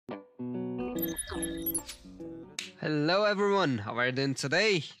Hello everyone, how are you doing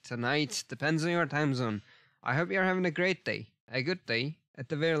today? Tonight, depends on your time zone. I hope you're having a great day, a good day, at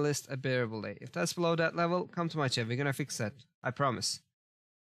the very least a bearable day. If that's below that level, come to my chat, we're gonna fix that, I promise.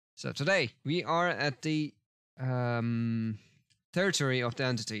 So today, we are at the territory of the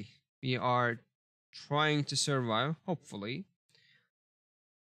entity. We are trying to survive, hopefully.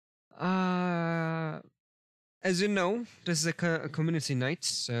 As you know, this is a community night,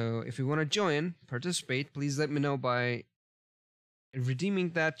 so if you want to join, participate, please let me know by redeeming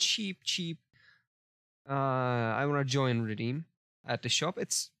that cheap, I want to join redeem at the shop.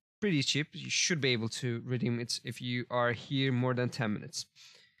 It's pretty cheap. You should be able to redeem it if you are here more than 10 minutes.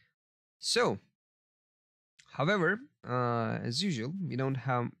 So, however, as usual, we don't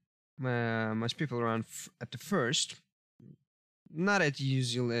have much people around at the first. Not as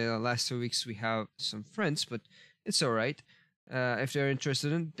usual. Last 2 weeks we have some friends, but it's alright. If they're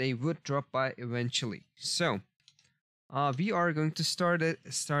interested in, they would drop by eventually. So, we are going to start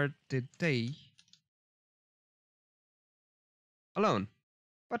the day alone,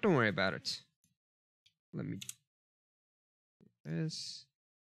 but don't worry about it. Let me do this.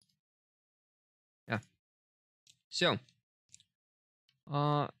 Yeah. So,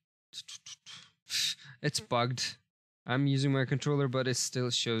 it's bugged. I'm using my controller, but it still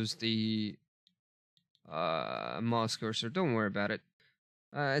shows the mouse cursor. Don't worry about it.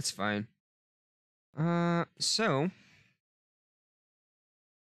 It's fine. So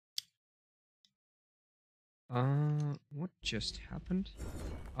what just happened?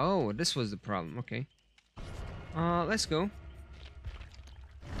 Oh, this was the problem. Okay. Let's go.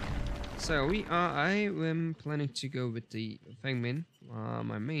 So I am planning to go with the Fangmin,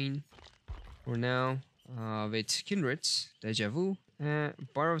 my main, for now. With Kindreds, Deja Vu,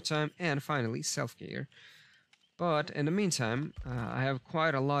 Borrowed Time, and finally Self-Care. But in the meantime, I have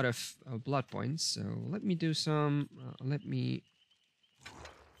quite a lot of blood points, so let me do some, let me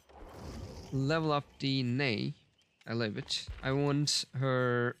level up the Nay a little bit. I want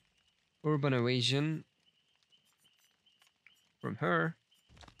her Urban Evasion from her,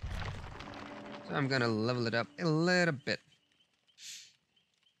 so I'm gonna level it up a little bit.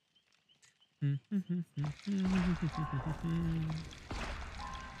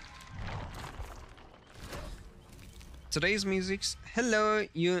 Today's music's hello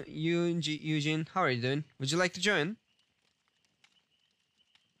Eugene, how are you doing? Would you like to join?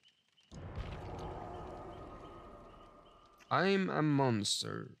 I'm a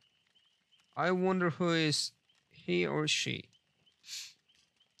monster. I wonder who is he or she.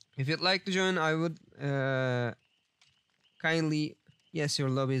 If you'd like to join, I would kindly, yes, your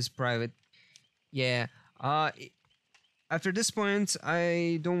lobby is private. Yeah, after this point,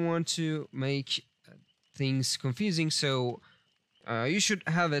 I don't want to make things confusing, so you should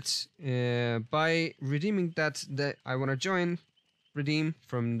have it by redeeming that I want to join, redeem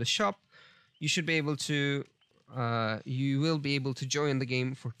from the shop. You should be able to, you will be able to join the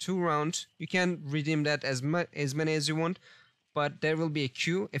game for 2 rounds. You can redeem that as many as you want, but there will be a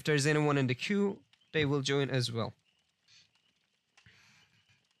queue. If there's anyone in the queue, they will join as well.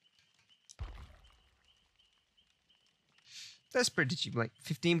 That's pretty cheap, like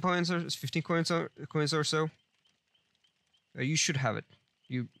 15 points or 15 coins or so. You should have it.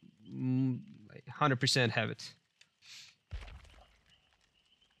 You like 100% have it.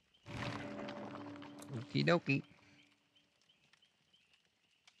 Okie dokie.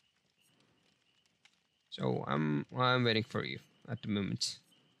 So I'm waiting for you at the moment.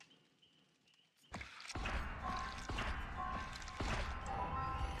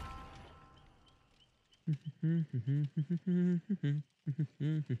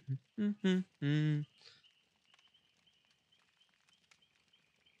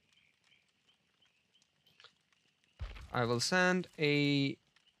 I will send an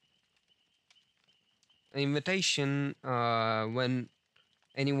invitation when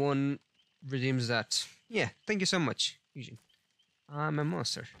anyone redeems that. Yeah, thank you so much, Eugene. I'm a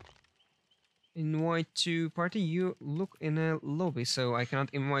monster. Invite to party. You look in a lobby, so I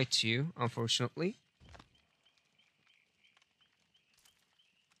cannot invite you, unfortunately.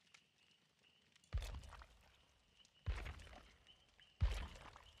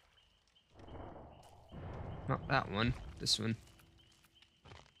 Not that one. This one.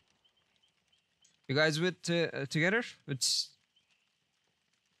 You guys with together? With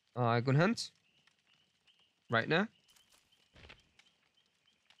Gun Hunt? Right now?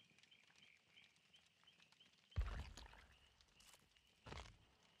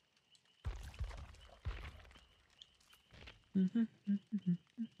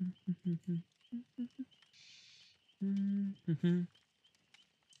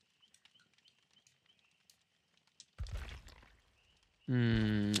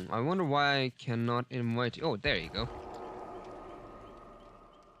 I wonder why I cannot invite you. Oh, there you go.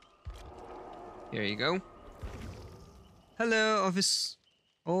 Here you go. Hello,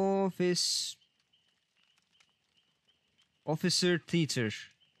 Officer Teacher.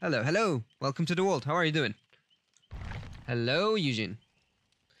 Hello. Welcome to the Vault. How are you doing? Hello, Eugene.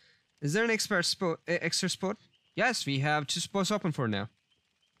 Is there an extra spot? Yes, we have 2 spots open for now.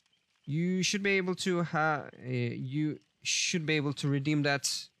 You should be able to redeem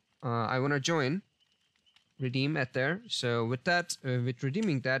that. I wanna join. Redeem at there. So with that, with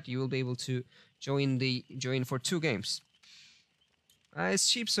redeeming that, you will be able to join for 2 games. It's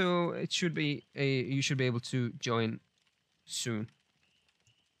cheap, so it should be you should be able to join soon.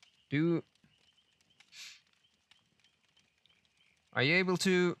 Are you able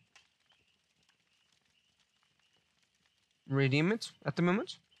to redeem it at the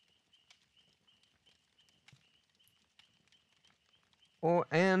moment? Oh,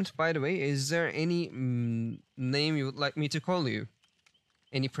 and by the way, is there any name you would like me to call you?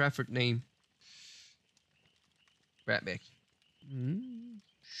 Any preferred name? Ratback.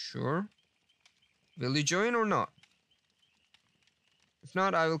 Sure. Will you join or not? If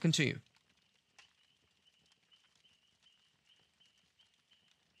not, I will continue.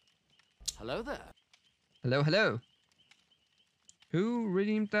 Hello there. Hello. Who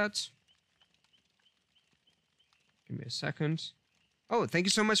redeemed that? Give me a second. Oh, thank you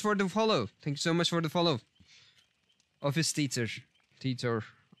so much for the follow. Office teacher.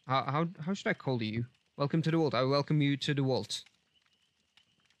 How should I call you? Welcome to the Vault. I welcome you to the Vault.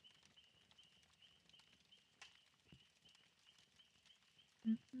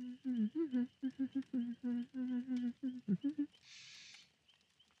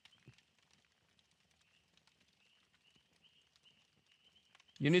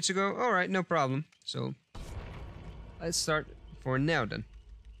 You need to go? Alright, no problem. So, let's start for now then.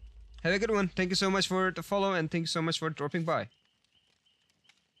 Have a good one. Thank you so much for the follow and thank you so much for dropping by.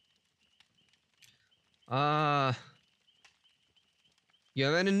 You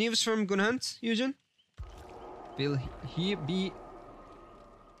have any news from Gunhunt, Eugene?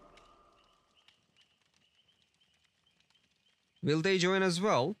 Will they join as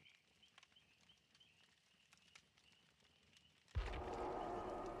well?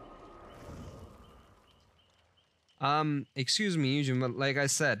 Excuse me, Eugene, but like I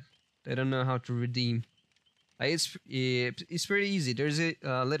said, they don't know how to redeem. It's pretty easy. There's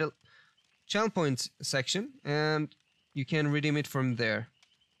a little channel points section, and you can redeem it from there.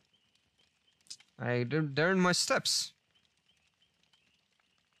 They're in my steps.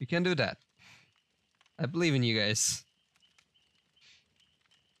 You can do that. I believe in you guys.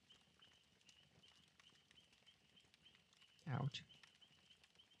 Ouch.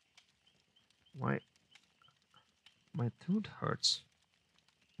 Why? My throat hurts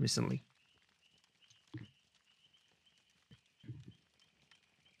recently.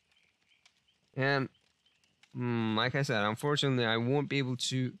 And like I said, unfortunately I won't be able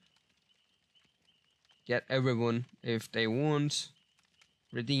to get everyone if they won't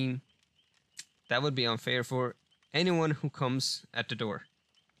redeem. That would be unfair for anyone who comes at the door.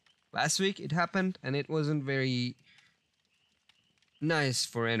 Last week it happened and it wasn't very nice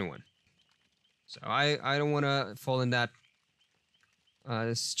for anyone. So I don't want to fall in that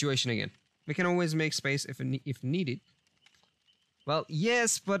situation again. We can always make space if needed. Well,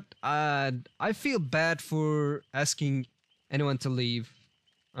 yes, but I feel bad for asking anyone to leave,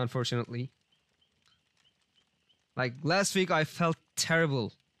 unfortunately. Like last week I felt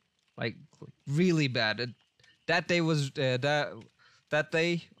terrible. Like really bad. That day was that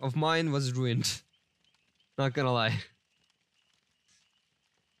day of mine was ruined. Not gonna lie.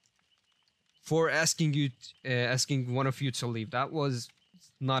 For asking one of you to leave. That was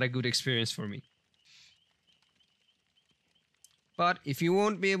not a good experience for me. But if you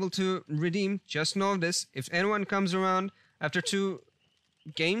won't be able to redeem, just know this. If anyone comes around after 2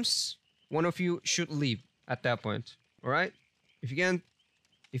 games, one of you should leave at that point. Alright? If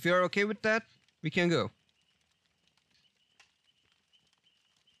you're okay with that, we can go.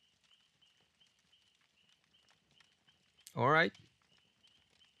 Alright.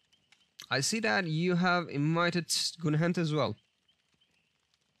 I see that you have invited Gunhunt as well.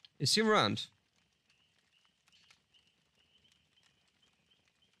 Is he around?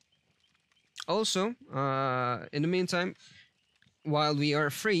 Also, in the meantime, while we are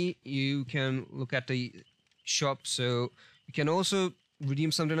free, you can look at the shop, so you can also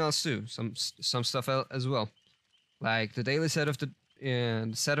redeem something else too, some stuff as well, like the daily set of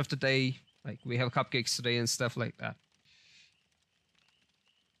the day. Like we have cupcakes today and stuff like that.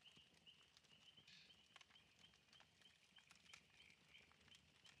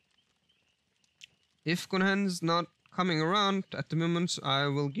 If Konohan's not coming around at the moment, I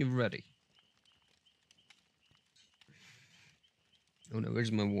will give ready. Oh no,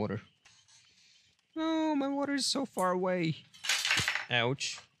 where's my water? Oh, my water is so far away.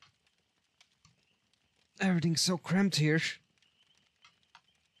 Ouch. Everything's so cramped here.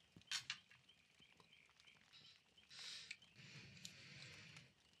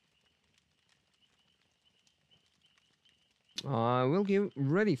 I will get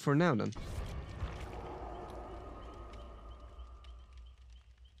ready for now then.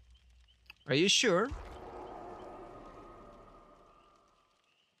 Are you sure?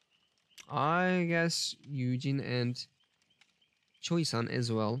 I guess Eugene and Choi-san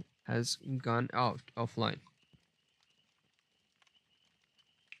as well has gone out offline.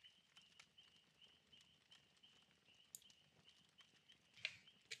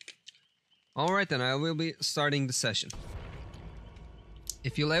 Alright then, I will be starting the session.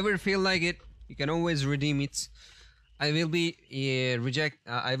 If you'll ever feel like it, you can always redeem it. I will be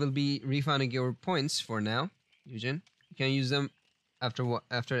I will be refunding your points for now, Eugene. You can use them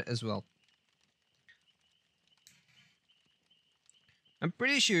after as well. I'm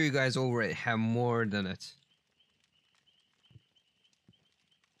pretty sure you guys already have more than it.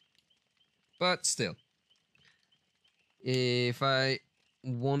 But still, if I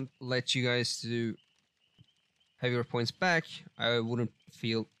won't let you guys to have your points back, I wouldn't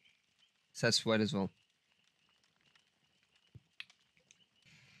feel satisfied as well.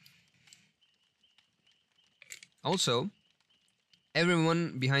 Also,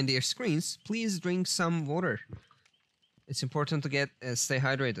 everyone behind their screens, please drink some water. It's important to stay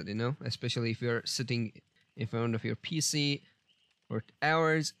hydrated, you know, especially if you're sitting in front of your PC for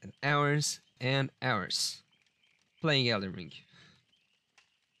hours and hours and hours playing Elden Ring.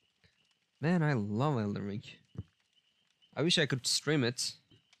 Man, I love Elden Ring. I wish I could stream it.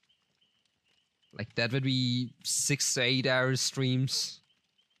 Like, that would be 6 to 8 hour streams.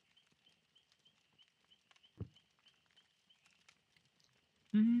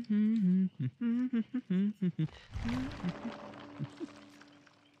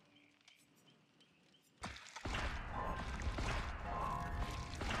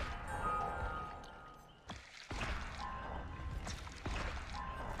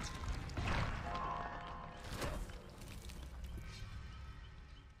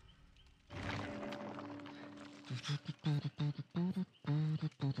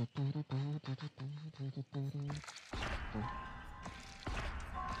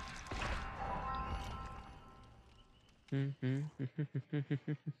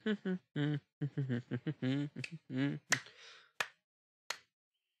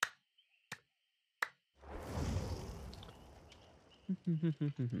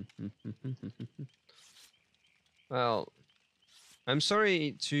 Well, I'm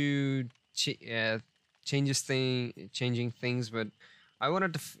sorry to changing things, but I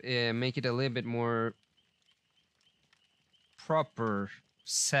wanted to make it a little bit more proper.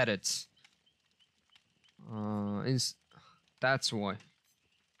 Set it. That's why.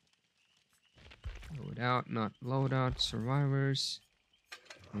 Load out, not load out. Survivors.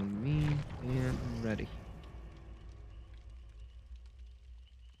 Me and ready.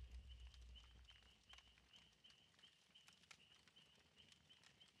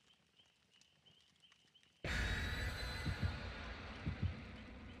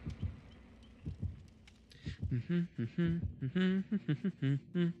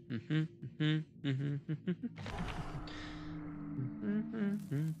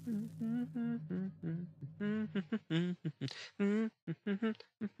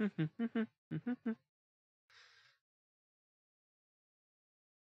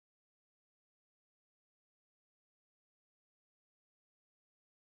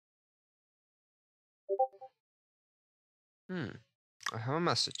 I have a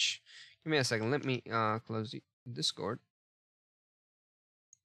message. Give me a second. Let me close the Discord.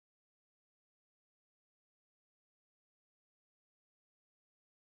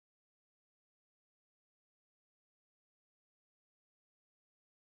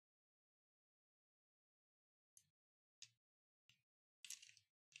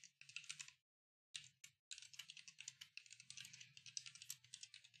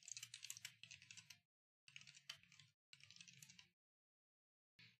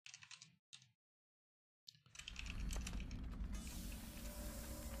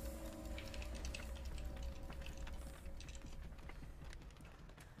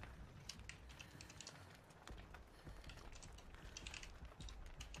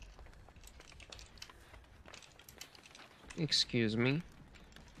 Excuse me.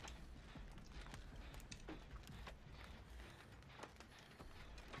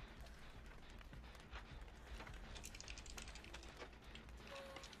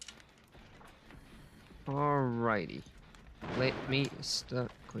 Alrighty. Let me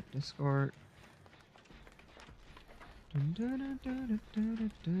quit Discord.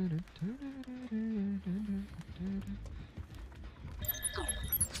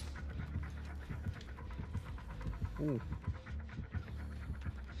 Ooh.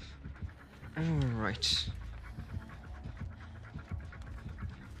 Alright.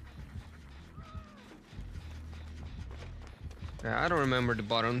 Yeah, I don't remember the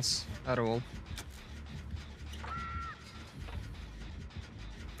buttons at all.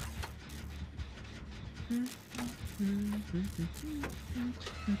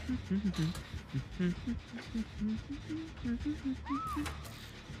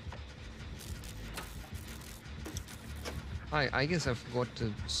 I guess I forgot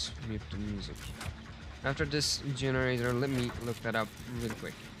to mute the music. After this generator, let me look that up really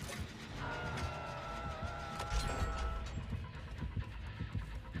quick.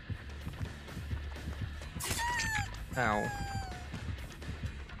 Ow.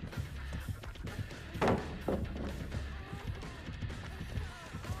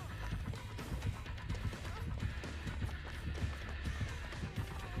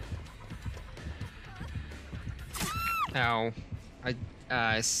 Ow.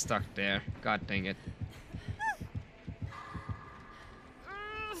 I stuck there. God dang it.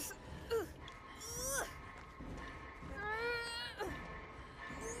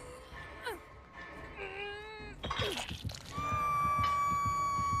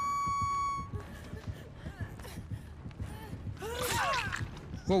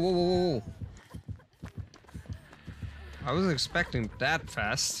 Whoa, whoa, whoa, whoa. I wasn't expecting that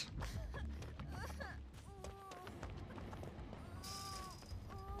fast.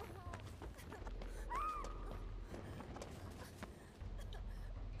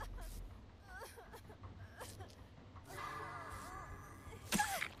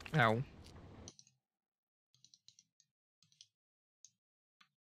 Ow.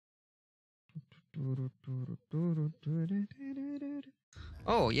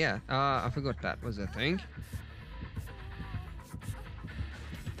 Oh yeah, I forgot that was a thing.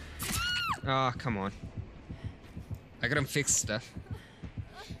 Ah, come on. I couldn't fix stuff.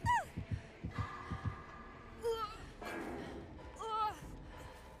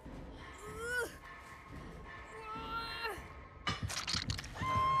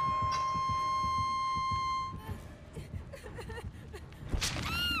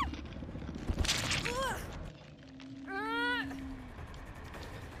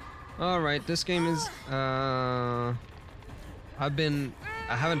 Alright, this game is, I haven't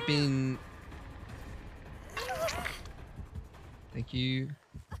been... Thank you.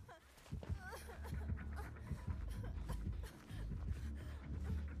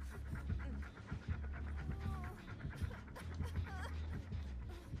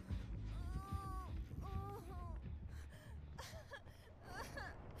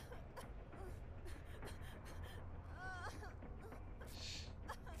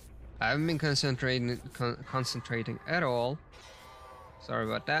 I haven't been concentrating at all. Sorry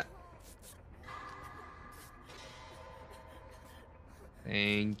about that.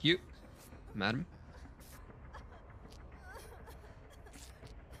 Thank you, madam.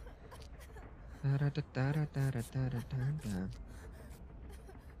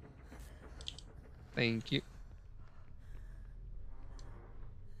 Thank you.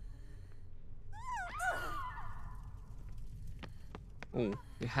 Oh,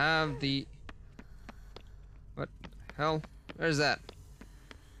 we have the... What the hell? Where's that?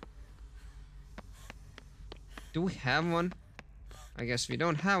 Do we have one? I guess we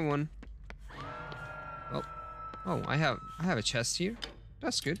don't have one. Well, oh, I have a chest here.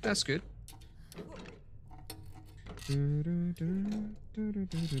 That's good. That's good.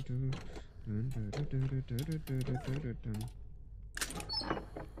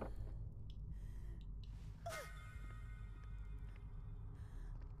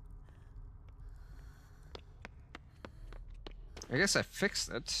 I guess I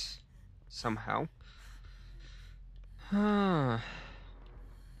fixed it somehow.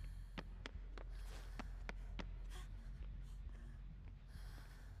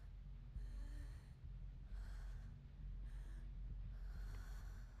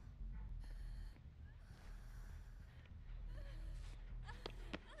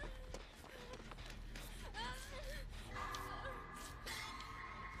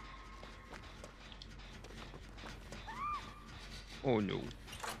 Oh no.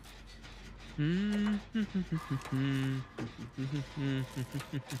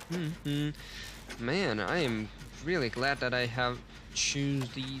 Man, I am really glad that I have choose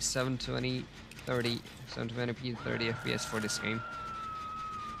the 720p 30 FPS for this game.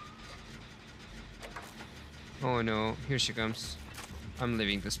 Oh no, here she comes. I'm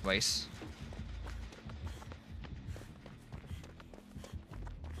leaving this place.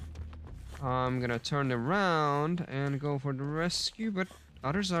 I'm gonna turn around and go for the rescue, but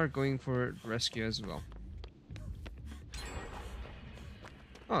others are going for rescue as well.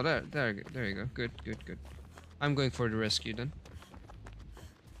 Oh, there you go. Good. I'm going for the rescue then.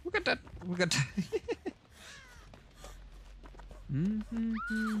 Look at that.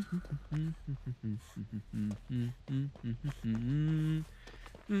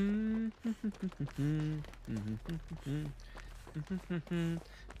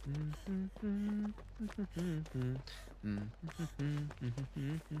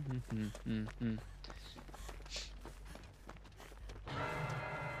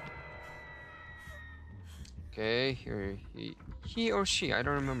 Okay, here he or she, I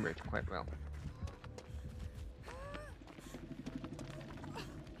don't remember it quite well.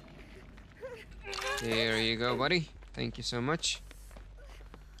 There you go, buddy. Thank you so much.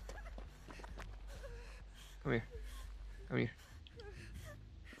 Come here.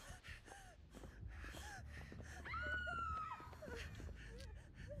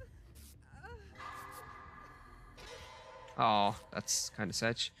 Oh, that's kind of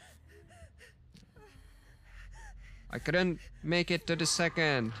sad. I couldn't make it to the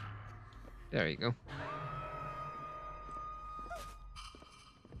second. There you go.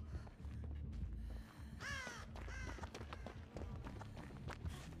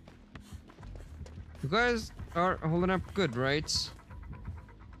 You guys are holding up good, right?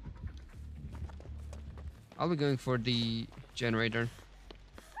 I'll be going for the generator.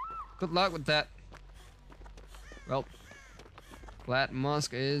 Good luck with that. Well, Flat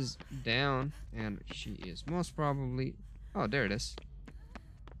Musk is down, and she is most probably... Oh, there it is.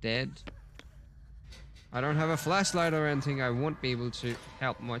 Dead. I don't have a flashlight or anything. I won't be able to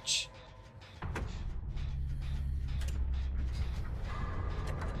help much.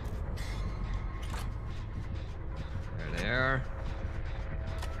 There they are.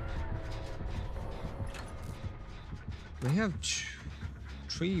 We have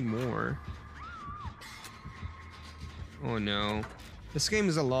 3 more. Oh no. This game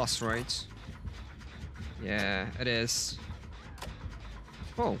is a loss, right? Yeah, it is.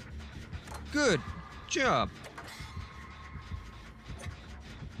 Oh. Good job.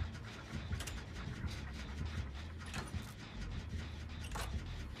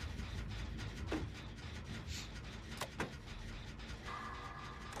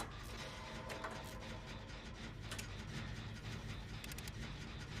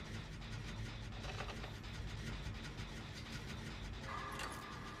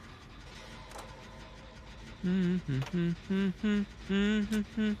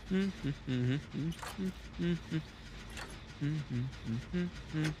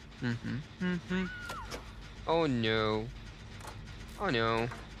 Oh no. Oh no.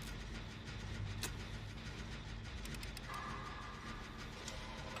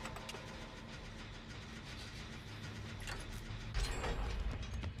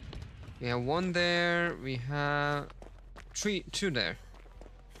 We have 1 there. We have 2 there.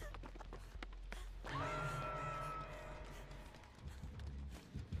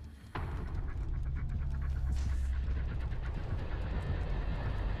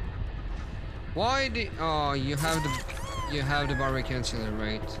 Why did... Oh, you have the barbecue canceller,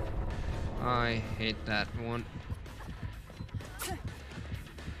 right? I hate that one.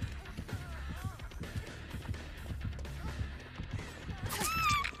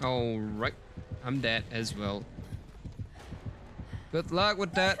 Alright, I'm dead as well. Good luck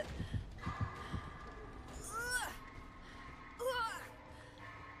with that.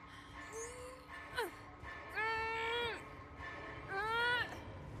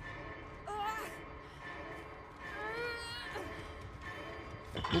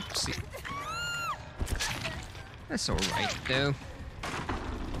 Oopsie. That's alright though.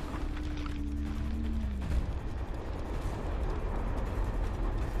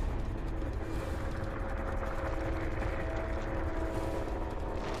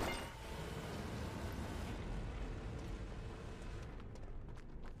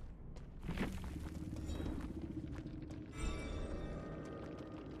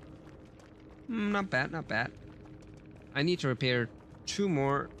 Not bad, not bad. I need to repair 2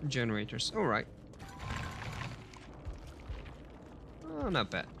 more generators. Alright. Oh,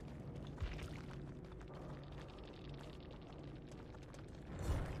 not bad.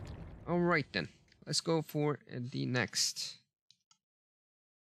 Alright then. Let's go for the next.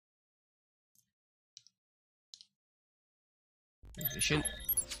 Position.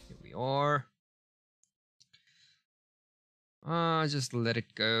 Here we are. Just let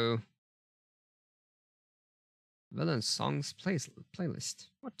it go. Villain songs playlist.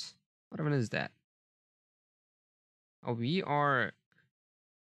 What? What even is that? Oh, we are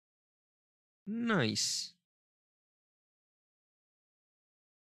nice.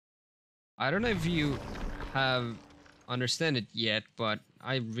 I don't know if you have understand it yet, but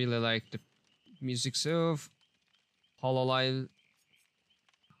I really like the music of Hololive's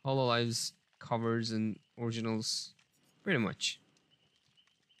covers and originals pretty much.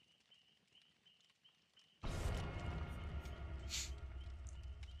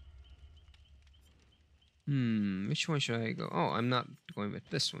 Which one should I go? Oh, I'm not going with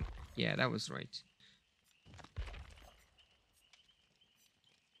this one. Yeah, that was right.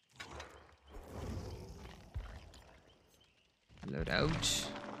 Load out.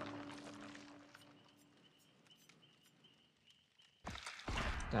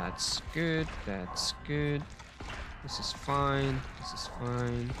 That's good, that's good. This is fine, this is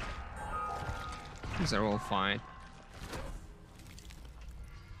fine. These are all fine.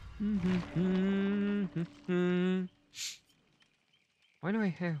 Why do I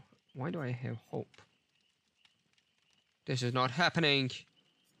have hope? This is not happening.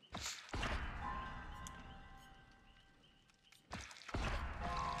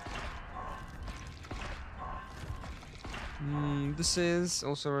 This is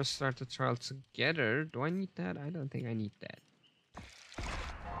also a start the trial together. Do I need that? I don't think I need that.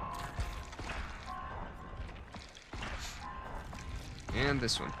 And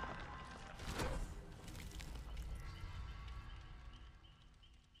this one.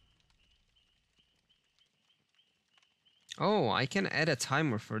 Oh, I can add a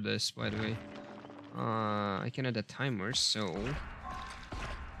timer for this, by the way. I can add a timer, so...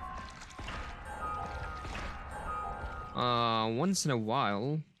 once in a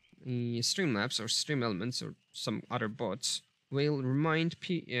while, Streamlabs or Stream Elements or some other bots will remind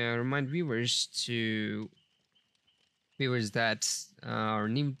viewers that our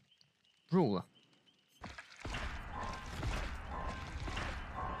new rule.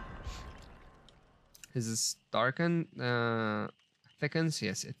 Is this darken? Thickens?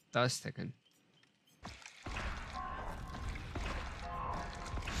 Yes, it does thicken.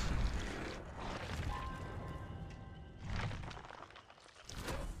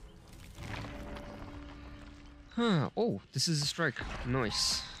 Huh. Oh, this is a strike.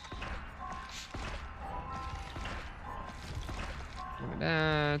 Nice. Give me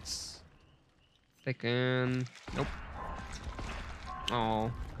that. Thicken. Nope.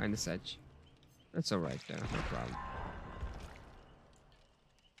 Oh, kinda sad. That's alright though, no problem.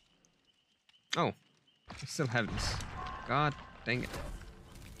 Oh, I still have this. God dang it.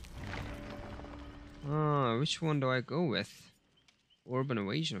 Which one do I go with? Urban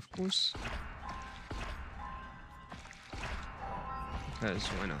Evasion, of course. Because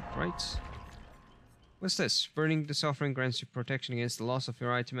why not, right? What's this? Burning this offering grants you protection against the loss of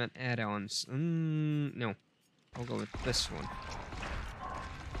your item and add-ons. No. I'll go with this one.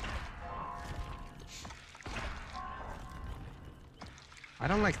 I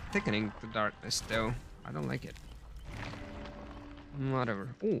don't like thickening the darkness though. I don't like it.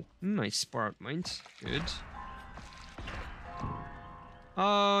 Whatever. Oh, nice spark mines. Good.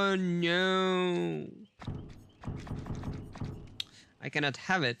 Oh no. I cannot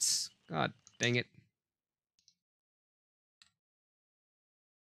have it. God dang it.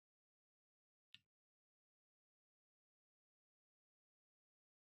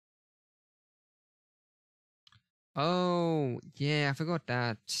 Oh, yeah, I forgot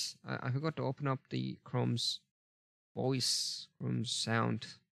that. I forgot to open up the Chrome's voice, Chrome's sound.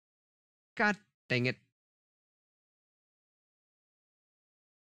 God dang it.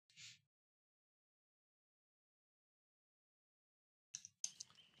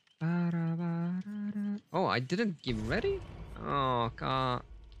 Oh, I didn't get ready? Oh, God.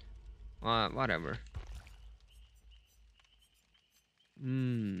 Whatever.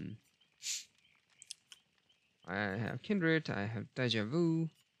 I have Kindred, I have Deja Vu,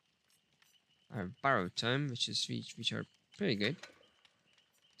 I have Borrowed Time, which are pretty good.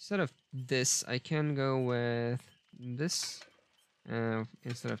 Instead of this, I can go with this.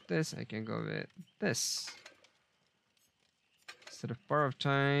 Instead of this, I can go with this. Instead of Borrowed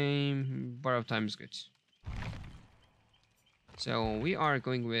Time is good. So we are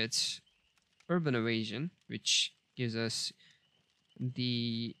going with Urban Evasion, which gives us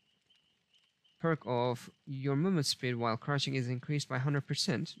the perk of your movement speed while crouching is increased by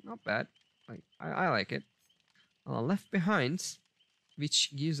 100%. Not bad. I like it. Left Behind,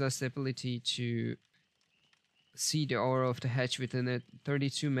 which gives us the ability to see the aura of the hatch within a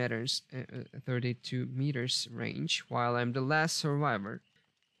 32 meters range, while I'm the last survivor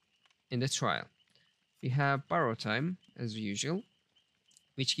in the trial. We have borrow time as usual,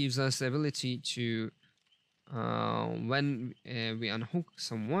 which gives us the ability to, when we unhook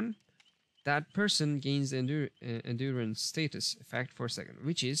someone, that person gains endurance status effect for a second,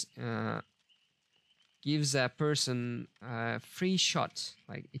 which is gives that person a free shot.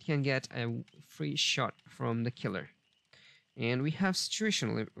 Like it can get a free shot from the killer. And we have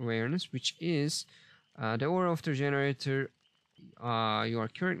situational awareness, which is the aura of the generator you are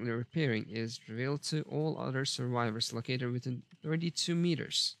currently repairing is revealed to all other survivors located within 32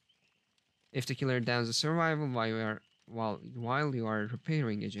 meters. If the killer downs a survivor while you are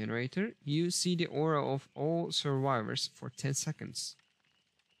repairing a generator, you see the aura of all survivors for 10 seconds.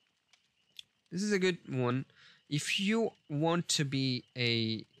 This is a good one. If you want to be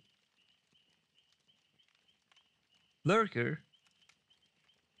a lurker,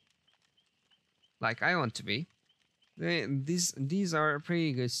 like I want to be, these are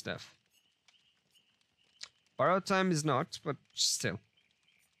pretty good stuff. Borrow time is not, but still.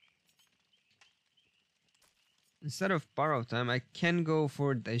 Instead of borrow time, I can go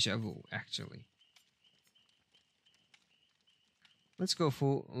for deja vu, actually. Let's go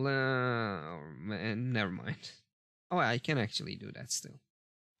full... never mind. Oh, I can actually do that still.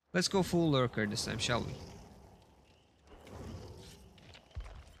 Let's go full lurker this time, shall we?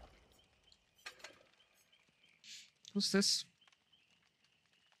 What's this?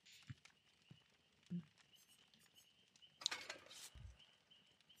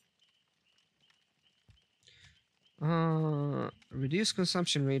 Reduce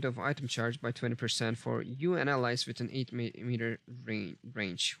consumption rate of item charge by 20% for you and allies within 8-meter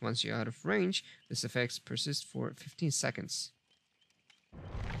range. Once you're out of range, this effect persists for 15 seconds.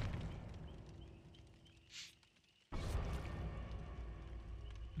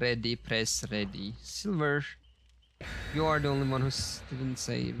 Ready, press ready. Silver. You are the only one who didn't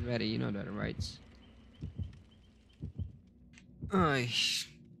say ready, you know that, right? Ay.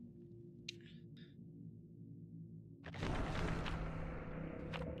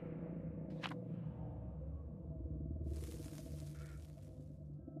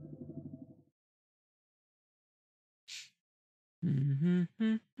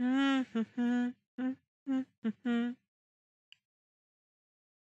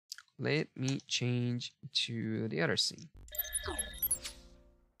 Let me change to the other scene,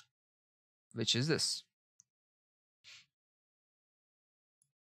 which is this.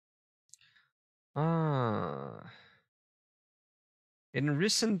 In a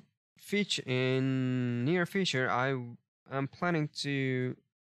recent feature, in near future, I'm planning to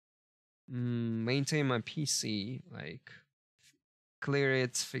maintain my PC, like clear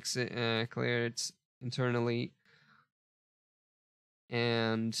it, fix it, clear it internally,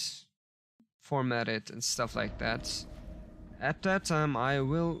 and format it and stuff like that. At that time, I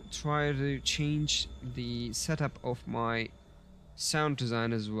will try to change the setup of my sound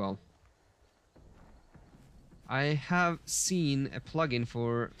design as well. I have seen a plugin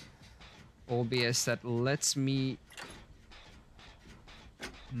for OBS that lets me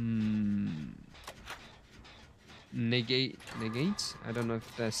negate? I don't know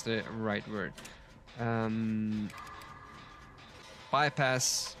if that's the right word.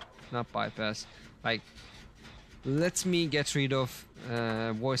 Not bypass, like lets me get rid of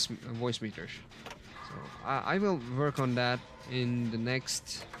voice meters. So I will work on that in the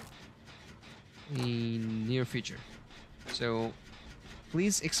near future. So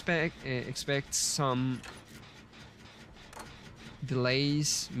please expect some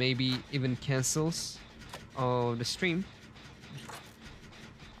delays, maybe even cancels of the stream.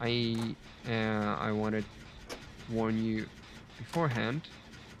 I wanted to warn you beforehand.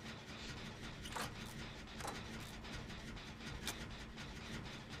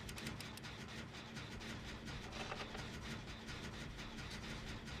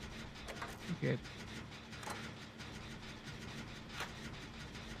 Okay.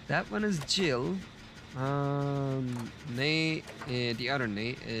 That one is Jill. The other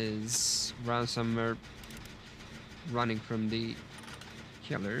Nay is around somewhere running from the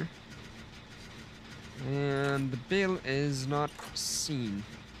killer. And the Bill is not seen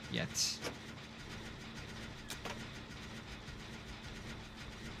yet.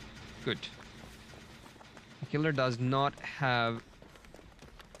 Good. The killer does not have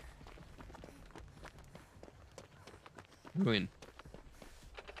ruin.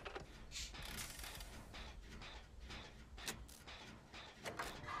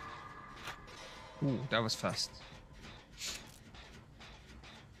 Ooh, that was fast.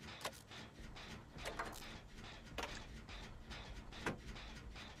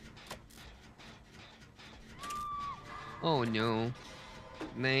 Oh no.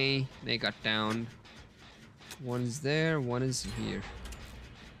 They got downed. One is there, one is here.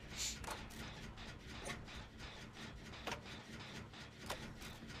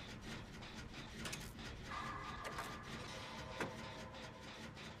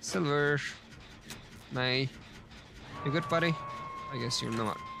 Silver. May. You good, buddy? I guess you're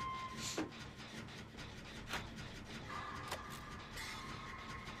not.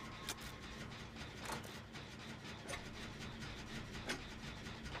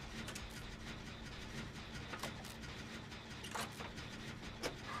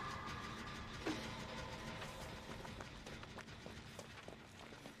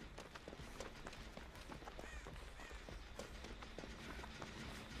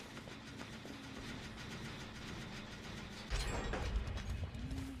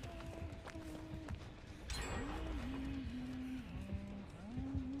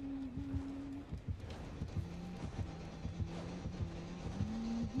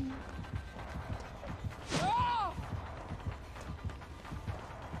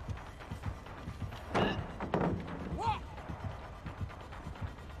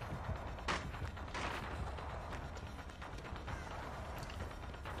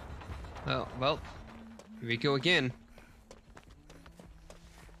 Oh, well, here we go again.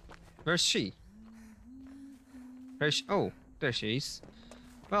 Where's she? Oh, there she is.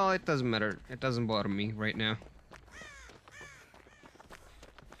 Well, it doesn't matter. It doesn't bother me right now.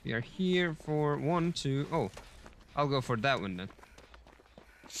 We are here for 1, 2... Oh, I'll go for that one then.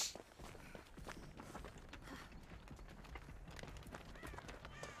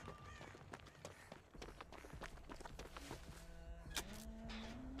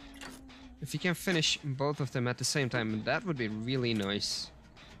 If you can finish both of them at the same time, that would be really nice.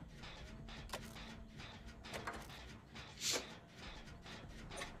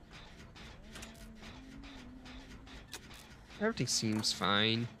 Everything seems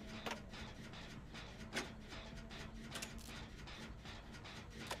fine.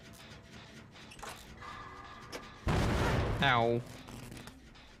 Ow.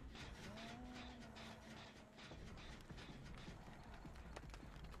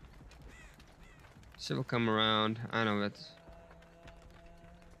 She will come around. I know it.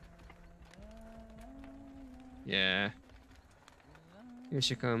 Yeah. Here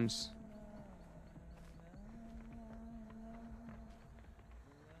she comes.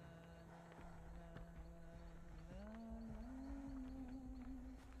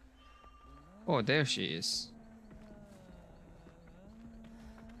 Oh, there she is.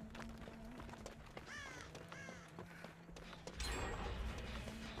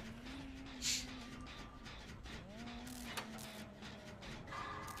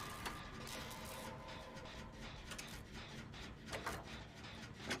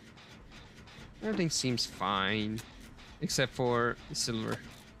 Everything seems fine, except for Silver.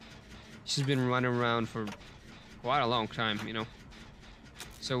 She's been running around for quite a long time, you know.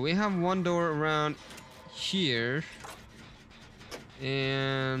 So we have one door around here.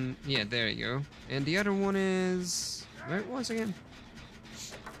 And yeah, there you go. And the other one is... where it was again?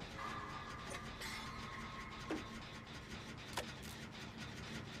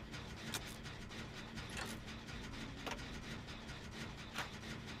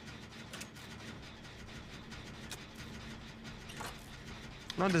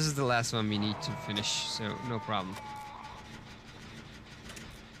 Well, this is the last one we need to finish, so no problem.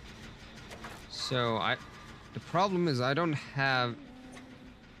 So the problem is I don't have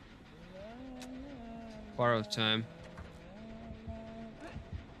borrowed time.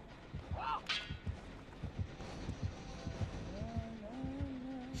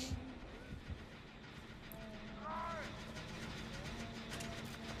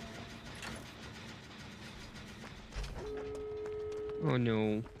 Oh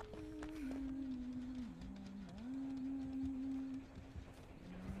no.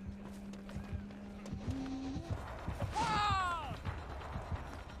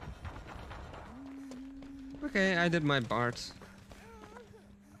 Okay, I did my part.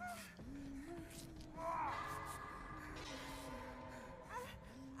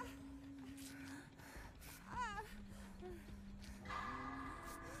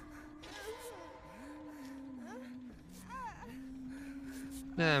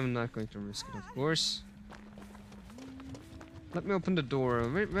 Nah, I'm not going to risk it, of course. Let me open the door.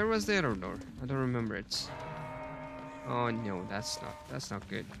 Where was the other door? I don't remember it. Oh no, that's not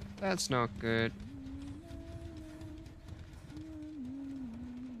good. That's not good.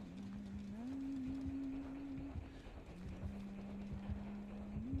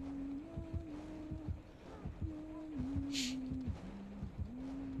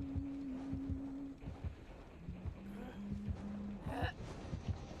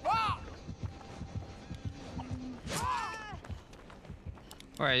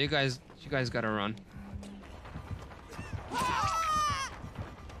 Alright, you guys gotta run.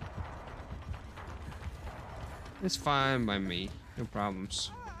 It's fine by me. No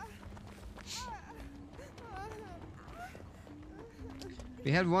problems. We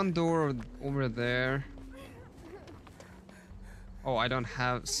had one door over there. Oh, I don't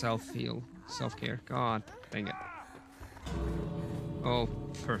have self-care. God dang it. Oh,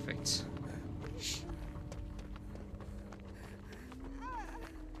 perfect.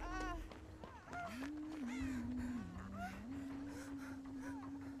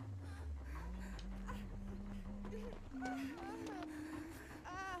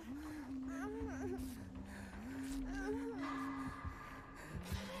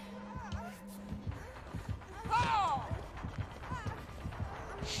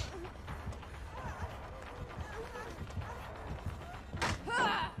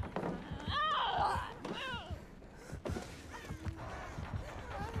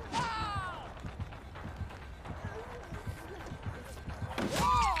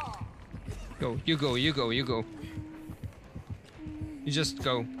 Go, you go, you go, you go. You just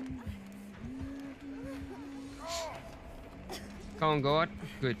go. Come on, go out.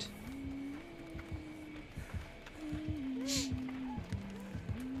 Good.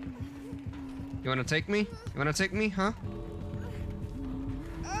 You wanna take me? You wanna take me, huh?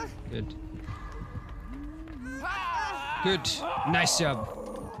 Good. Good. Nice job.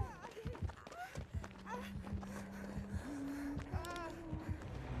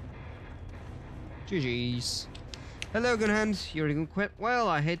 GG's. Hello, Gunhand. You're gonna quit? Well,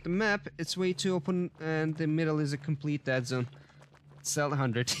 I hate the map. It's way too open and the middle is a complete dead zone. Sell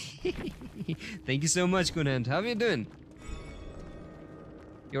 100. Thank you so much, Gunhand. How are you doing?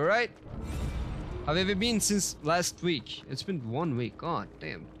 You alright? How have you been since last week? It's been 1 week. God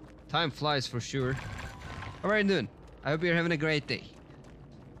damn. Time flies for sure. How are you doing? I hope you're having a great day.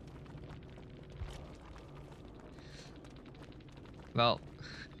 Well,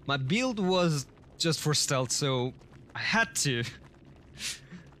 my build was just for stealth, so I had to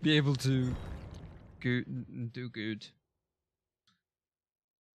be able to do good.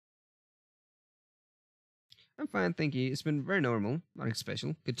 I'm fine, thank you. It's been very normal, nothing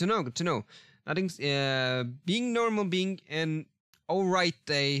special. Good to know, good to know. Nothing's being normal, being an alright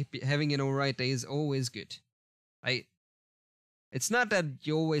day, having an alright day is always good. It's not that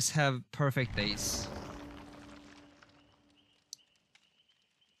you always have perfect days.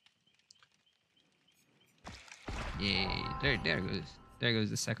 Yay, there goes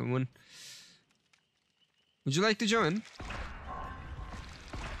the second one. Would you like to join?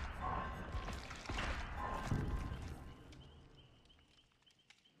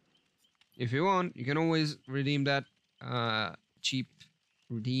 If you want, you can always redeem that cheap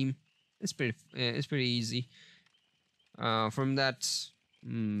redeem. It's pretty easy. From that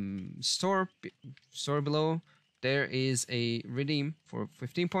store below, there is a redeem for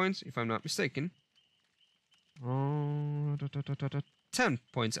 15 points, if I'm not mistaken. 10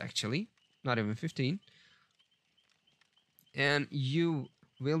 points actually, not even 15. And you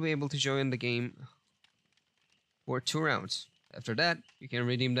will be able to join the game for 2 rounds. After that, you can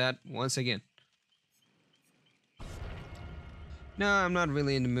redeem that once again. No, I'm not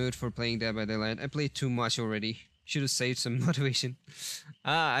really in the mood for playing Dead by Daylight. I played too much already. Should have saved some motivation.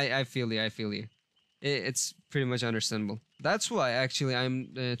 I feel you. It's pretty much understandable. That's why actually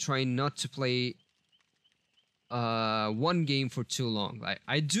I'm trying not to play one game for too long. Like,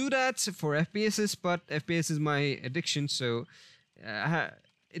 I do that for FPSs, but FPS is my addiction, so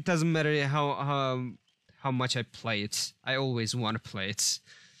it doesn't matter how much I play it. I always want to play it.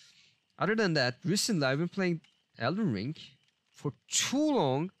 Other than that, recently I've been playing Elden Ring for too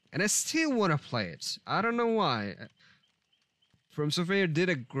long, and I still want to play it. I don't know why. From Software did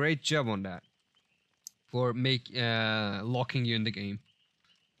a great job on that for locking you in the game.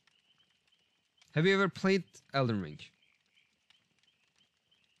 Have you ever played Elden Ring?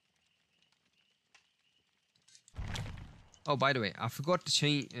 Oh, by the way, I forgot to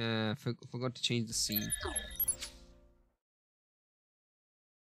change. Forgot to change the scene.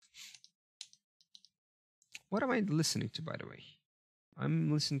 What am I listening to, by the way?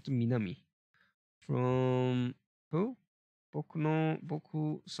 I'm listening to Minami from who?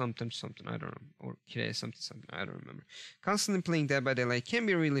 Boku something, I don't know, or Kirei something, I don't remember. Constantly playing Dead by Daylight can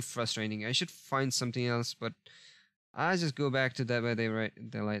be really frustrating. I should find something else, but I just go back to Dead by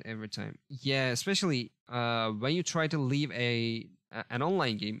Daylight every time. Yeah, especially when you try to leave an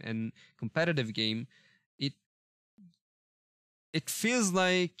online game and competitive game, it feels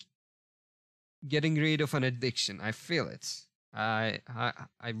like getting rid of an addiction. I feel it. I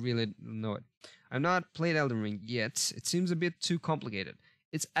really know it. I've not played Elden Ring yet. It seems a bit too complicated.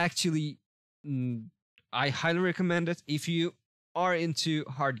 It's actually, I highly recommend it if you are into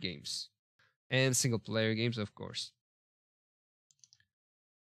hard games and single player games, of course.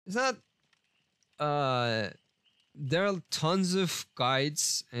 It's not, there are tons of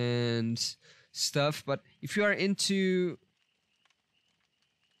guides and stuff, but if you are into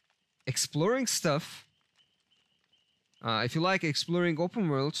exploring stuff, if you like exploring open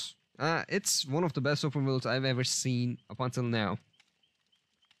worlds, it's one of the best open worlds I've ever seen up until now.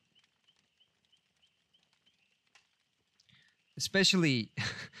 Especially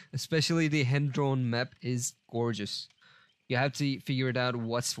the hand-drawn map is gorgeous. You have to figure it out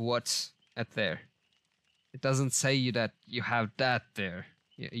what's what at there. It doesn't say you that you have that there.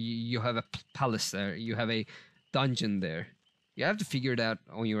 You have a palace there. You have a dungeon there. You have to figure it out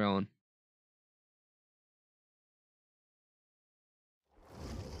on your own.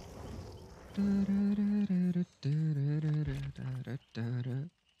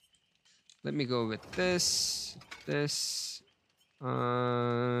 Let me go with this,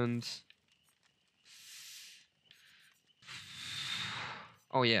 and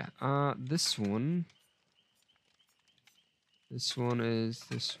oh yeah, this one is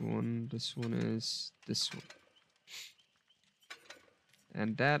this one is this one,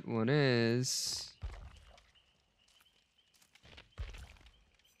 and that one is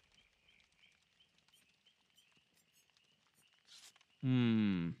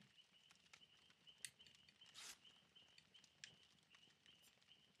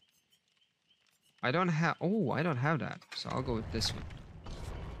I don't have that, so I'll go with this one.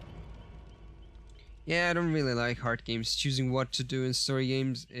 Yeah, I don't really like hard games. Choosing what to do in story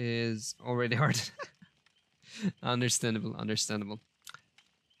games is already hard. Understandable.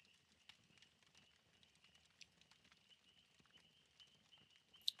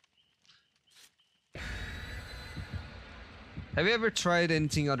 Have you ever tried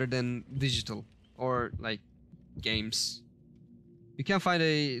anything other than digital or like games? You can find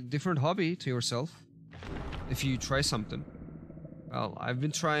a different hobby to yourself if you try something. Well, I've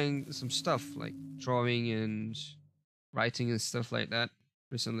been trying some stuff like drawing and writing and stuff like that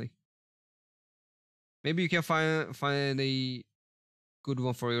recently. Maybe you can find a good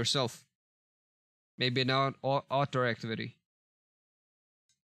one for yourself. Maybe an outdoor activity.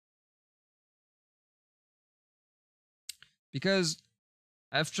 Because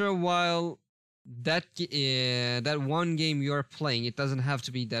after a while, that one game you're playing, it doesn't have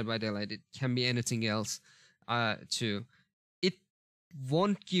to be Dead by Daylight. It can be anything else, too. It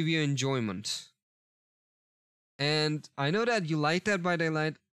won't give you enjoyment. And I know that you like Dead by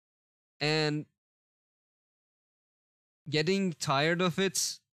Daylight, and getting tired of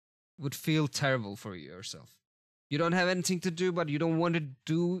it would feel terrible for yourself. You don't have anything to do, but you don't want to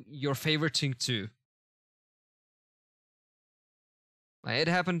do your favorite thing too. It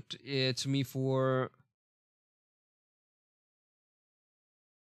happened to me for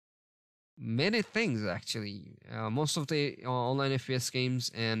many things actually. Most of the online FPS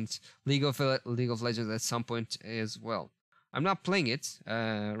games and League of Legends at some point as well. I'm not playing it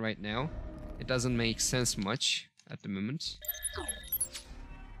right now. It doesn't make sense much at the moment.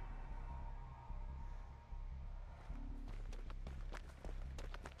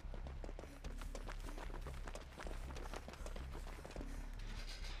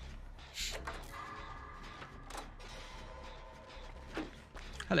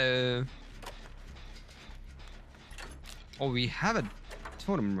 Hello. Oh, we have a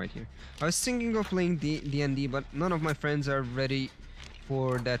totem right here. I was thinking of playing D&D, but none of my friends are ready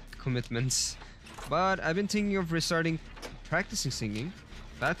for that commitment. But I've been thinking of restarting practicing singing.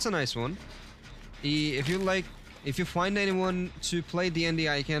 That's a nice one. If you find anyone to play D&D,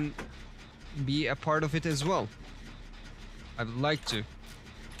 I can be a part of it as well. I would like to.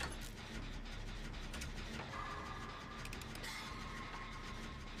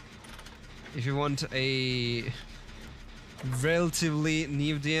 If you want a relatively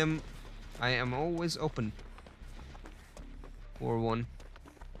new DM, I am always open for one.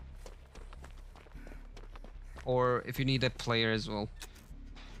 Or if you need a player as well.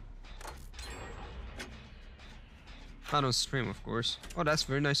 Not on stream, of course. Oh, that's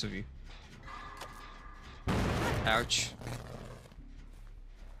very nice of you. Ouch.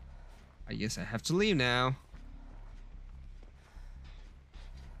 I guess I have to leave now.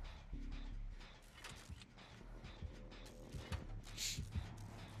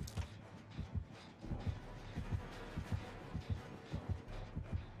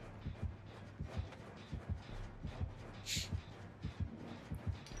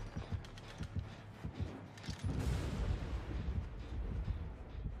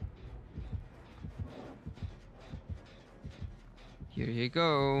 Here you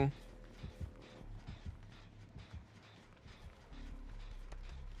go.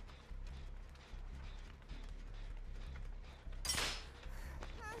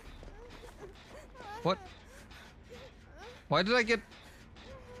 What? Why did I get...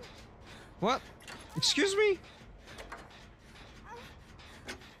 What? Excuse me?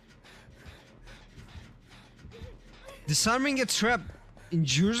 Disarming a trap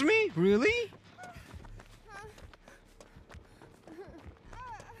injures me? Really?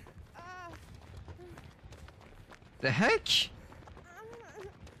 The heck?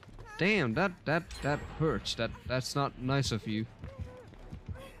 Damn, that hurts. That's not nice of you.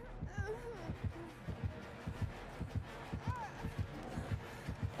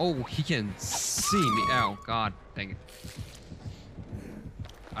 Oh, he can see me. Oh, god dang it.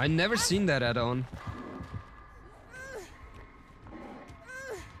 I never seen that add-on.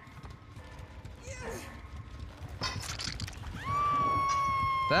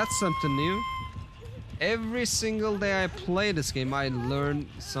 That's something new. Every single day I play this game, I learn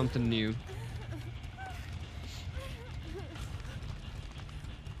something new.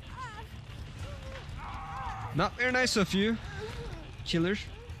 Not very nice of you, killer.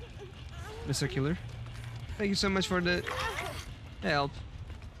 Mr. Killer. Thank you so much for the help.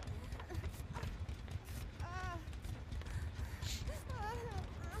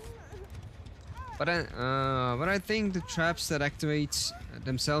 But I think the traps that activate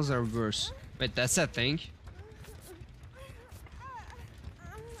themselves are worse. Wait, that's that thing?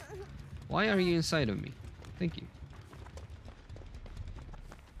 Why are you inside of me? Thank you.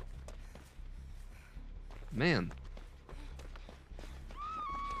 Man.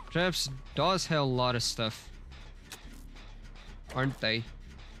 Traps does have a lot of stuff. Aren't they?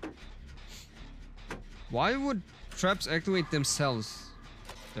 Why would traps activate themselves,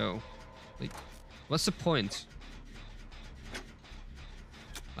 though? Like, what's the point?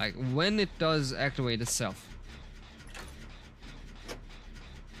 Like, when it does activate itself.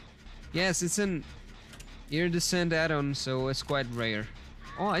 Yes, it's an iridescent add-on, so it's quite rare.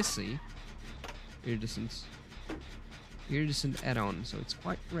 Oh, I see. Iridescent add-on, so it's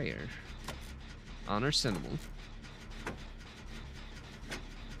quite rare. Understandable.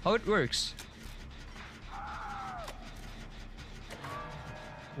 How it works?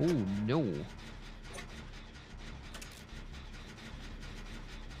 Oh no.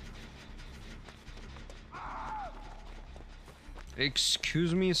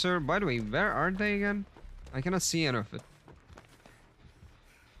 Excuse me, sir. By the way, where are they again? I cannot see any of it.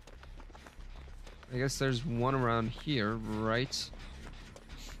 I guess there's one around here, right?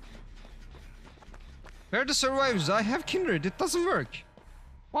 Where are the survivors? I have kindred. It doesn't work.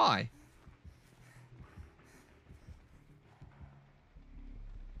 Why?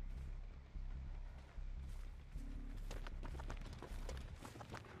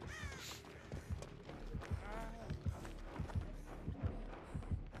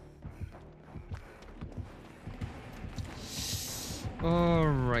 All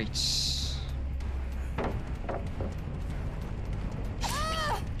right.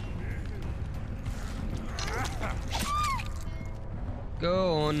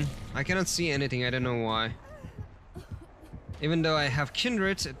 Go on. I cannot see anything. I don't know why. Even though I have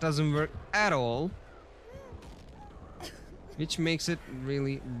kindred, it doesn't work at all. Which makes it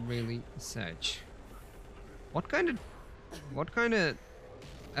really, really sad. What kind of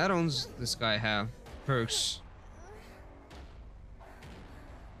add-ons this guy have? Perks.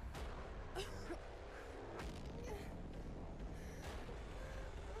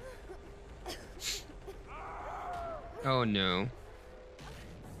 Oh no.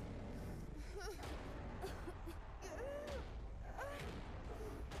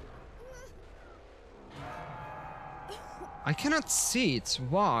 I cannot see it.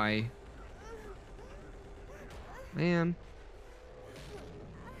 Why? Man.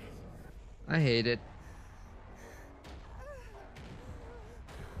 I hate it.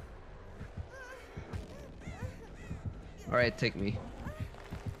 Alright, take me.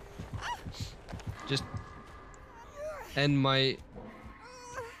 Just end my...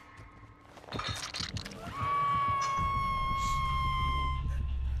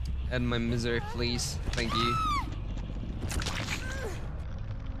 end my misery, please. Thank you.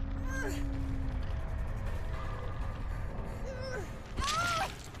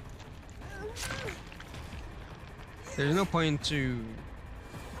 There's no point to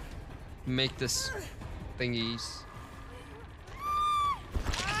make this thingies.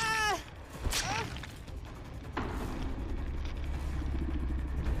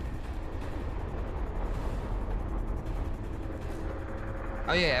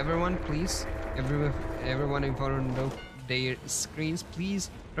 Oh yeah, everyone, please. Everyone important, their screens, please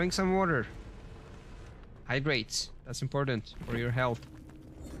drink some water. Hydrate. That's important for your health.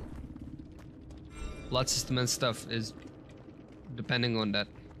 Blood system and stuff is depending on that.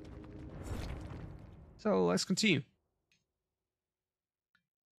 So let's continue.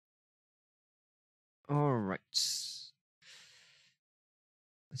 All right.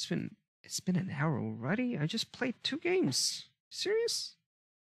 It's been an hour already. I just played 2 games. Serious?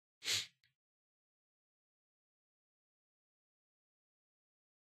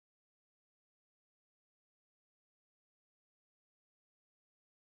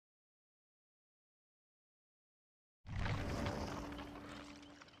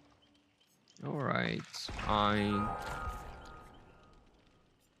 Alright, fine.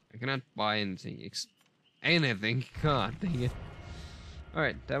 I cannot buy anything. Anything? God dang it.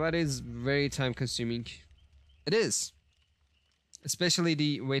 Alright, that is very time consuming. It is. Especially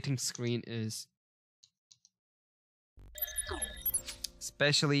the waiting screen is.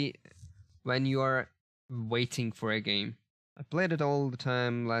 Especially when you are waiting for a game. I played it all the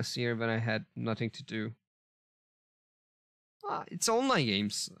time last year when I had nothing to do. It's online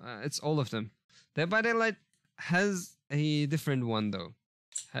games. It's all of them. Dead by Daylight has a different one though.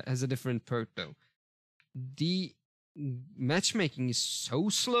 Has a different perk though. The matchmaking is so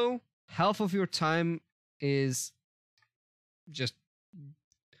slow. Half of your time is just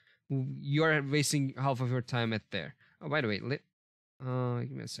you are wasting half of your time at there. Oh, by the way, give me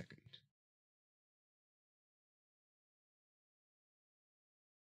a second.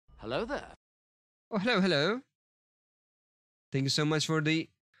 Hello there. Oh, hello. Thank you so much for the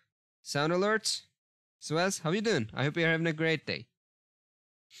sound alerts. Suez, how you doing? I hope you're having a great day.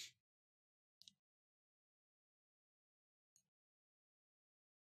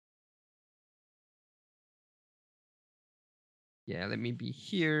 Yeah, let me be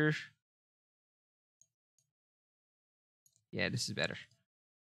here. Yeah, this is better.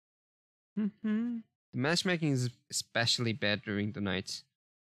 The matchmaking is especially bad during the night.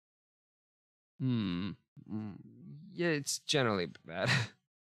 Yeah, it's generally bad.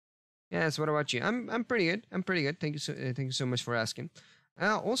 Yes, what about you? I'm pretty good. I'm pretty good. Thank you so much for asking.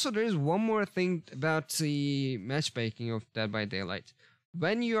 Also, there is one more thing about the matchmaking of Dead by Daylight.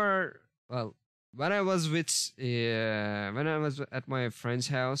 When you are when I was at my friend's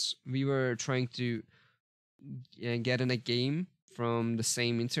house, we were trying to get in a game from the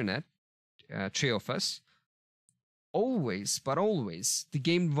same internet, 3 of us. Always, the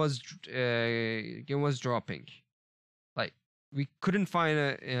game was dropping. Like we couldn't find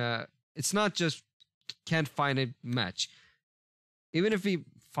a. It's not just can't find a match. Even if we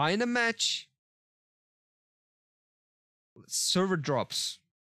find a match, server drops.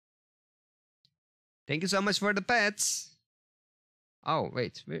 Thank you so much for the pets. Oh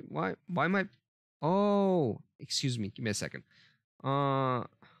wait, why am I? Oh, excuse me. Give me a second. I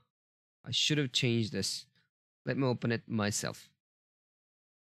should have changed this. Let me open it myself.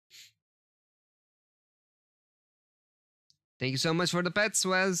 Thank you so much for the pets,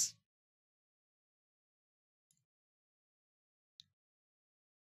 Wes.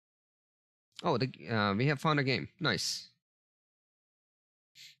 Oh, we have found a game. Nice.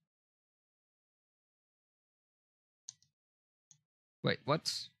 Wait,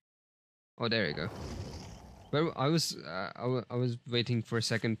 what? Oh, there you go. Well, I was waiting for a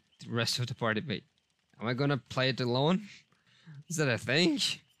second. The rest of the party. Wait, am I gonna play it alone? Is that a thing?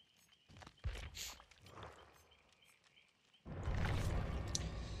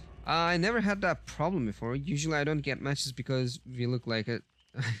 I never had that problem before. Usually, I don't get matches because we look like it.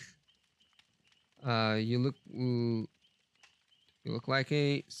 You look like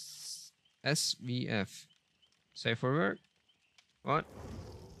a SVF. Safe for work. What?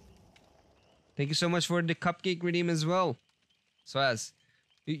 Thank you so much for the cupcake redeem as well. So as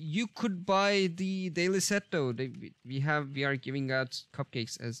you could buy the daily set though. We are giving out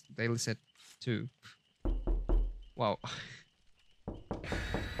cupcakes as daily set too. Wow.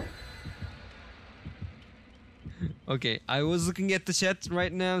 Okay, I was looking at the chat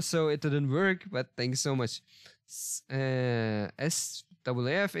right now, so it didn't work, but thanks so much. SWF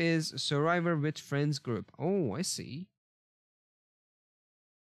is Survivor with Friends group. Oh, I see.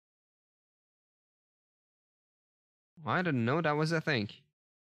 I didn't know that was a thing.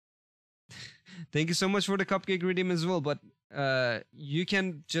 Thank you so much for the cupcake redeem as well, but you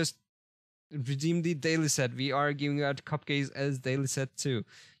can just redeem the daily set. We are giving out cupcakes as daily set too.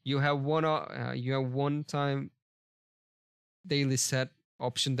 You have one time daily set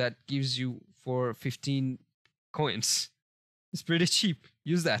option that gives you for 15 coins. It's pretty cheap.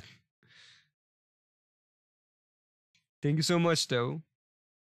 Use that. Thank you so much though.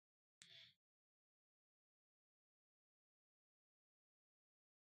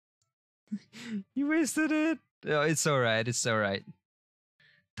 You wasted it. No, it's alright. It's alright.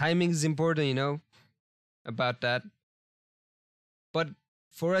 Timing is important, you know, about that. But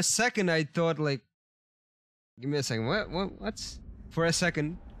for a second, I thought like, give me a second. What's? For a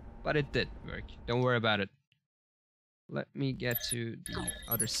second, but it did work. Don't worry about it. Let me get to the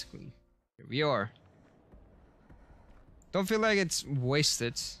other screen. Here we are. Don't feel like it's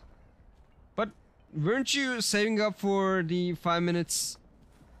wasted. But weren't you saving up for the 5 minutes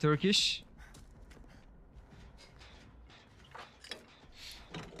Turkish?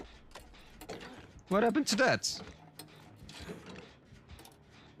 What happened to that?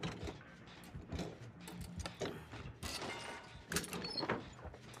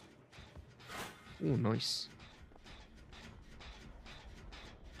 Oh, nice.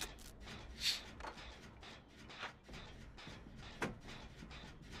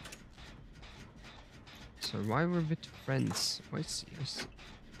 Survivor with friends. I see, I see.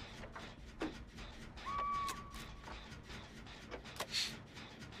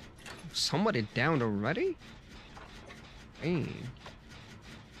 Somebody downed already? Dang.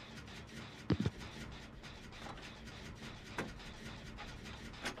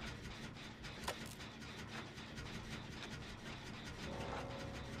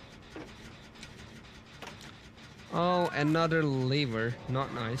 Oh, another lever.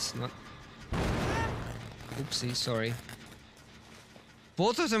 Not nice. Not. Oopsie, sorry.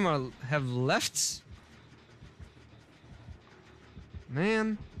 Both of them have left.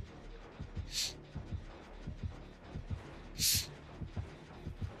 Man.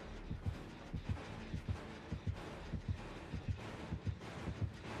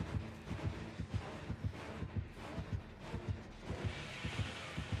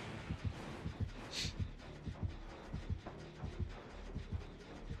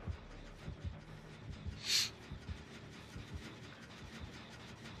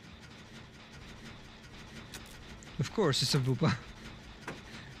 Of course, it's a booba.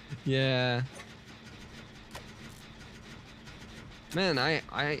 Yeah. Man, I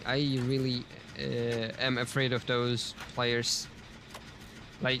really am afraid of those players.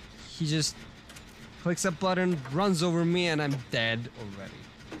 Like, he just clicks a button, runs over me, and I'm dead already.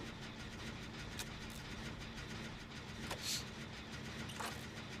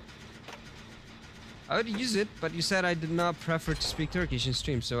 I would use it, but you said I did not prefer to speak Turkish in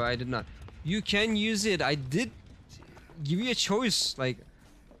stream, so I did not. You can use it. I did give you a choice. Like,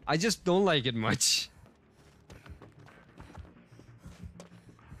 I just don't like it much.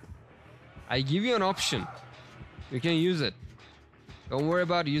 I give you an option. You can use it. Don't worry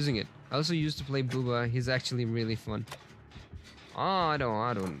about using it. I also used to play Booba. He's actually really fun. Oh, I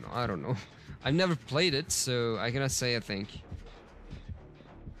don't know. I've never played it, so I cannot say a thing.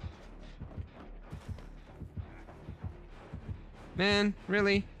 Man,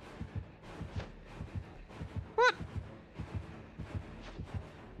 really? What?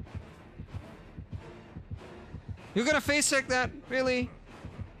 You're gonna face check that? Really?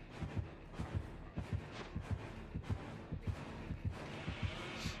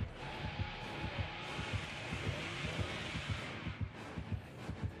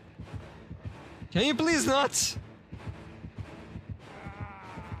 Can you please not?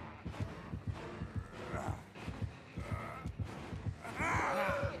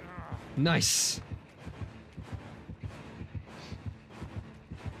 Nice.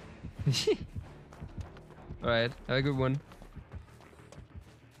 Alright, have a good one.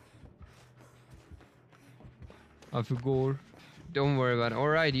 Off you go. Don't worry about it.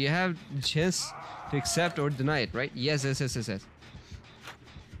 Alright, you have the chance to accept or deny it, right? Yes.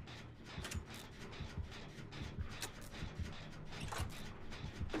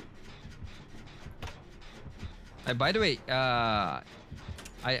 By the way, I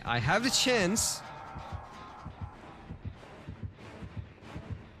have the chance.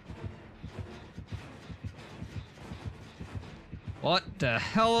 What the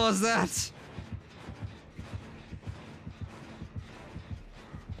hell was that?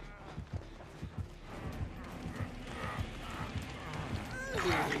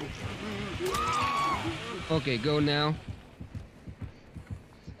 Okay, go now.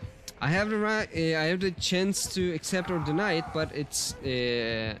 I have the right. I have the chance to accept or deny it, but it's.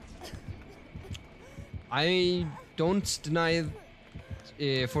 I don't deny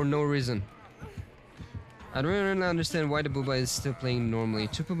it for no reason. I don't really understand why the booba is still playing normally.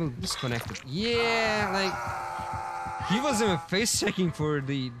 Two people disconnected. Yeah, like he wasn't even face checking for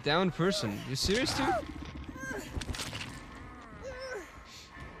the down person. You serious, dude?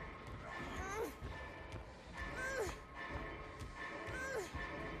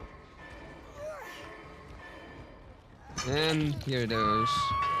 And here it goes.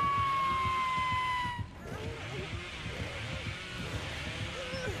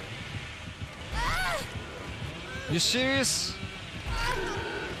 You serious?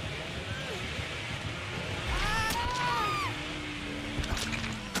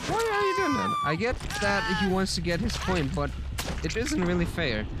 Why are you doing that? I get that he wants to get his point, but it isn't really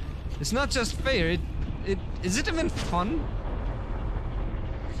fair. It's not just fair, is it even fun?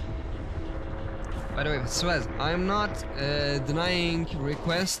 By the way, Swaz, I'm not denying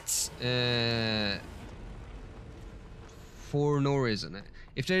requests for no reason.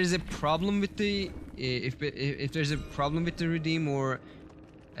 If there is a problem with the if there's a problem with the redeem, or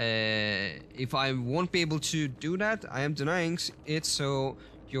if I won't be able to do that, I am denying it so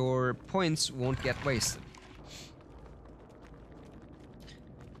your points won't get wasted.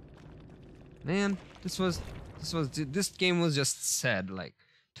 Man, this game was just sad. Like,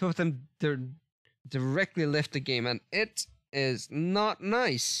 two of them directly left the game, and it is not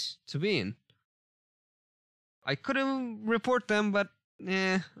nice to be in. I couldn't report them, but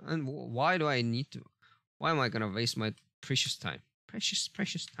and why do I need to? Why am I gonna waste my precious time? Precious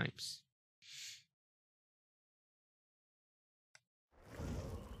times.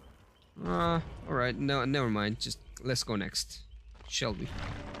 Alright, no, never mind. Just let's go next, shall we?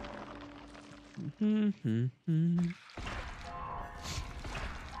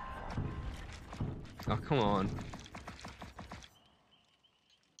 Oh, come on.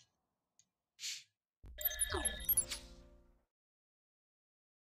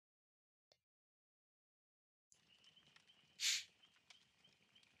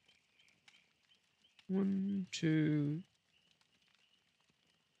 One, two,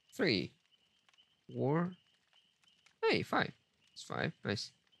 three, 4. Hey, 5. It's 5.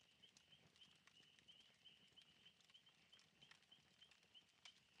 Nice.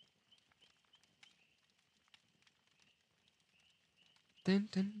 Dun,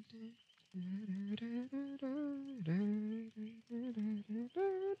 dun, dun.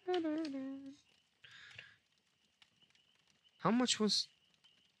 How much was...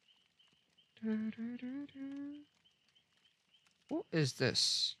 What is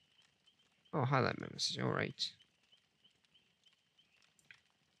this? Oh, highlight my message. Alright.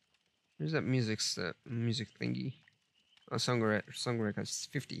 Where's that music thingy? Oh, song records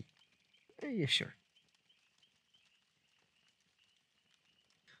 50. Yeah, sure.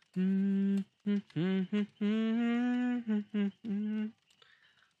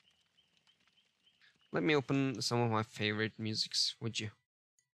 Let me open some of my favorite musics, would you?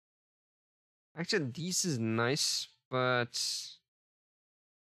 Actually, this is nice, but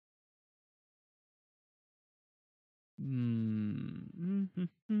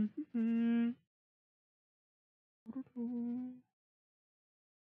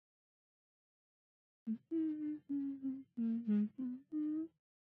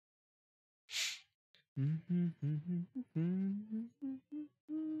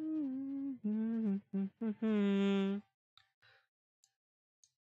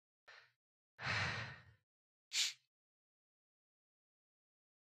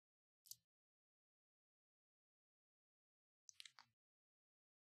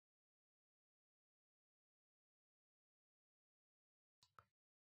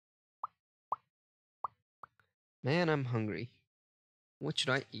man, I'm hungry. What should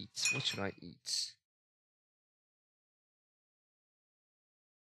I eat? What should I eat?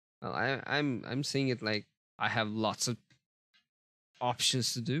 Well, I'm seeing it like I have lots of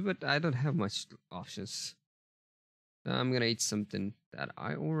options to do, but I don't have much options. So I'm gonna eat something that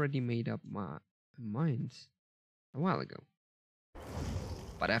I already made up my mind a while ago.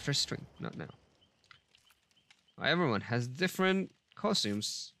 But after stream, not now. Everyone has different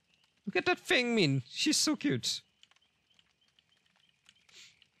costumes. Look at that Feng Min. She's so cute.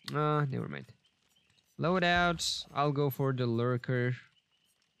 Never mind. Load out. I'll go for the lurker.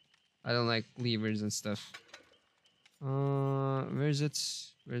 I don't like levers and stuff. Where is it?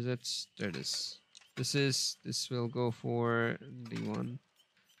 Where is it? There it is. This will go for the one.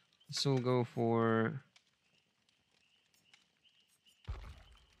 This will go for...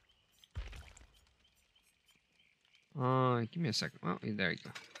 give me a second. Oh, there you go.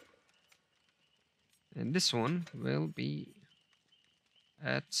 And this one will be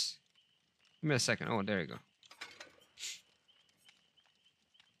at... Give me a second. Oh, there you go.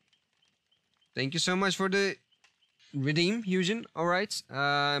 Thank you so much for the redeem, Eugen. Alright.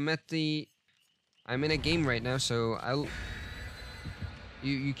 I'm in a game right now, so I'll...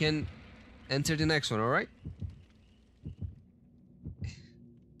 You can enter the next one, alright?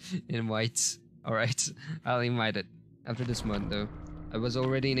 Invite. Alright. I'll invite it. After this month, though. I was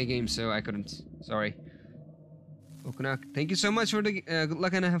already in a game, so I couldn't. Sorry. Okunak, thank you so much for the good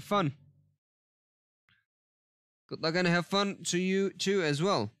luck and have fun. Good luck and have fun to you too as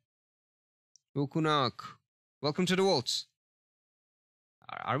well. Okunak. Welcome to the Vault.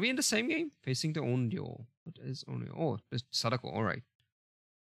 Are we in the same game? Facing the Onryo. What is Onryo? Oh, there's Sadako. Alright.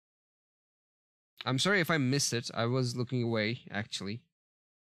 I'm sorry if I missed it. I was looking away, actually.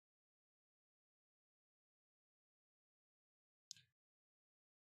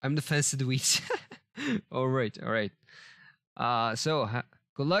 I'm the fancy Dweet. Alright, alright. So,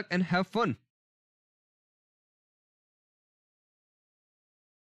 good luck and have fun.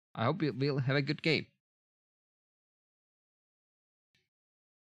 I hope we'll have a good game.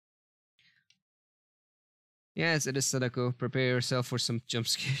 Yes, it is Sadako. Prepare yourself for some jump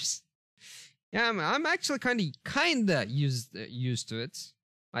scares. Yeah, I'm actually kinda used to it.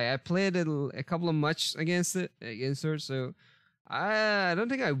 I played a couple of matches against her, so I don't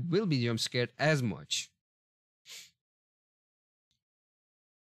think I will be jump scared as much.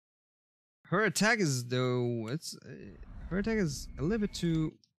 Her attack is her attack is a little bit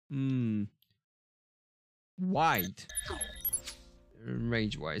too wide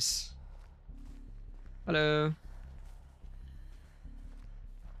range wise. Hello.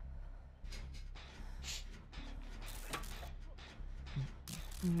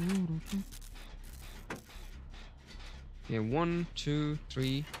 Yeah, 1, 2,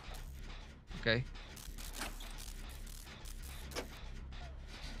 3. Okay.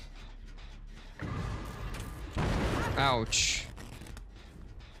 Ouch.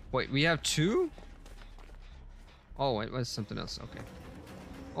 Wait, we have 2? Oh, it was something else. Okay.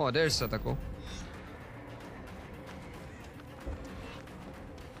 Oh, there's Sadako.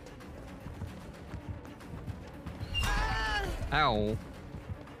 Ow.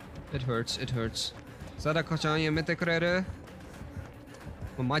 It hurts, it hurts. Sadako-chan, yamete kureru?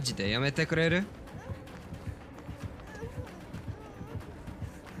 Majide yamete kureru?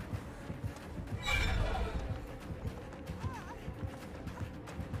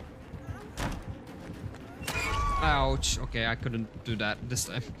 Ouch. Okay, I couldn't do that this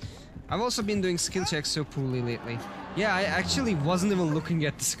time. I've also been doing skill checks so poorly lately. Yeah, I actually wasn't even looking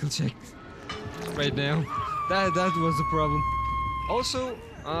at the skill check right now. That was the problem. Also,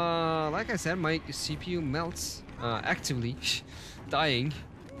 like I said, my CPU melts actively, dying.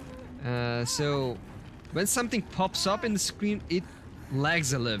 So when something pops up in the screen, it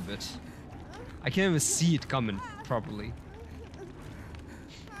lags a little bit. I can't even see it coming properly.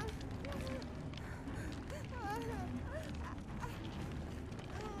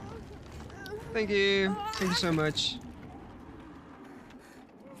 Thank you. Thank you so much.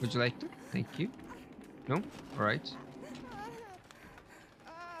 Would you like to? Thank you. No? Alright.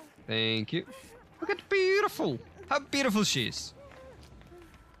 Thank you. Look at beautiful! How beautiful she is!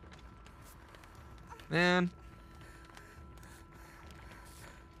 Man.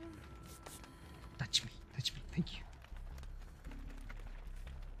 Touch me, thank you.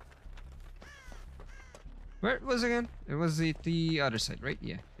 Where it was again? It was the other side, right?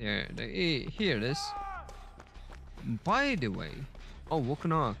 Yeah, here it is. By the way, oh,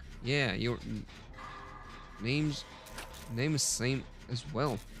 Wokanog. Yeah, your name is same as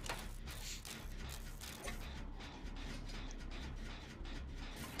well.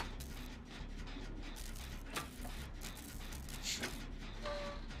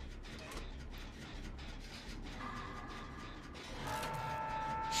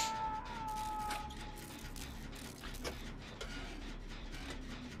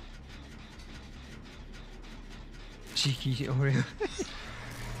 Cheeky Oreo.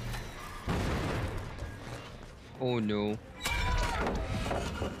 Oh no.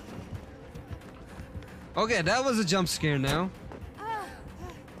 Okay, that was a jump scare now.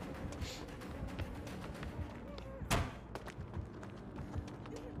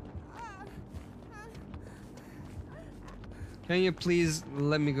 Can you please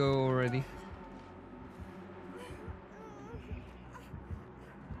let me go already?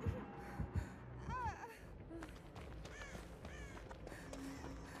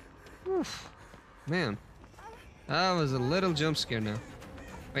 Oof. Man, that was a little jump scare now.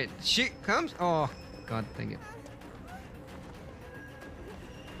 Wait, she comes? Oh, god dang it.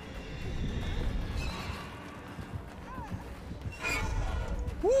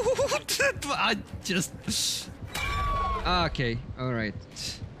 I just... Okay,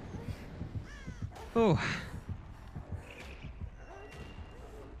 alright. Oh.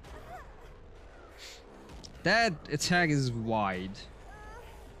 That attack is wide.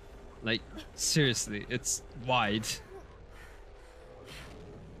 Like, seriously, it's wide.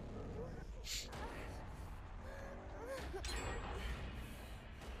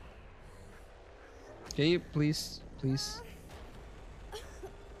 Can you please?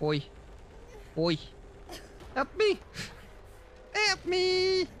 Oi. Oi. Help me! Help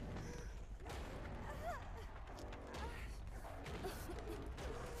me!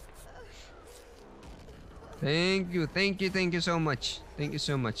 Thank you, thank you, thank you so much. Thank you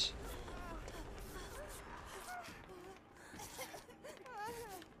so much.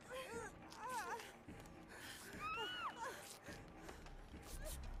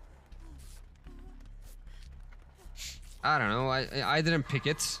 I don't know, I didn't pick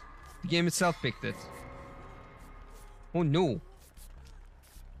it. The game itself picked it. Oh no.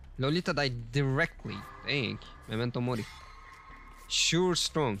 Lolita died directly. Dang. Memento mori. Sure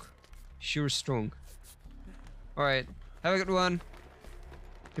strong. Sure strong. Alright. Have a good one.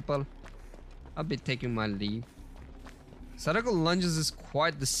 People. I'll be taking my leave. Sadako lunges is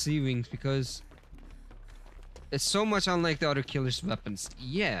quite deceiving because it's so much unlike the other killer's weapons.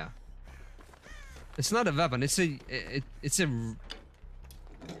 Yeah. It's not a weapon, it's a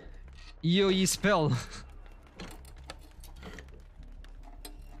EOE spell.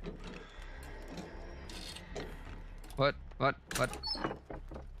 What?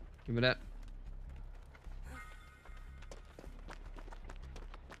 Give me that.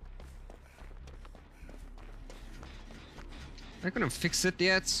 I couldn't fix it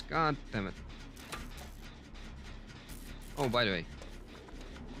yet. God damn it. Oh, by the way.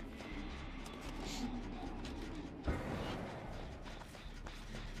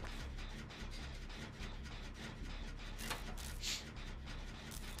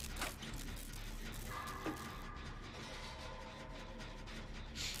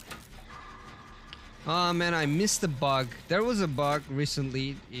 Oh man, I missed the bug. There was a bug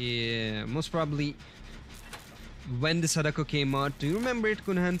recently, most probably when the Sadako came out. Do you remember it,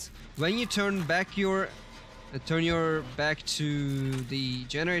 Kunhans? When you turn your back to the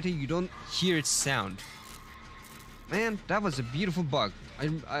generator, you don't hear its sound. Man, that was a beautiful bug.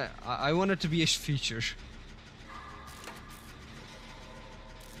 I want it to be a feature.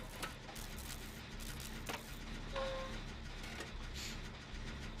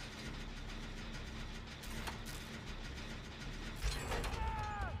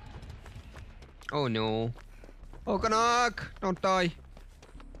 Oh no. Okanak! Don't die.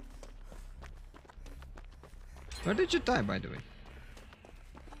 Where did you die, by the way?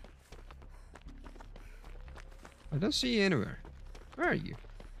 I don't see you anywhere. Where are you?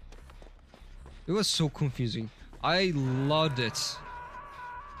 It was so confusing. I loved it.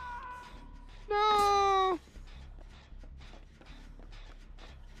 No!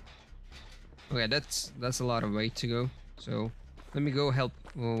 Okay, that's a lot of way to go. So, let me go help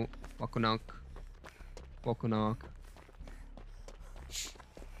Wakunak.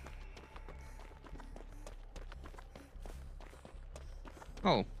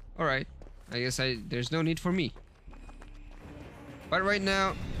 Oh, alright. I guess there's no need for me. But right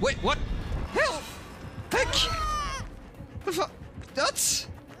now... Wait, what? Hell! Heck! The fuck? That's...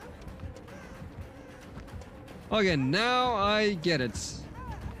 Okay, now I get it.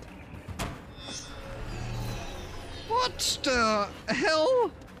 What the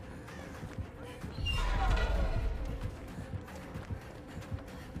hell?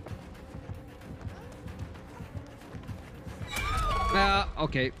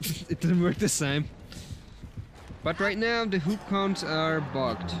 Okay, it didn't work this time. But right now the hook counts are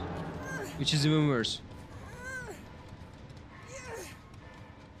bugged, which is even worse.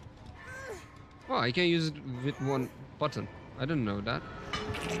 Oh, I can use it with one button. I didn't know that.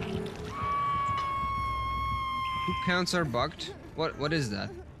 Hook counts are bugged? What is that?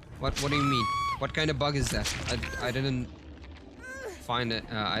 What do you mean? What kind of bug is that? I didn't find it.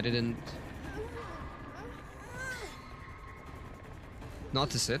 I didn't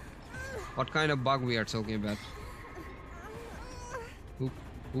notice it. What kind of bug we are talking about?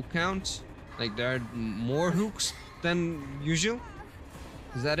 Hook count? Like there are more hooks than usual?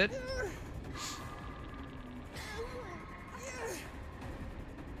 Is that it?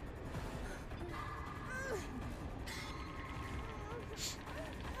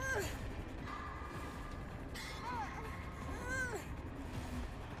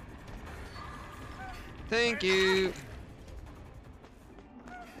 Thank you.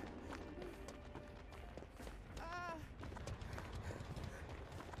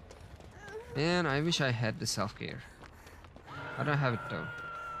 Man, I wish I had the self-care. I don't have it though.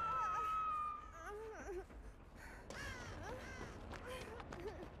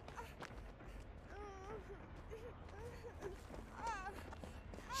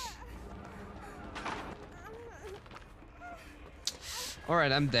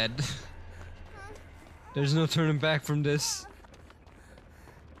 Alright, I'm dead. There's no turning back from this.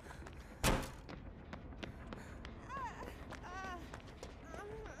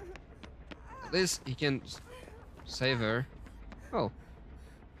 At least he can save her. Oh.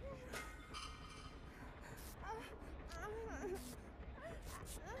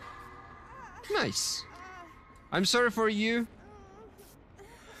 Nice. I'm sorry for you,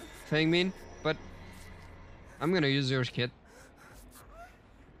 Fangmin, but I'm gonna use your kit.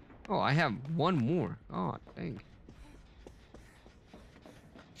 Oh, I have one more. Oh, dang.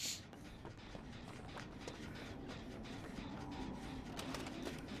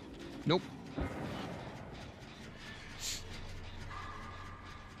 Nope.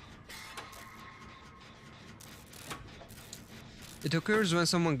 It occurs when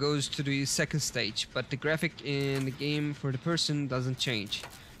someone goes to the second stage, but the graphic in the game for the person doesn't change.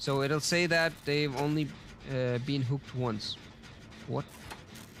 So it'll say that they've only been hooked once. What?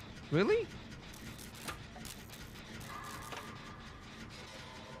 Really?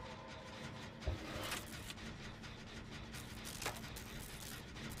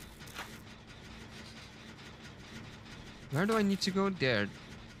 Where do I need to go? There.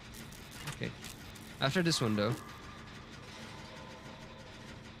 Okay. After this one, though.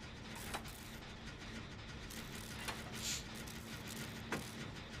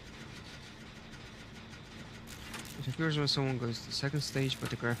 It occurs when someone goes to the second stage, but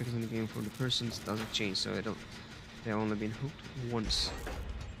the graphics in the game for the persons doesn't change, so they've only been hooked once.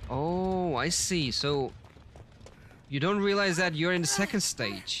 Oh, I see. So you don't realize that you're in the second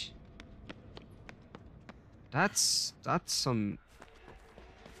stage. That's some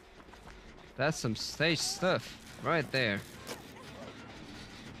stage stuff right there.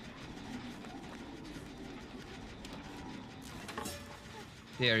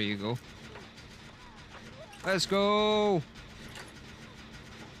 There you go. Let's go.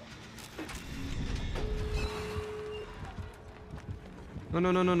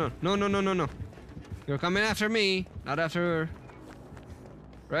 No. You're coming after me, not after her.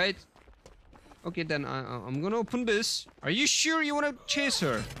 Right? Okay, then I'm gonna open this. Are you sure you wanna chase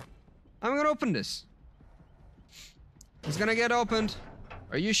her? I'm gonna open this. It's gonna get opened.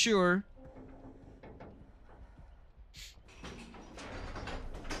 Are you sure?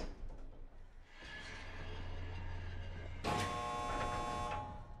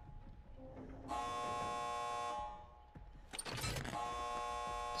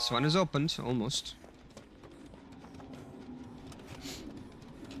 This one is opened, almost.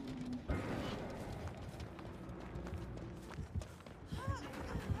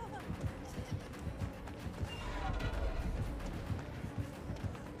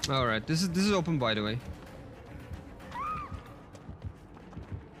 All right, this is open, by the way.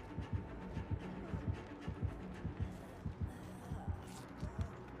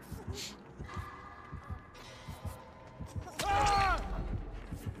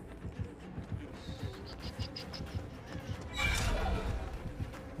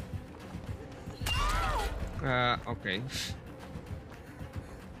 Okay.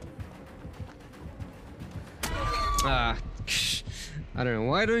 I don't know.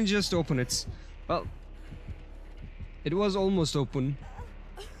 Why don't you just open it? Well, it was almost open.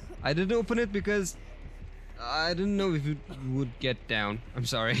 I didn't open it because I didn't know if it would get down. I'm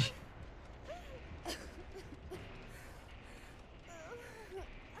sorry.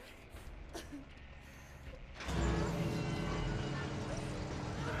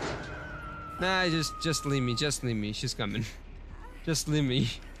 Nah, just leave me. Just leave me. She's coming. Just leave me.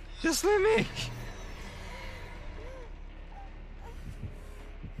 Just leave me.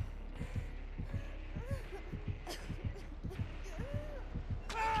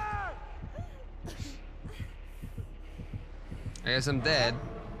 I guess I'm dead.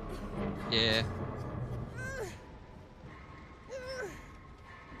 Yeah.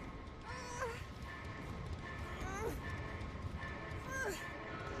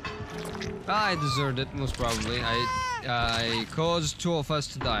 I deserved it, most probably. I caused two of us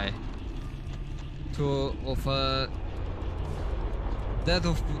to die. Death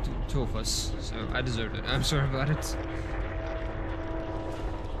of two of us. So I deserved it. I'm sorry about it.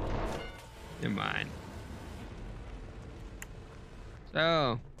 Never mind.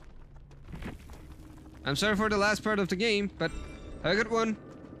 So, I'm sorry for the last part of the game, but have a good one.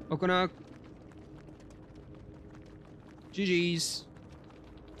 Okonak. GG's.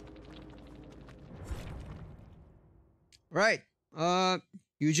 Right.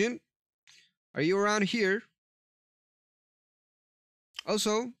 Eugene, are you around here?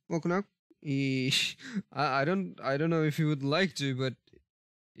 Also, Okonak. I don't know if you would like to, but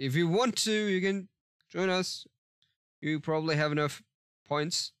if you want to, you can join us. You probably have enough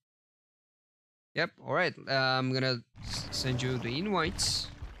points. Yep, alright. I'm gonna send you the invites.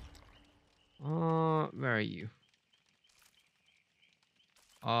 Where are you?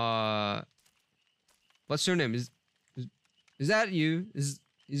 What's your name? Is that you? Is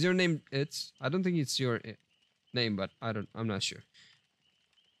your name it? I don't think it's your name, but I'm not sure.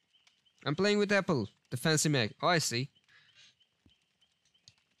 I'm playing with Apple. The fancy mag. Oh, I see.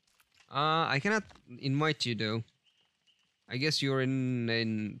 I cannot invite you though. I guess you're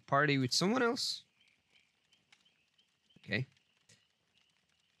in party with someone else. Okay.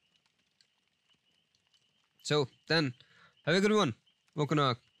 So then, have a good one,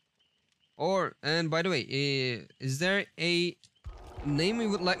 Wokonok. And by the way, is there a name you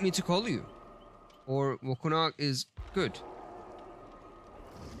would like me to call you? Or Wokonok is good?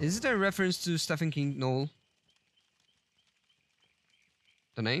 Is it a reference to Stephen King novel?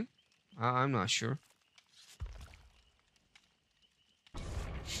 The name? I'm not sure.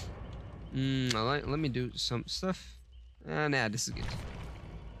 Let me do some stuff. Nah, this is good.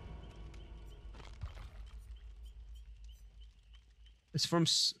 It's from...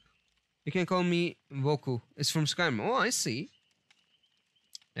 You can call me Voku. It's from Skyrim. Oh, I see.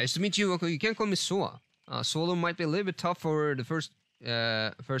 Nice to meet you, Voku. You can call me Soa. Solo might be a little bit tough for the first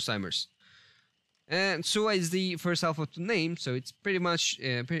timers. And Soa is the first half of the name, so it's pretty much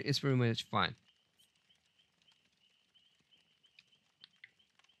fine.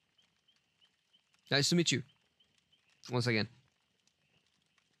 Nice to meet you once again.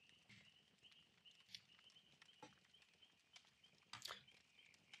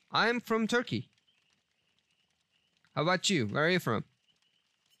 I'm from Turkey. How about you? Where are you from?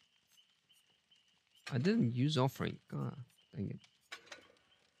 I didn't use offering. God, dang it.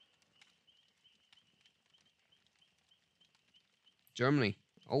 Germany.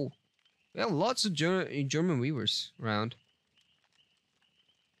 Oh, we have lots of German viewers around.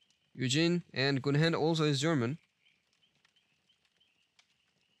 Eugene and Gunhand also is German.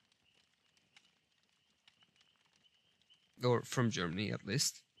 Or from Germany at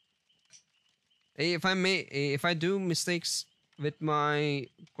least. If I do mistakes with my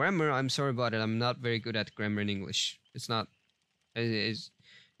grammar, I'm sorry about it. I'm not very good at grammar in English. It's not, as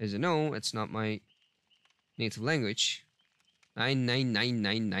you know, it's not my native language.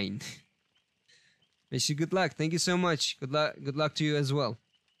 99999. Wish you good luck. Thank you so much. Good luck to you as well.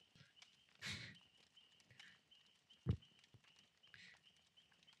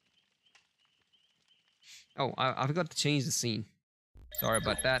 Oh, I forgot to change the scene. Sorry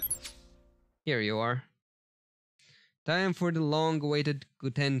about that. Here you are. Time for the long-awaited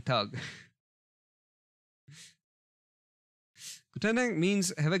Guten Tag. Guten Tag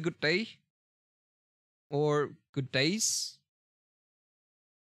means have a good day. Or good days.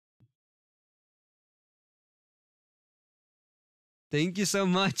 Thank you so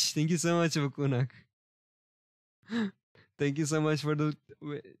much. Thank you so much, Bakunak. Thank you so much for the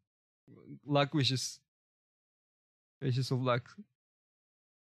luck wishes. Wishes of luck.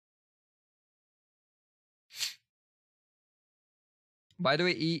 By the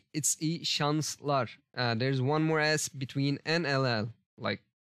way, it's E Chanslar. There's one more S between N and L. Like,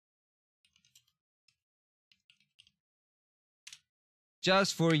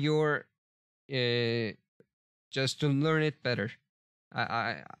 just for your, just to learn it better.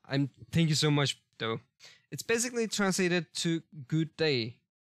 I'm. Thank you so much, though. It's basically translated to good day.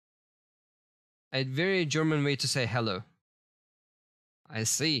 A very German way to say hello. I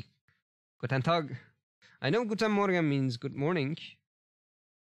see. Guten Tag. I know Guten Morgen means good morning.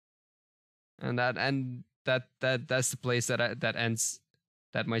 And that's the place that ends,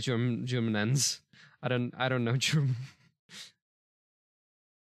 that my German ends. I don't know German.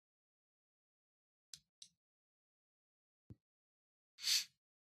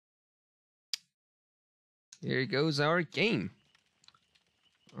 Here goes our game.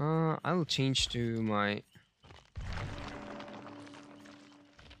 I'll change to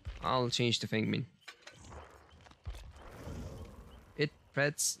Fengmin. It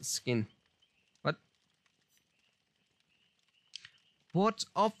frets skin. What's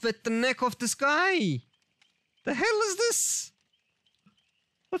up with the neck of this guy? The hell is this?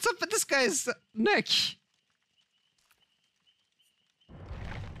 What's up with this guy's neck?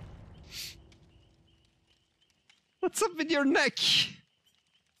 What's up with your neck?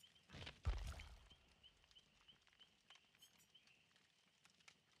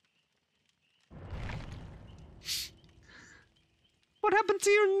 What happened to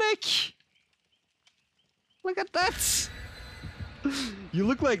your neck? Look at that. You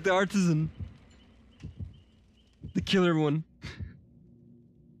look like the artisan. The killer one.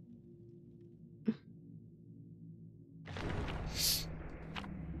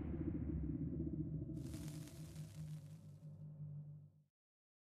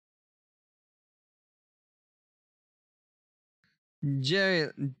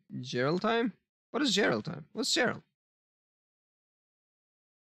 Gerald time? What is Gerald time? What's Gerald?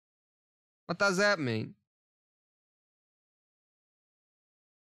 What does that mean?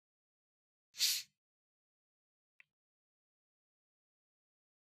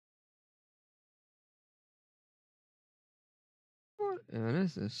 What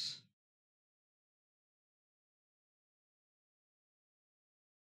is this?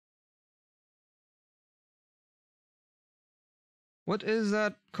 What is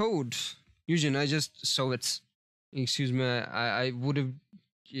that code? Eugene, I just saw it. Excuse me, I would have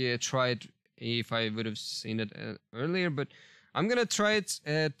tried if I would have seen it earlier, but I'm gonna try it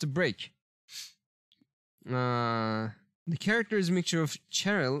at the break. The character is a mixture of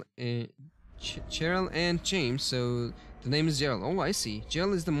Cheryl and James, so the name is Gerald. Oh, I see.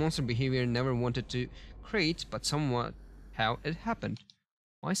 Gerald is the monster behavior never wanted to create, but somewhat how it happened.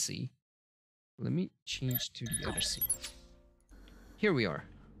 Oh, I see. Let me change to the other scene. Here we are.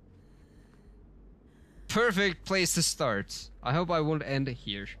 Perfect place to start. I hope I won't end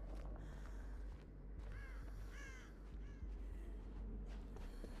here.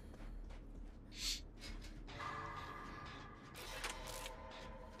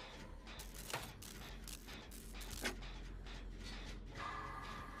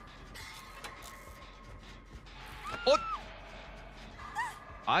 Oh!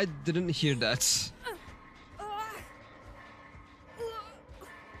 I didn't hear that.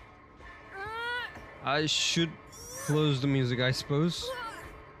 I should close the music, I suppose.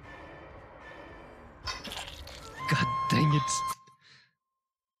 God dang it.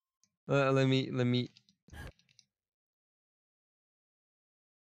 Let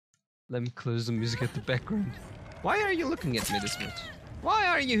me close the music at the background. Why are you looking at me this much? Why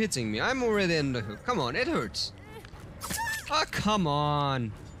are you hitting me? I'm already in the hook. Come on, it hurts. Oh, come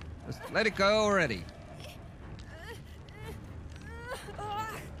on. Just let it go already.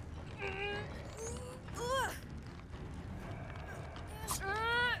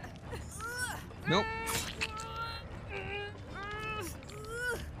 Nope.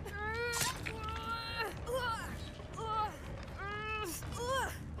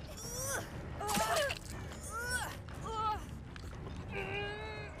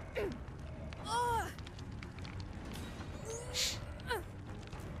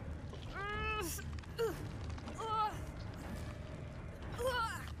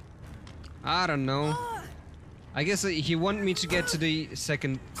 I don't know. I guess he wanted me to get to the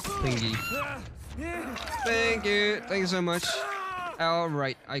second thingy. Thank you. Thank you so much.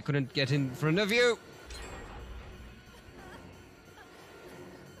 Alright, I couldn't get in front of you.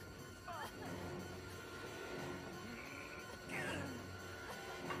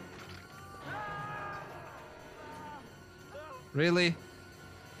 Really?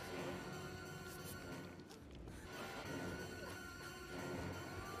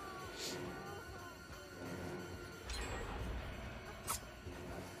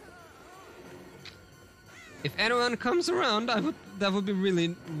 If anyone comes around, that would be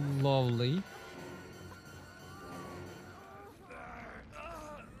really lovely.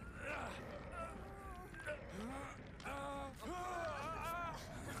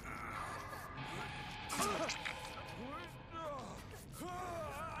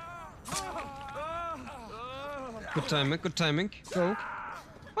 Good timing, good timing. Go.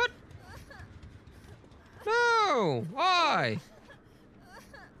 What? No! Why?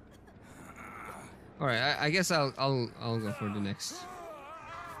 Alright, I guess I'll go for the next.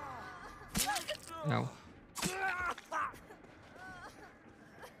 Ow.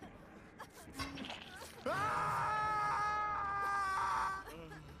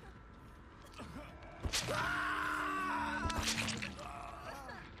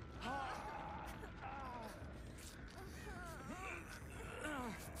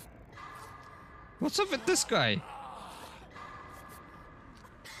 What's up with this guy?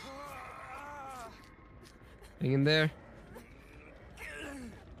 Hang in there.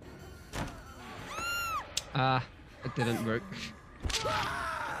 Ah, it didn't work.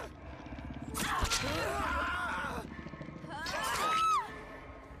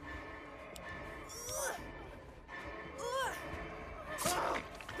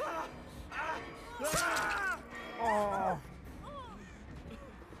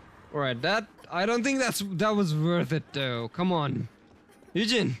 Alright, I don't think that was worth it though. Come on.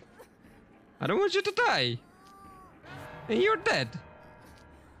 Eugene, I don't want you to die. And you're dead.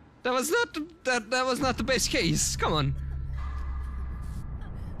 That was not the best case. Come on.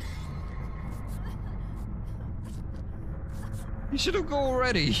 You should have gone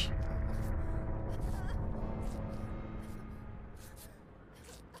already.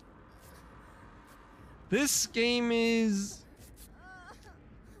 This game is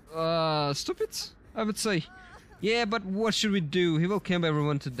stupid, I would say. Yeah, but what should we do? He will camp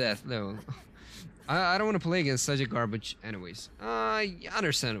everyone to death. No. I don't want to play against such a garbage anyways.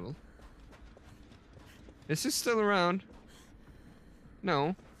 Understandable. Is he still around?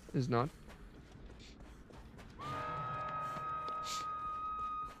 No, he's not.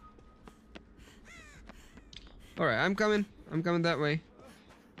 Alright, I'm coming. I'm coming that way.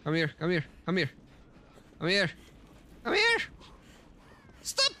 Come here, come here, come here. Come here. Come here!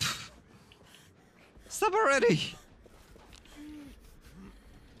 Stop! Stop already!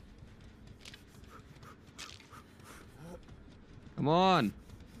 Come on!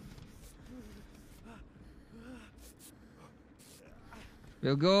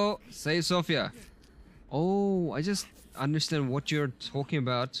 We'll go save Sophia. Oh, I just understand what you're talking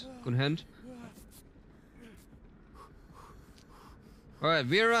about, Gunhand. Alright,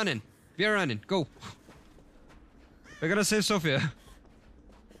 we're running. We're running. Go. We're gonna save Sophia.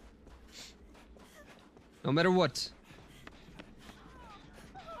 No matter what.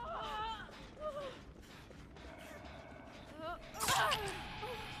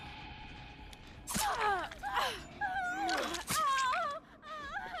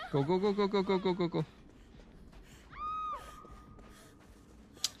 Go, go, go, go, go, go, go, go, go.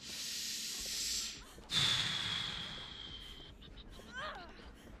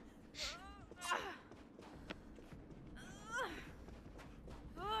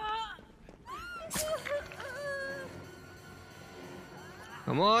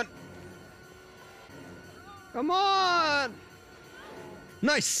 Come on. Come on.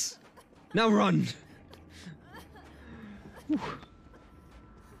 Nice. Now run. Whew.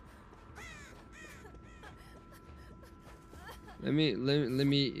 Let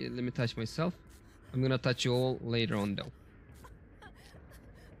me touch myself. I'm gonna touch you all later on though.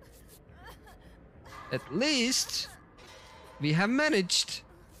 At least we have managed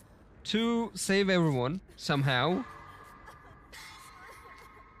to save everyone somehow.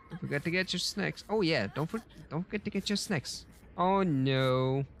 Don't forget to get your snacks. Oh yeah, don't forget to get your snacks. Oh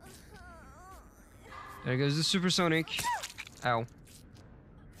no. There goes the supersonic. Ow.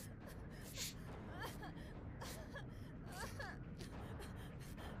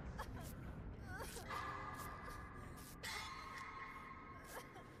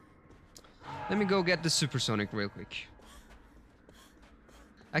 Let me go get the supersonic real quick.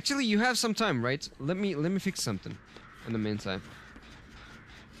 Actually, you have some time, right? Let me fix something in the meantime.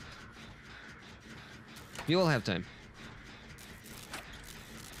 You all have time.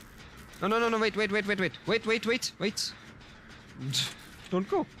 No, no, no, no, wait. Don't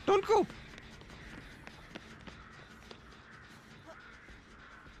go, don't go.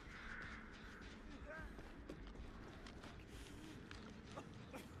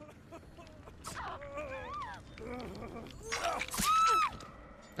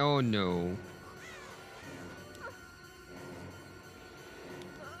 Oh no.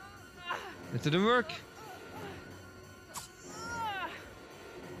 It didn't work.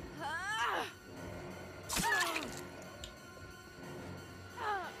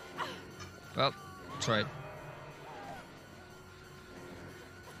 Well, tried.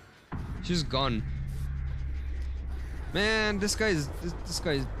 She's gone. Man, this guy is.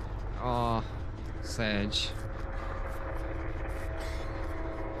 Oh, Sage.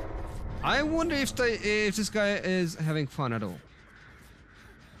 I wonder if this guy is having fun at all.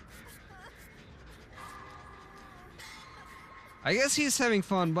 I guess he's having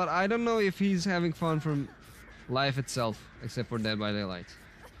fun, but I don't know if he's having fun from life itself, except for Dead by Daylight.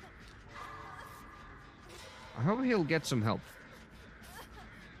 I hope he'll get some help.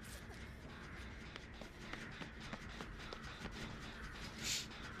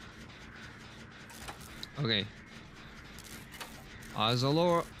 Okay. Eyes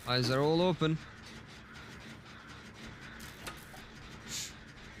are all open.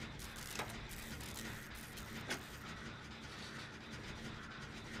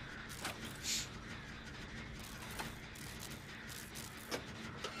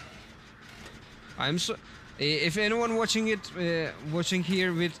 I'm so. If anyone watching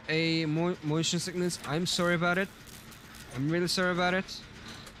here with a motion sickness, I'm sorry about it. I'm really sorry about it.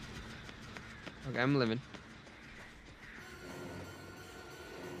 Okay, I'm living.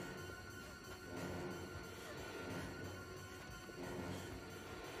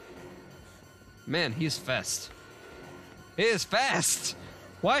 Man, he's fast. He is fast!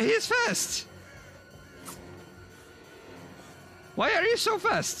 Why he's fast? Why are you so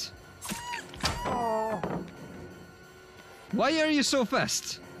fast? Why are you so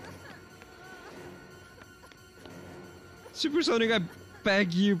fast? Supersonic, I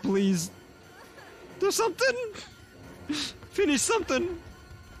beg you, please. Do something! Finish something!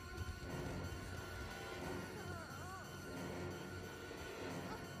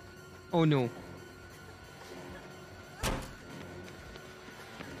 Oh no.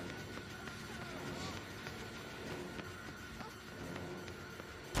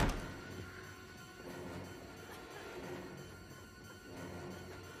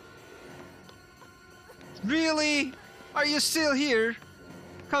 Really? Are you still here?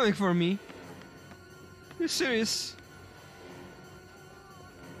 Coming for me? You're serious?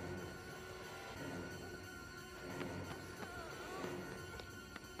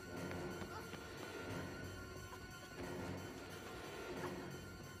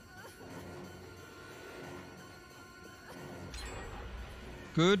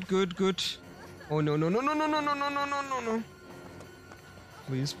 Good, good, good. Oh no, no, no, no, no, no, no, no, no, no, no, no.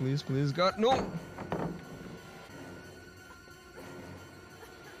 Please, please, please, God, no!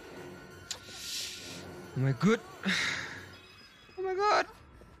 Oh my god. Oh my god.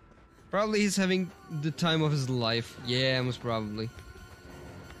 Probably he's having the time of his life. Yeah, most probably.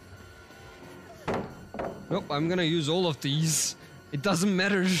 Nope, I'm gonna use all of these. It doesn't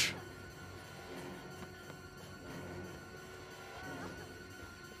matter.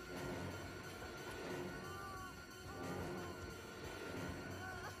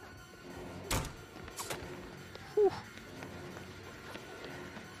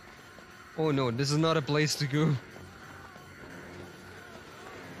 Oh no, this is not a place to go.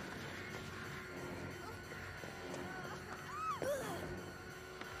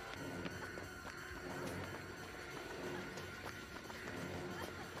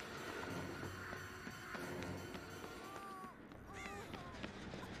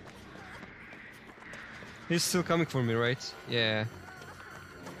 He's still coming for me, right? Yeah.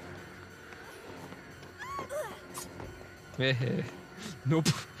 Nope.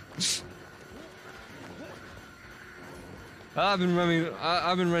 I've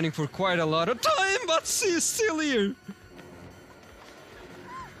been running for quite a lot of time, but she's still here.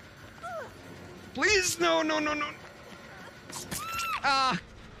 Please, no, no, no, no. Ah.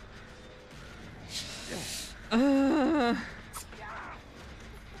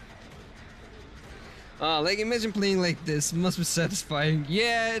 Like imagine playing like this. Must be satisfying.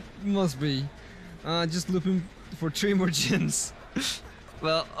 Yeah, it must be. Just looping for 3 more gens.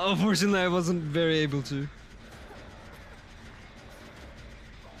 Well, unfortunately, I wasn't very able to.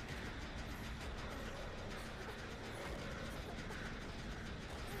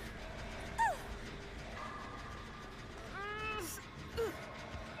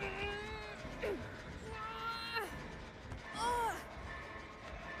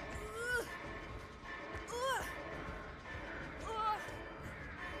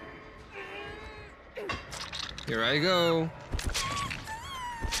 Here I go.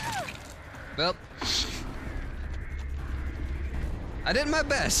 Well, I did my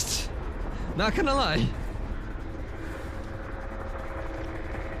best. Not gonna lie.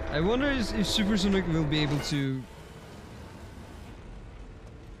 I wonder if Supersonic will be able to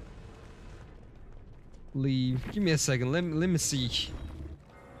leave. Give me a second. Let me see.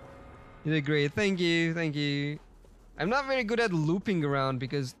 You did great. Thank you. Thank you. I'm not very good at looping around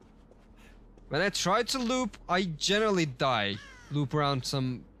because when I try to loop, I generally die. Loop around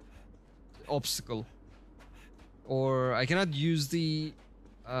some obstacle. Or I cannot use the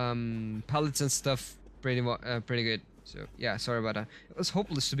pallets and stuff pretty good. So yeah, sorry about that. It was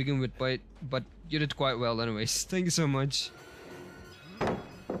hopeless to begin with, but you did quite well anyways. Thank you so much.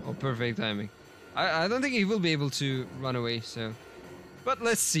 Oh, perfect timing. I don't think he will be able to run away, so. But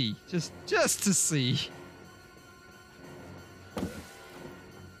let's see. Just to see.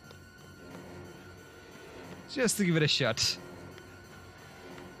 Just to give it a shot.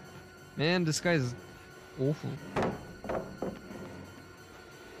 Man, this guy's awful.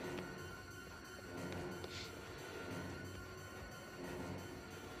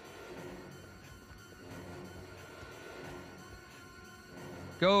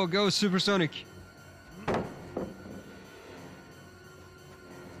 Go, Supersonic.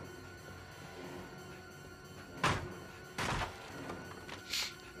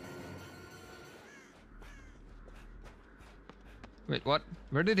 Wait, what?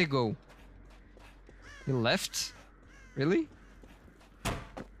 Where did he go? He left? Really?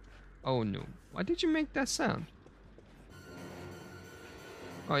 Oh no. Why did you make that sound?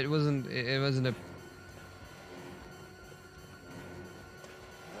 Oh, it wasn't a...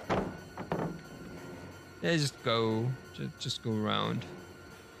 Yeah, just go. Just go around.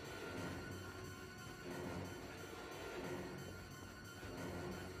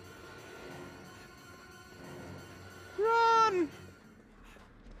 Run!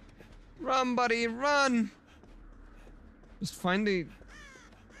 Run, buddy, run! Just find the...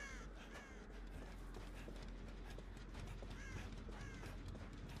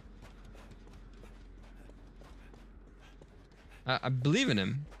 I believe in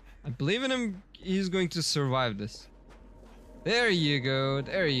him. I believe in him. He's going to survive this. There you go.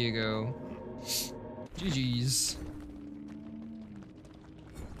 There you go. GG's.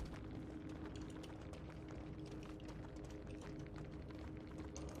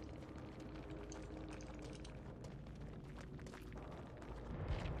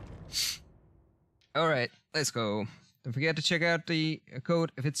 Alright, let's go. Don't forget to check out the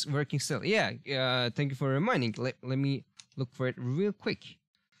code if it's working still. Yeah, thank you for reminding. Let me look for it real quick.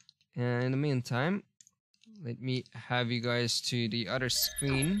 And in the meantime, let me have you guys to the other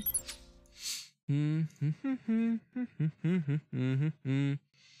screen.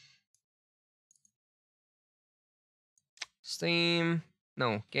 Steam.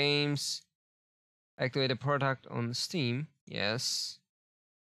 No, games. Activate a product on Steam. Yes.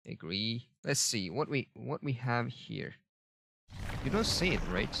 Agree. Let's see what we have here. You don't see it,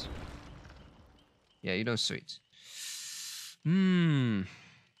 right? Yeah, you don't see it.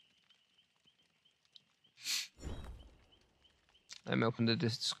 Let me open the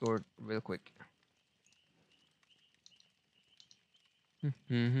Discord real quick.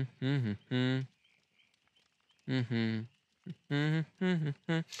 In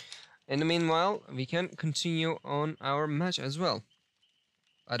the meanwhile, we can continue on our match as well.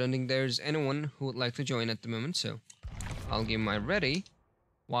 I don't think there's anyone who would like to join at the moment, so I'll give my ready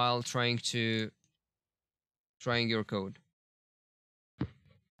while trying your code.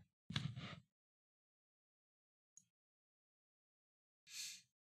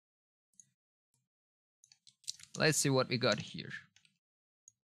 Let's see what we got here.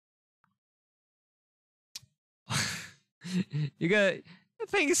 You got.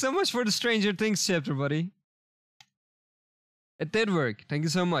 Thank you so much for the Stranger Things chapter, buddy. It did work. Thank you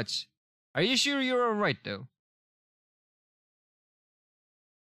so much. Are you sure you're alright though?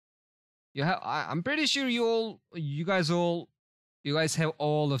 I'm pretty sure you guys have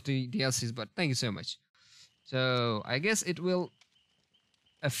all of the DLCs, but thank you so much. So I guess it will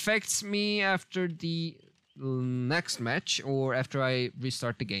affect me after the next match or after I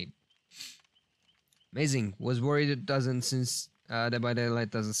restart the game. Amazing. Was worried it doesn't since Dead by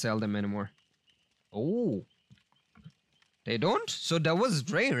Daylight doesn't sell them anymore. Oh. They don't? So that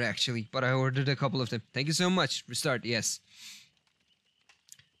was rare actually, but I ordered a couple of them. Thank you so much. Restart, yes.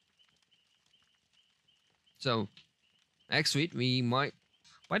 So next week we might.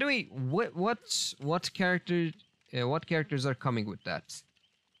 By the way, what characters are coming with that?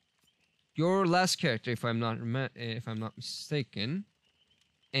 Your last character, if I'm not mistaken,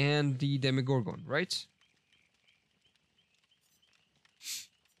 and the Demogorgon, right?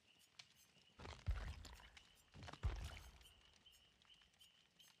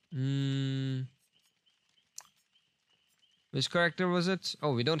 Which character was it?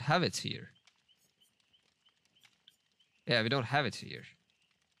 Oh, we don't have it here. Yeah, we don't have it here.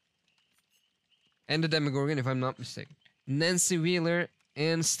 And the Demogorgon, if I'm not mistaken. Nancy Wheeler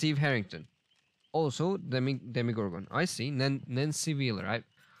and Steve Harrington. Also, Demogorgon. I see. Nancy Wheeler.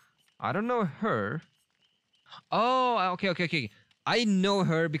 I don't know her. Oh, okay. I know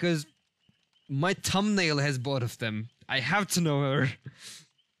her because my thumbnail has both of them. I have to know her.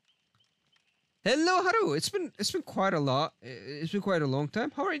 Hello, Haru. It's been quite a lot. It's been quite a long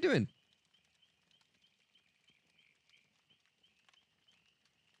time. How are you doing?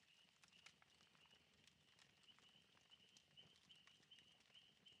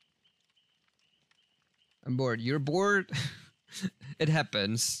 I'm bored. You're bored? It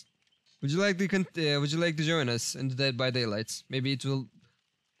happens. Would you like to join us in the Dead by Daylight? Maybe it will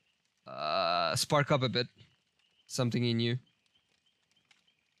spark up a bit something in you.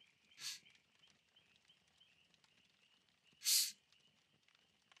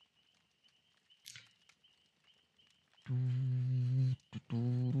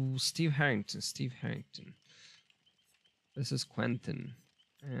 Steve Harrington. This is Quentin.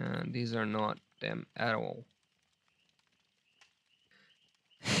 And these are not them at all.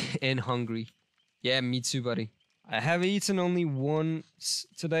 And hungry. Yeah, me too, buddy. I have eaten only once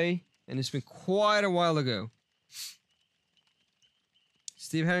today, and it's been quite a while ago.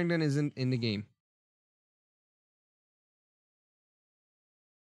 Steve Harrington isn't in the game.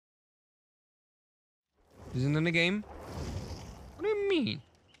 Isn't in the game? What do you mean?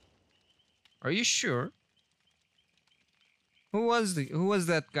 Are you sure? Who was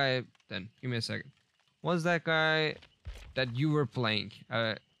that guy then? Give me a second. Was that guy that you were playing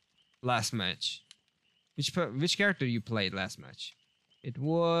last match? Which character you played last match? It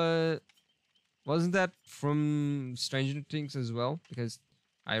wasn't that from Stranger Things as well? Because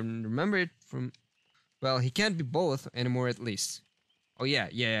I remember it from. Well, he can't be both anymore, at least. Oh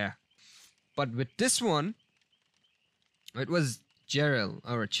yeah. But with this one, it was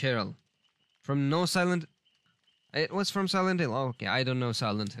Cheryl from No Silent. It was from Silent Hill. Oh, okay, I don't know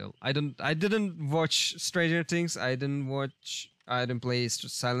Silent Hill. I didn't watch Stranger Things. I didn't play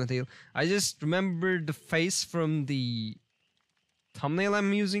Silent Hill. I just remember the face from the thumbnail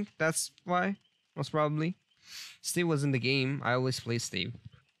I'm using. That's why, most probably. Steve was in the game. I always play Steve.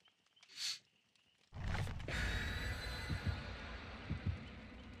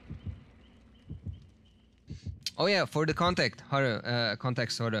 Oh yeah, for the context,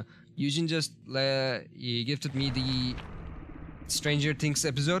 Eugene just he gifted me the Stranger Things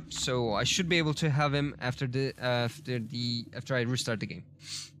episode, so I should be able to have him after I restart the game.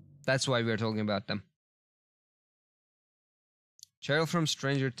 That's why we're talking about them. Cheryl from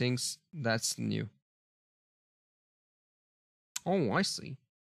Stranger Things, that's new. Oh, I see.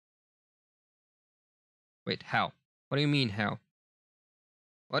 Wait, how? What do you mean, how?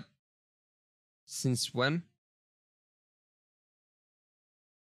 What? Since when?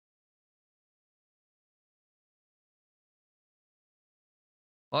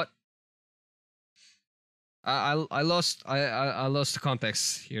 What? I lost the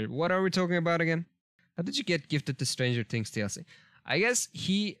context here. What are we talking about again? How did you get gifted the Stranger Things DLC? I guess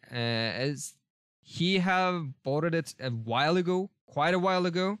he have bought it a while ago, quite a while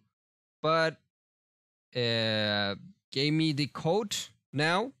ago, but gave me the code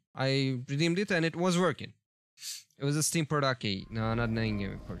now. I redeemed it and it was working. It was a Steam product key. No, not an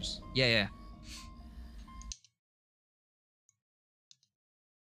in-game purchase. Yeah.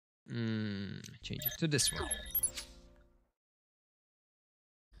 Change it to this one.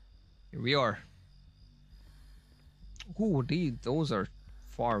 Here we are. Ooh, those are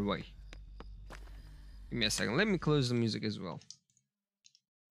far away. Give me a second. Let me close the music as well,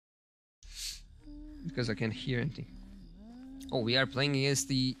 because I can't hear anything. Oh, we are playing against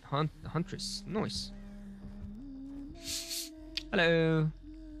the Huntress. Nice. Hello.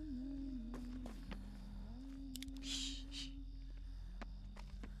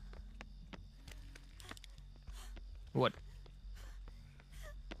 What?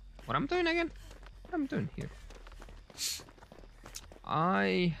 What I'm doing again? What I'm doing here?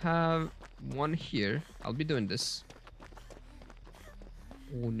 I have one here. I'll be doing this.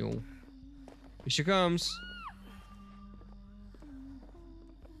 Oh no. Here she comes.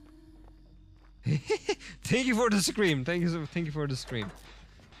 Thank you for the scream. Thank you for the scream.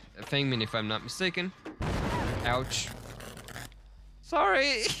 Fangmin, if I'm not mistaken. Ouch.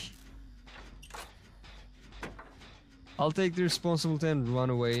 Sorry. I'll take the responsibility and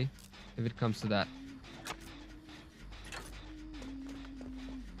run away if it comes to that.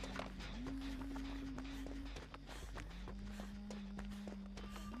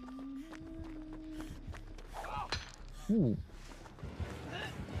 Ooh.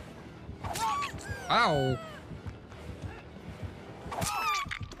 Ow.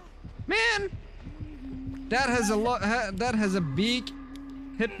 Man, that has a lot. That has a big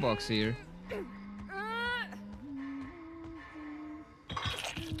hitbox here.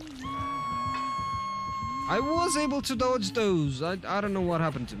 I was able to dodge those. I don't know what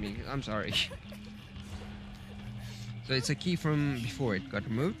happened to me. I'm sorry. So it's a key from before it got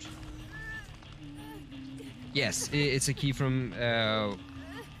removed. Yes, it's a key from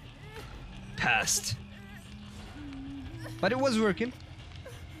past. But it was working.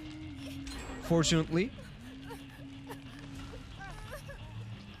 Fortunately.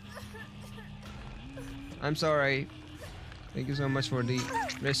 I'm sorry. Thank you so much for the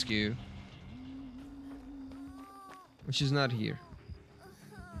rescue. Which is not here.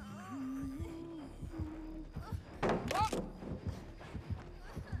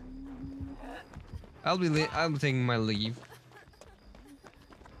 I'll be taking my leave.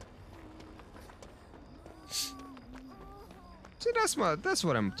 See, that's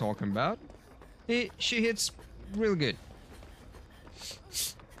what I'm talking about. She hits real good.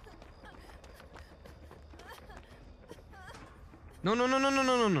 No.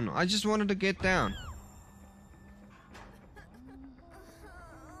 I just wanted to get down.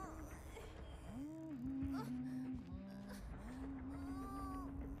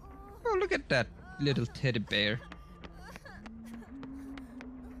 Oh, look at that little teddy bear.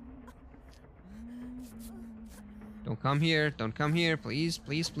 Don't come here. Don't come here. Please,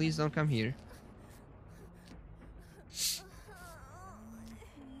 please, please don't come here.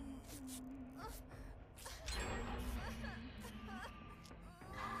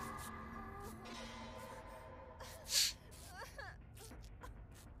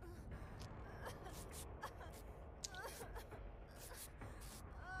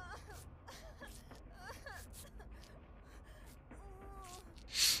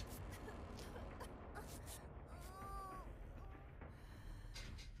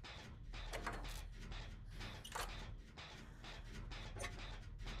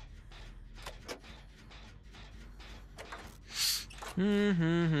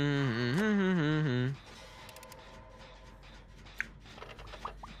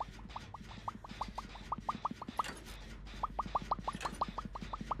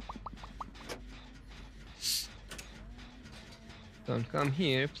 Don't come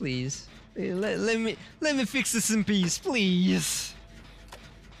here, please. Let me fix this in peace, please.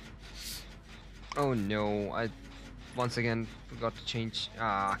 Oh no, I once again forgot to change.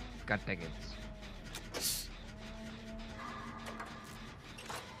 Ah, god dang it.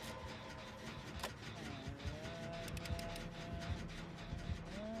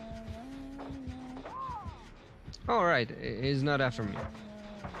 Alright, he's not after me.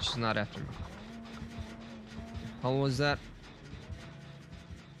 She's not after me. How was that?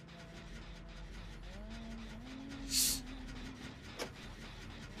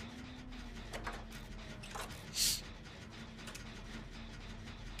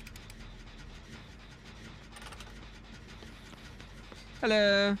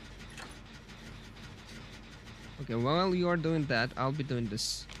 Hello. Okay, while you are doing that, I'll be doing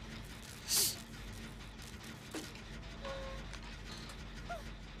this.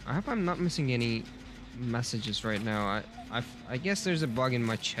 I hope I'm not missing any messages right now. I guess there's a bug in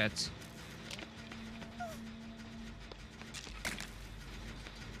my chat.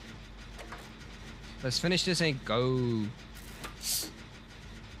 Let's finish this and go.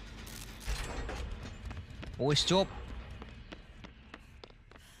 Oh, stop.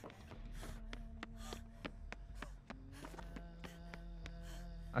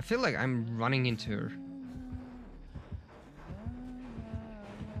 I feel like I'm running into her.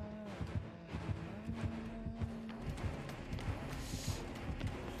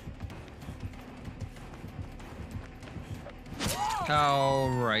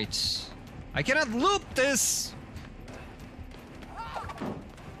 Alright. I cannot loop this!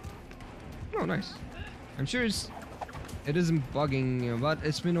 Oh, nice. I'm sure it isn't bugging, but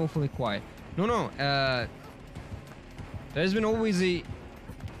it's been awfully quiet. No, there's been always a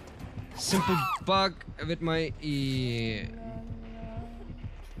simple bug with my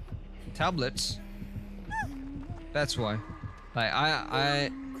tablets. That's why.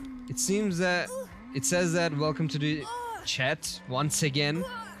 Like it seems that it says that welcome to the chat once again.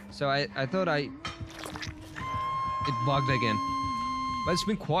 So I thought it bugged again. But it's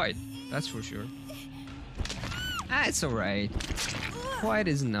been quiet, that's for sure. Ah, it's alright. Quiet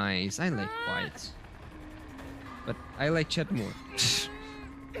is nice. I like quiet. But I like chat more.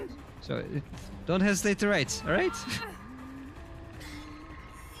 So don't hesitate to write, alright?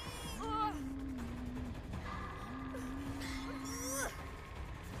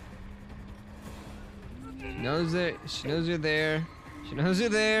 She knows it. She knows you're there. She knows you're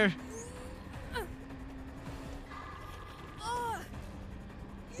there.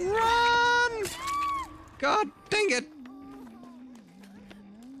 Run! God dang it!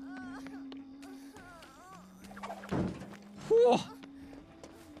 Whoa!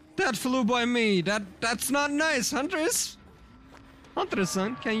 That flew by me. That's not nice, Huntress.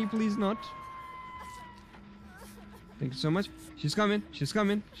 Huntress-san, can you please not? Thank you so much. She's coming. She's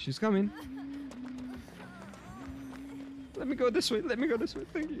coming. She's coming. Let me go this way. Let me go this way.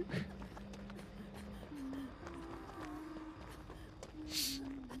 Thank you.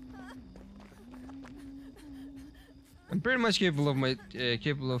 I'm pretty much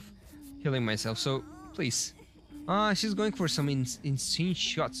capable of healing myself. So please. She's going for some insane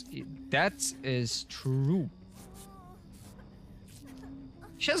shots. That is true.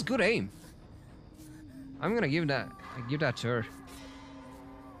 She has good aim. I'm gonna give that to her.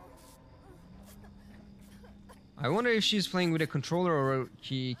 I wonder if she's playing with a controller or a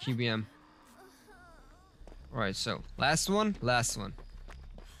KBM. Alright, so last one.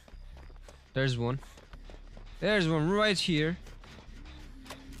 There's one. There's one right here.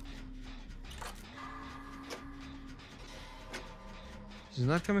 She's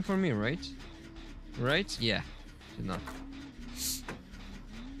not coming for me, right? Right? Yeah, she's not.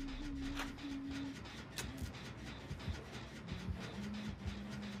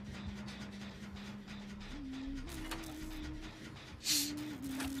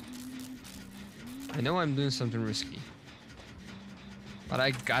 I know I'm doing something risky, but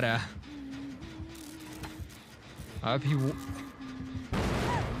I gotta. I hope he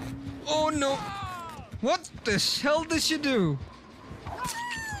Oh no! What the hell did she do?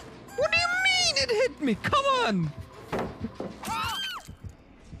 What do you mean it hit me? Come on!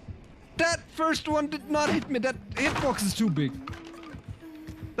 That first one did not hit me. That hitbox is too big.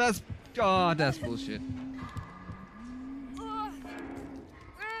 That's bullshit.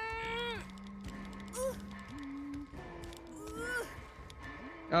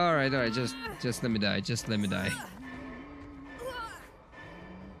 Alright, just let me die. Just let me die.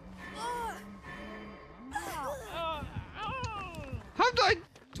 How do I...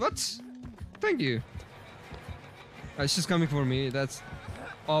 What? Thank you. She's coming for me. That's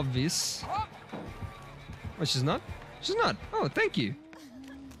obvious. Oh, she's not? She's not. Oh, thank you.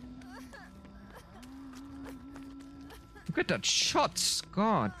 Look at that shots.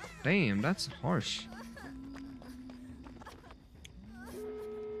 God damn, that's harsh.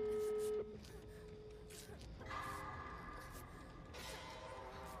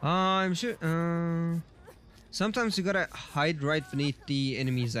 I'm sure. Sometimes you gotta hide right beneath the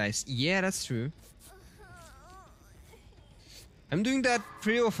enemy's eyes. Yeah, that's true. I'm doing that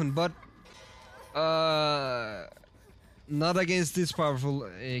pretty often, but not against these powerful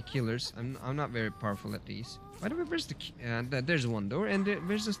killers. I'm not very powerful at these. By the way, where's the there's one door, and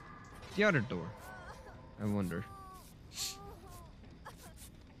where's the other door? I wonder.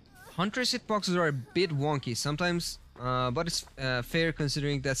 Hunter's hitboxes are a bit wonky sometimes, but it's fair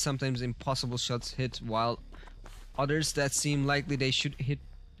considering that sometimes impossible shots hit, while others that seem likely they should hit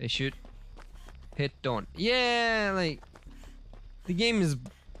don't. Yeah, like the game is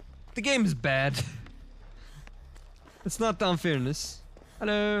bad. It's not unfairness.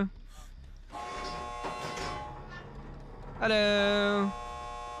 Hello. Hello.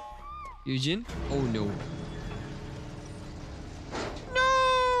 Eugene? Oh no.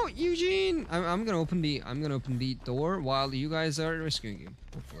 No, Eugene. I'm gonna open the door while you guys are rescuing him.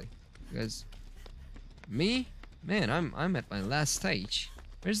 Hopefully, you guys. Me? Man, I'm at my last stage.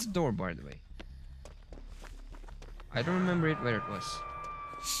 Where's the door, by the way? I don't remember where it was.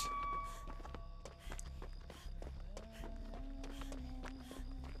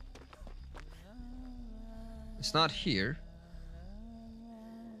 It's not here.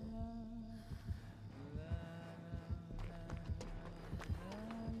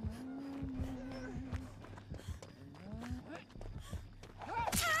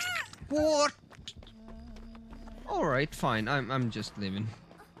 What? All right, fine. I'm just leaving.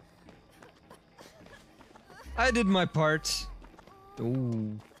 I did my part.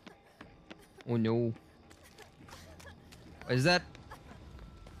 Oh. Oh no. What is that?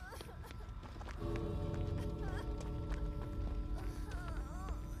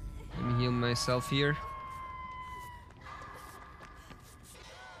 Let me heal myself here.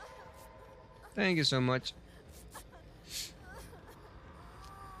 Thank you so much.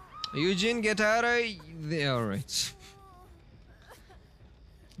 Eugene, get out of there. Alright.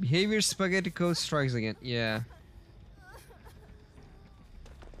 Behavior spaghetti code strikes again. Yeah.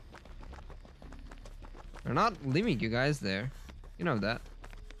 We're not leaving you guys there. You know that.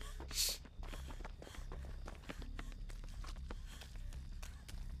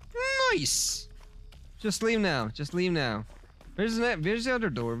 Nice! Just leave now. Just leave now. Where's the other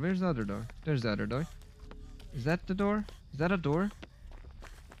door? Where's the other door? There's the other door. Is that the door? Is that a door?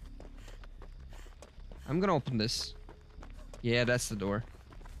 I'm gonna open this. Yeah, that's the door.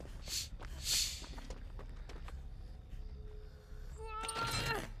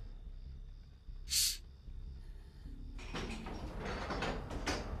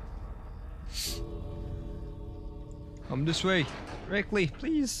 Come this way. Directly,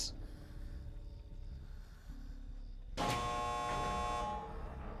 please.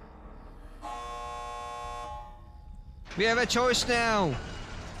 We have a choice now.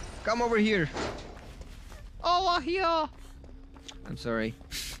 Come over here. Oh, here. I'm sorry.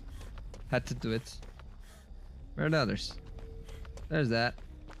 Had to do it. Where are the others? There's that.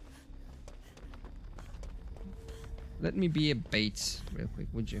 Let me be a bait real quick,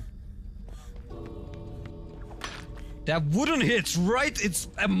 would you? That wouldn't hit, right? It's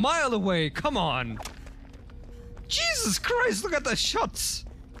a mile away. Come on. Jesus Christ, look at the shots.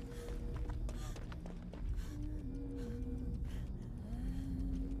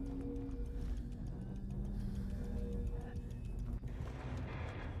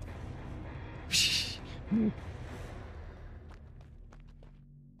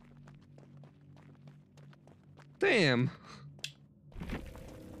 Damn.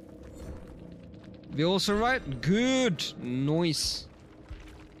 We all survived? Good. Nice.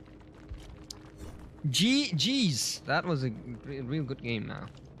 Jeez. That was a real good game now.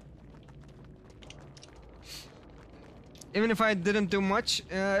 Even if I didn't do much,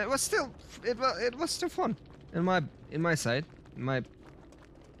 it was still fun. In my side, in my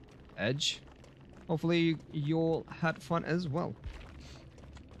edge. Hopefully you all had fun as well.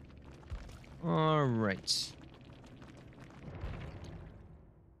 All right.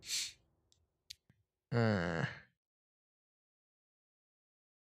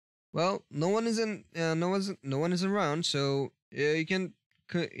 Well, no one is around, so you can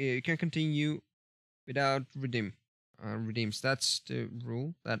continue without redeems. That's the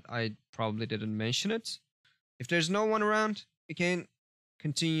rule that I probably didn't mention it. If there's no one around, you can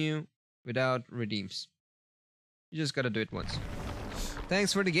continue without redeems. You just gotta do it once.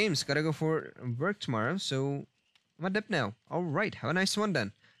 Thanks for the games. Gotta go for work tomorrow, so I'm a dip now. All right, have a nice one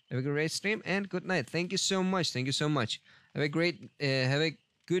then. Have a great stream and good night. Thank you so much. Thank you so much. Have a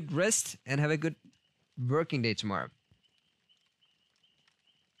good rest, and have a good working day tomorrow.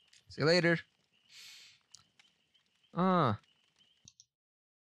 See you later.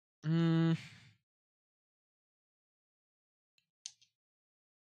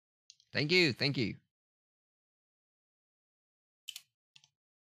 Thank you.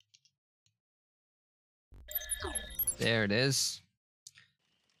 There it is.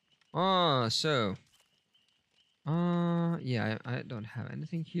 Yeah, I don't have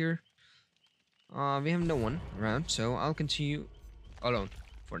anything here. We have no one around, so I'll continue alone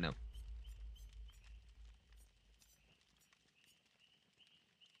for now.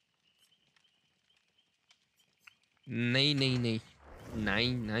 Nine.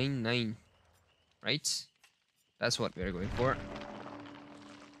 Right? That's what we're going for.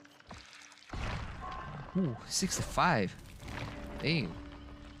 Ooh, 65. Damn.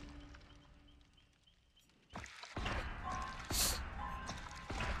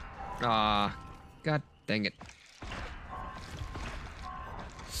 God dang it.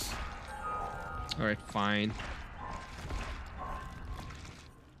 Alright, fine.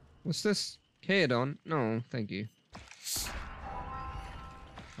 What's this? Kaedon? No, thank you.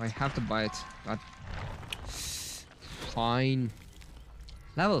 I have to buy it. God. Fine.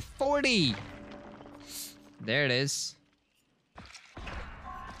 Level 40! There it is.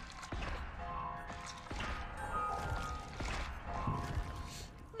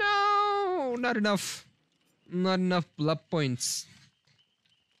 No! Not enough. Not enough blood points.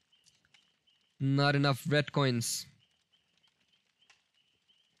 Not enough red coins.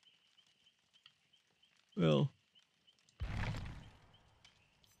 Well.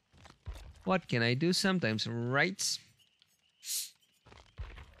 What can I do sometimes, right?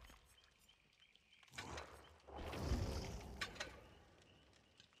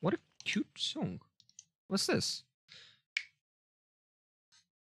 What a cute song. What's this?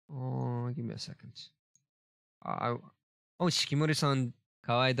 Oh, give me a second. Oh, Shikimori-san.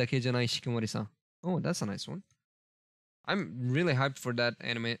 Kawaii dake janai Shikimori-san. Oh, that's a nice one. I'm really hyped for that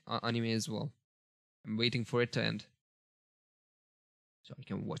anime as well. I'm waiting for it to end, so I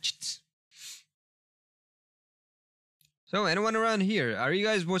can watch it. So, anyone around here? Are you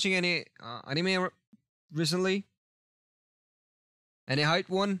guys watching any anime recently? Any hype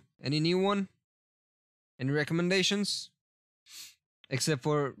one? Any new one? Any recommendations? Except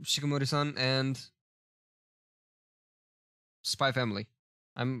for Shikamori-san and Spy Family.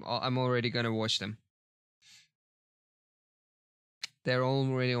 I'm already gonna watch them. They're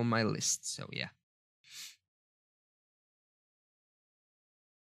already on my list, so yeah.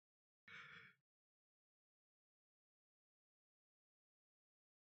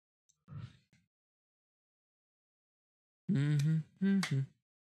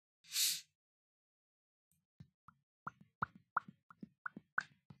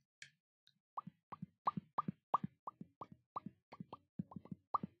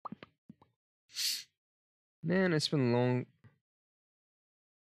 Man, it's been long.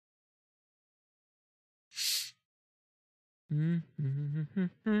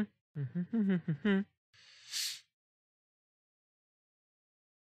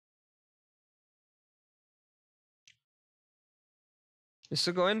 We're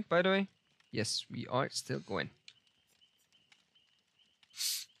still going, by the way? Yes, we are still going.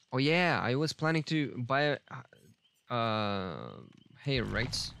 Oh yeah, I was planning to buy hair,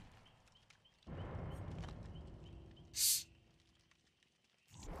 right?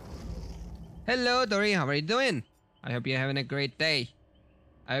 Hello, Dory, how are you doing? I hope you're having a great day.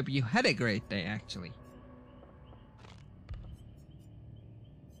 I hope you had a great day, actually.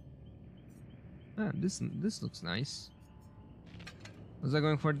 Ah, this looks nice. Was I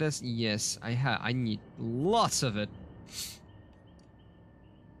going for this? Yes, I need lots of it.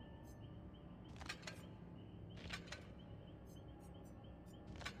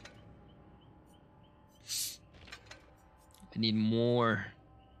 I need more.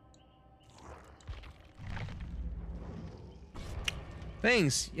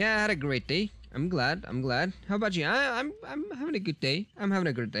 Thanks. Yeah, I had a great day. I'm glad. How about you? I'm having a good day. I'm having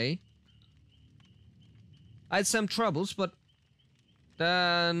a good day. I had some troubles, but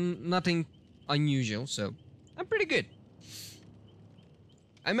nothing unusual, so I'm pretty good.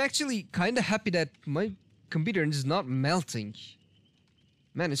 I'm actually kind of happy that my computer is not melting.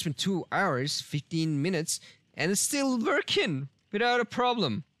 Man, it's been 2 hours, 15 minutes, and it's still working without a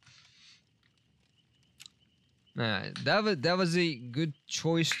problem. That was a good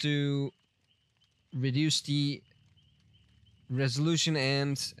choice to reduce the resolution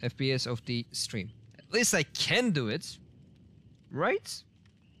and FPS of the stream. At least I can do it, right?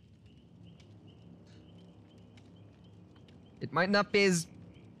 It might not be as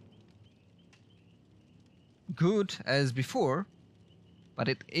good as before, but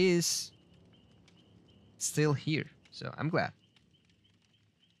it is still here, so I'm glad.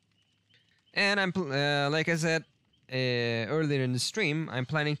 And I'm like I said earlier in the stream, I'm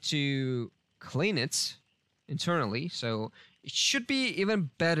planning to clean it internally, so it should be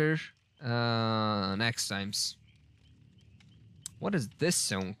even better next times. What is this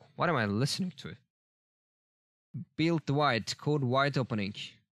song? What am I listening to? Build white, code white opening.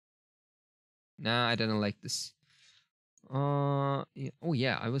 Nah, I didn't like this. Yeah. Oh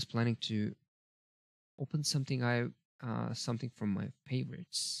yeah, I was planning to open something something from my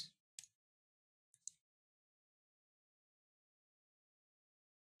favorites.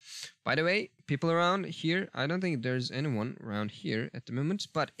 By the way, people around here, I don't think there's anyone around here at the moment,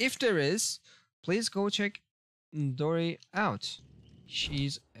 but if there is, please go check Dory out.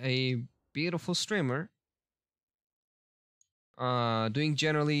 She's a beautiful streamer, doing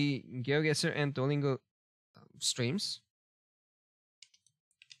generally GeoGuessr and Duolingo streams.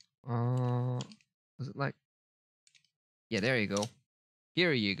 Was it like? Yeah, there you go.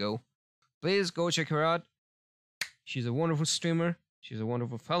 Here you go. Please go check her out. She's a wonderful streamer. She's a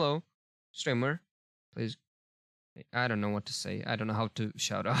wonderful fellow streamer. Please, I don't know what to say. I don't know how to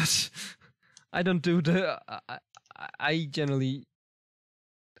shout out. I don't do the. I generally.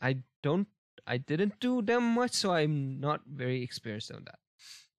 I didn't do them much, so I'm not very experienced on that.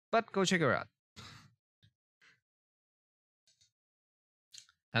 But go check her out.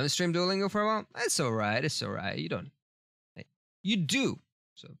 Haven't streamed Duolingo for a while? It's alright, it's alright. You don't. You do.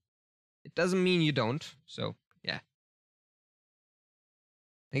 So, it doesn't mean you don't. So, yeah.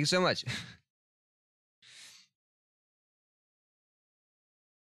 Thank you so much.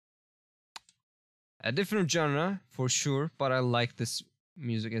 A different genre, for sure, but I like this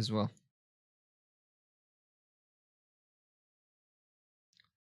music as well.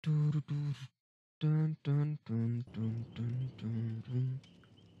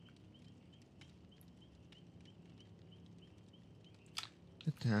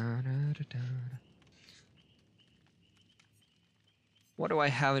 What do I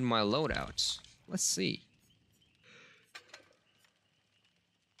have in my loadouts? Let's see.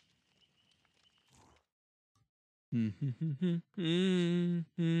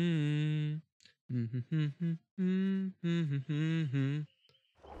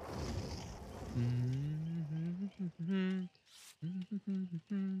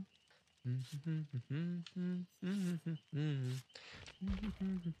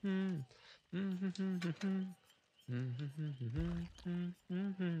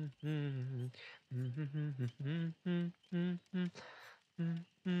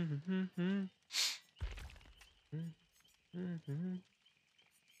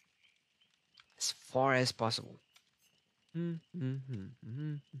 As far as possible.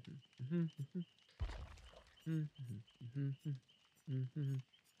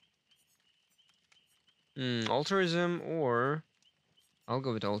 Altruism, or I'll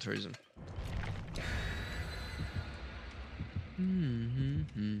go with altruism.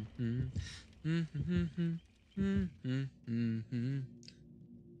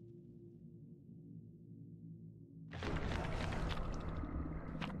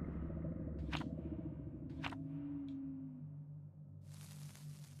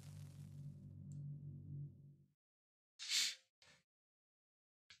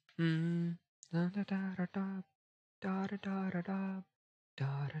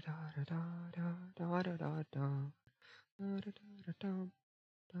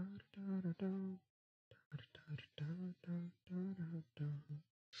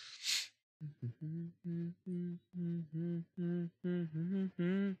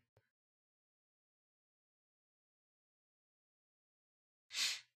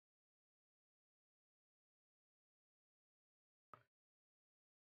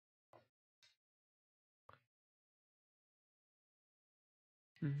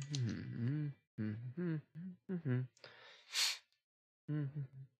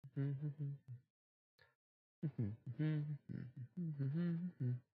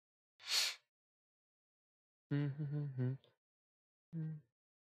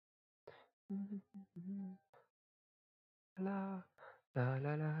 La la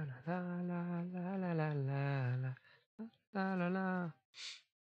la la la la la la la la la la la.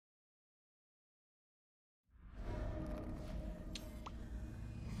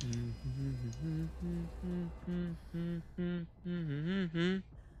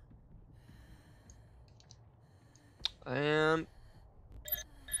 And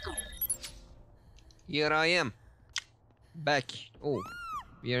here I am, back. Oh,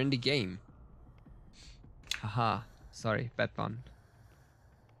 we are in the game. Haha. Sorry, bad pun.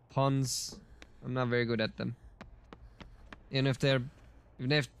 Puns, I'm not very good at them. And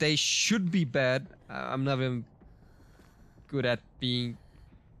even if they should be bad, I'm not even good at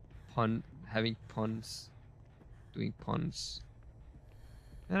having puns, doing puns.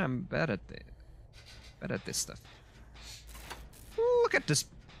 And I'm bad at this stuff. Look at this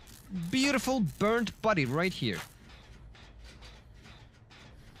beautiful burnt body right here.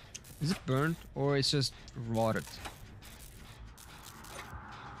 Is it burnt or it's just rotted?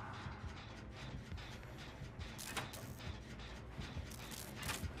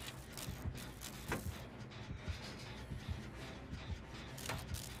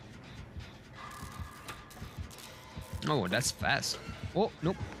 Oh, that's fast. Oh,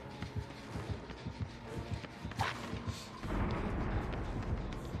 nope.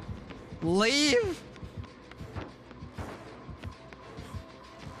 Leave!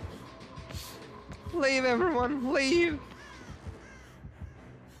 Leave, everyone! Leave!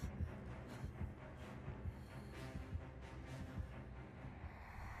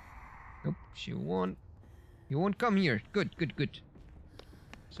 Nope, she won't. You won't come here. Good, good, good.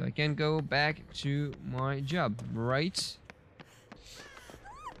 So I can go back to my job, right?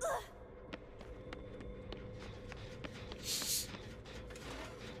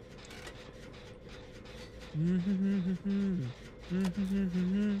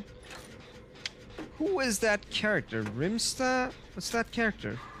 Who is that character? Rimsta? What's that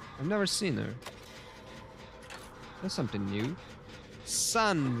character? I've never seen her. That's something new.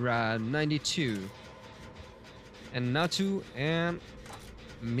 Sandra 92 and Natu and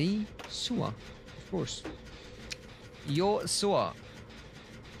me Sua, of course. Yo Sua,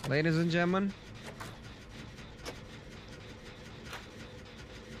 ladies and gentlemen.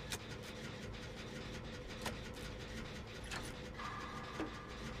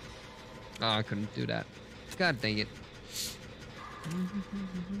 Oh, I couldn't do that. God dang it.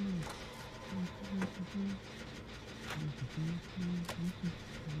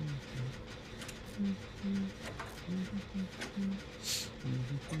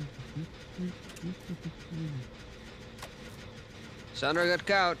 Sandra got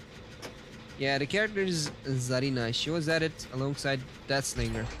caught. Yeah, the character is Zarina. She was at it alongside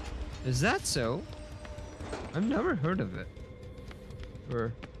Deathslinger. Is that so? I've never heard of it.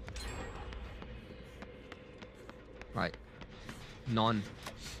 Or... Right. None.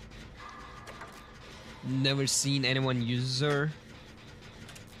 Never seen anyone use her.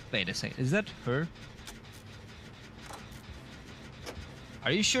 Wait a second. Is that her?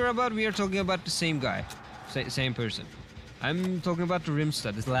 Are you sure about we are talking about the same guy? Same person. I'm talking about the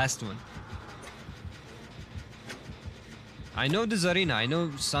Rimsta, this last one. I know the Zarina. I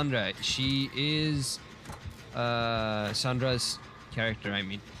know Sandra. She is Sandra's character, I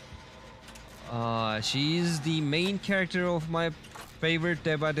mean. She is the main character of my favorite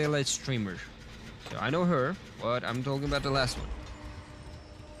Dead by Daylight streamer. So I know her, but I'm talking about the last one.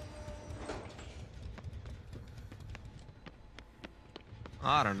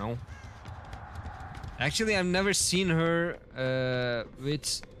 I don't know. Actually, I've never seen her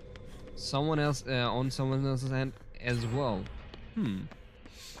with someone else on someone else's hand as well.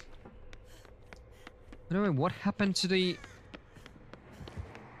 Anyway, what happened to the...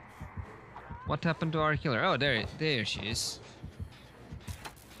 What happened to our killer? Oh, there she is.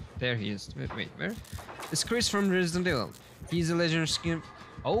 There he is. Wait, where? It's Chris from Resident Evil. He's a legendary skin.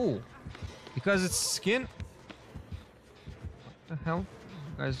 Oh, because it's skin. What the hell,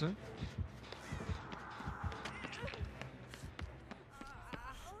 you guys doing?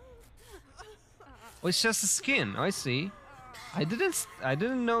 Oh, it's just a skin. I see. I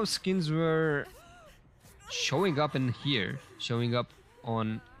didn't know skins were showing up in here, showing up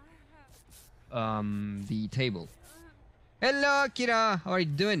on the table. Hello, Kira. How are you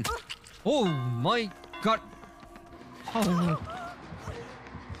doing? Oh my god. Oh.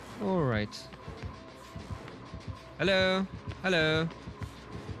 All right. Hello. Hello.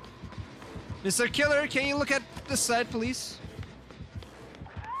 Mr. Killer, can you look at the side, please?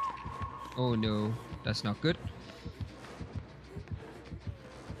 Oh no, that's not good.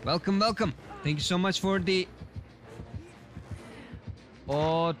 Welcome, welcome. Thank you so much for the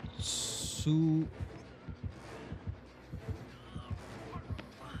Otsu.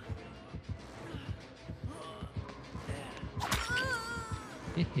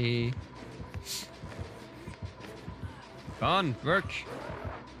 Hehe. Gone, work.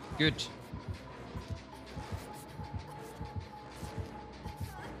 Good.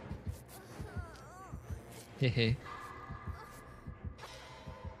 Hehe.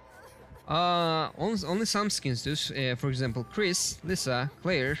 Only some skins do. For example, Chris, Lisa,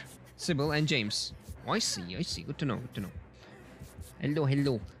 Claire, Sybil, and James. I see. I see. Good to know. Good to know. Hello,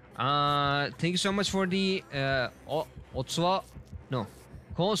 hello. Thank you so much for the Otsua. No,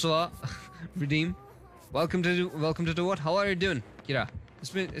 Konsua redeem. Welcome to the what? How are you doing, Kira? It's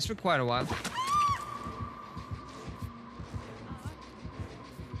been quite a while.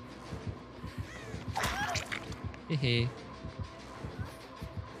 Hehe.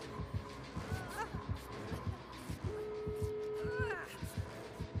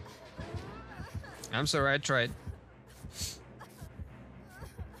 I'm sorry, I tried.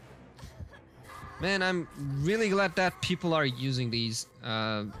 Man, I'm really glad that people are using these.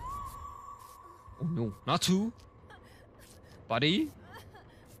 Oh no, not two. Buddy.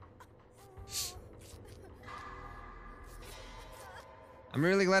 I'm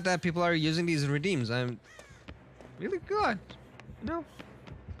really glad that people are using these redeems. I'm really good. You know?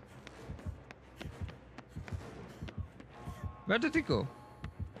 Where did they go?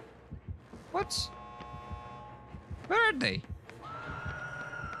 What? Where are they?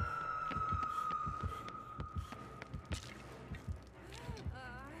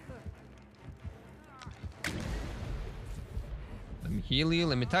 Let me heal you,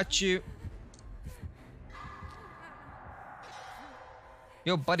 let me touch you.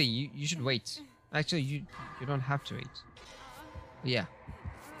 Yo, buddy, you should wait. Actually, you don't have to wait. But yeah.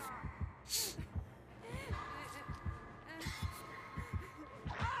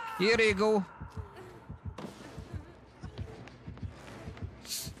 Here you go.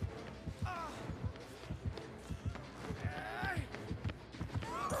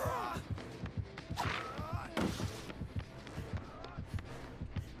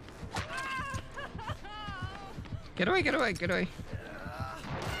 Get away, get away, get away.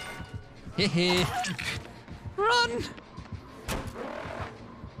 Hehe. Run!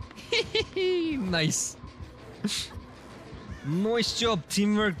 Hehe. Nice. Nice job.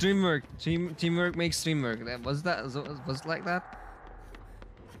 Teamwork, dreamwork. Teamwork makes dreamwork. Was it like that?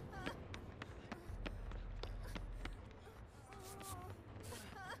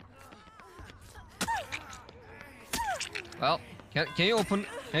 Well, can you open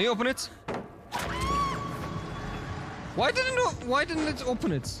it? Why didn't it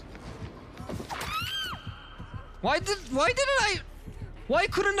open it? Why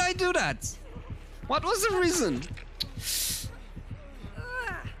couldn't I do that? What was the reason?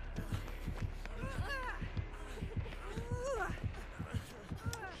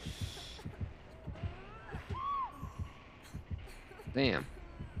 Damn.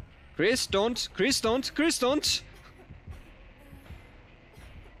 Chris, don't.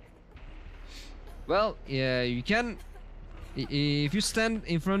 Well, yeah, you can. If you stand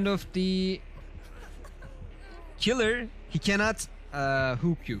in front of the killer, he cannot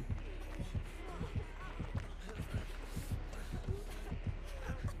hook you.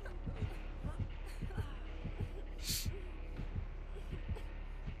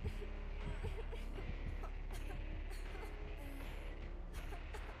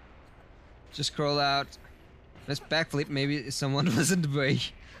 Just crawl out. Let's backflip. Maybe someone was in the way.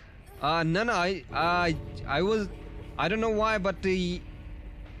 No, I was. I don't know why, but the.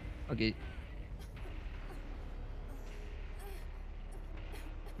 Okay.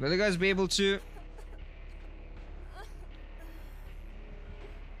 Will you guys be able to?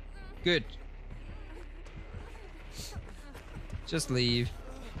 Good. Just leave.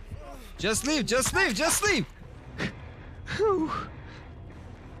 Just leave.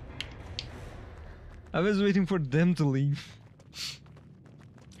 I was waiting for them to leave.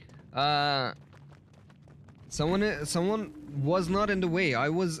 Someone was not in the way. I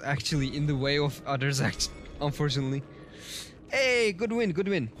was actually in the way of others, unfortunately. Hey, good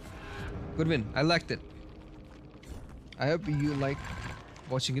win. I liked it. I hope you like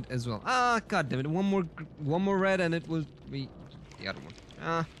watching it as well. God damn it. One more red and it will be the other one.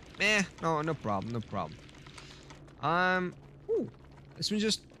 No problem. Ooh, it's been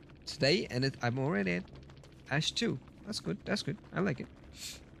just today and I'm already at Ash 2. That's good. I like it.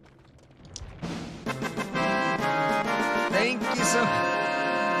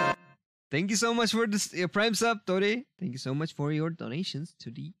 Thank you so much for this Prime sub, Tori. Thank you so much for your donations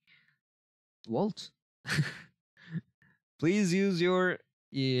to the Vault. Please use your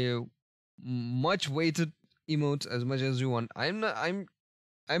much weighted emotes as much as you want. I'm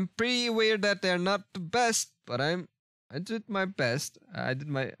pretty aware that they're not the best, but I did my best. I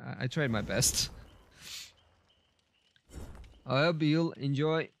tried my best. I hope you'll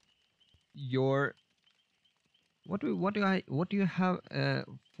enjoy your. What do you have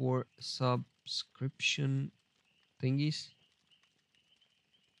for subscription thingies?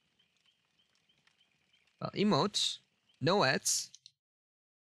 Well, emotes, no ads,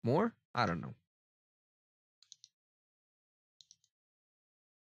 more. I don't know.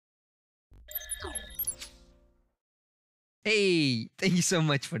 Hey, thank you so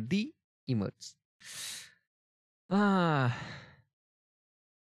much for the emotes. Ah.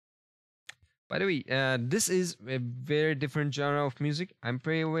 By the way, this is a very different genre of music. I'm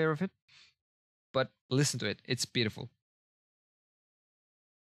pretty aware of it. But listen to it. It's beautiful.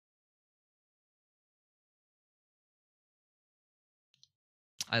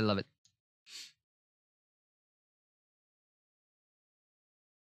 I love it.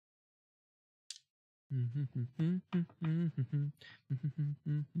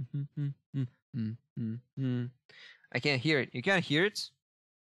 I can't hear it. You can't hear it?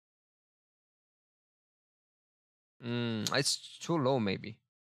 It's too low, maybe.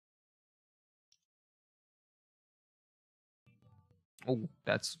 Oh,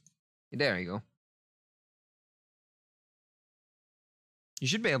 that's... There you go. You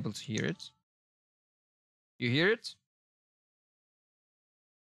should be able to hear it. You hear it?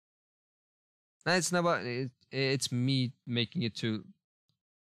 No, it's not about it. It's me making it too.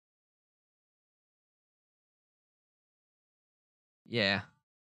 Yeah.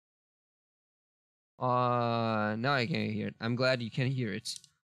 Now I can hear it. I'm glad you can hear it.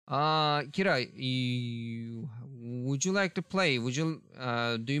 Kira, would you like to play? Would you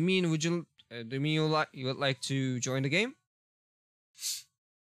do you mean you would like to join the game?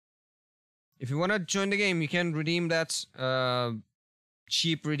 If you want to join the game, you can redeem that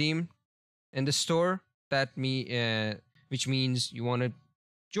cheap redeem in the store. Which means you want to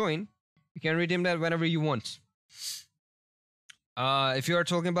join. You can redeem that whenever you want. If you are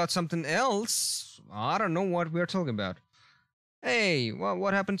talking about something else, I don't know what we're talking about. Hey,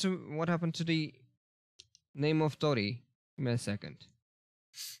 what happened to the name of Tori? Give me a second.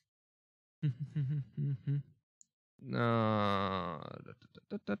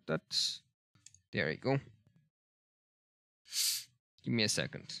 There you go. Give me a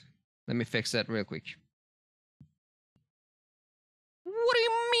second. Let me fix that real quick. What do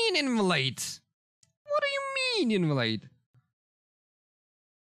you mean invalid? What do you mean invalid?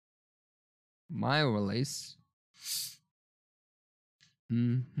 My release.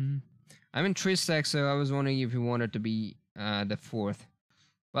 I'm in 3 stacks, so I was wondering if you wanted to be the 4th.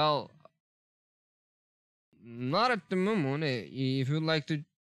 Well, not at the moment. If you'd like to,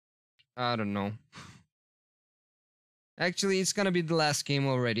 I don't know. Actually, it's gonna be the last game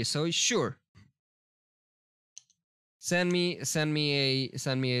already, so sure. Send me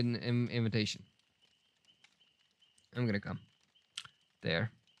an invitation. I'm gonna come.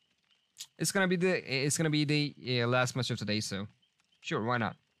 There. It's gonna be the last match of today, so sure, why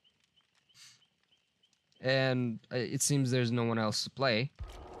not? And it seems there's no one else to play.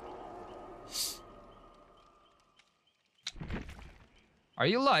 Are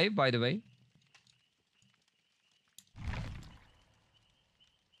you live, by the way?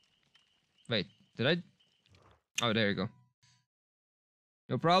 Wait, did I? Oh, there you go.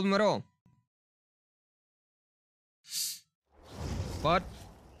 No problem at all. But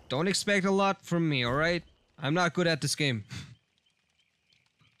don't expect a lot from me, alright? I'm not good at this game.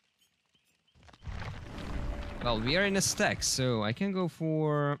 Well, we are in a stack, so I can go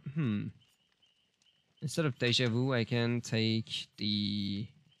for... Instead of Deja Vu, I can take the...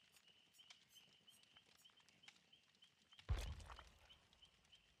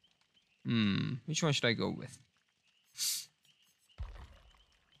 Which one should I go with?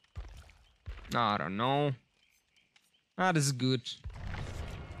 I don't know. This is good.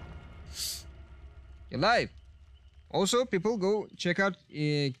 You're live. Also, people, go check out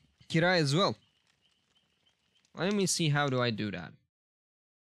Kira as well. Let me see, how do I do that?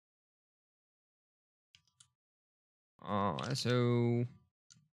 So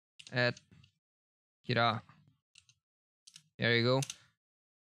at Kira. There you go.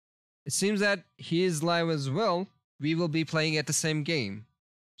 It seems that he is live as well. We will be playing at the same game,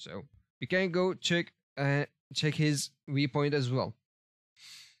 so you can go check his viewpoint as well.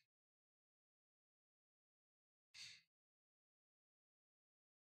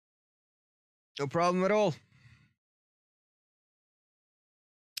 No problem at all.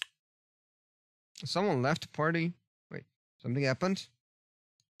 Someone left the party. Wait, something happened?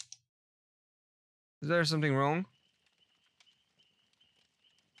 Is there something wrong?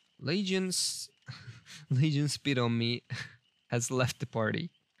 Legion's Speed on me has left the party.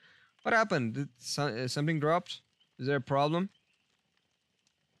 What happened? Did something dropped? Is there a problem?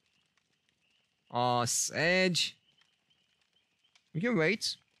 Oh, Sedge. We can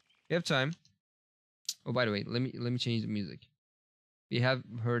wait. We have time. Oh, by the way, let me change the music. We have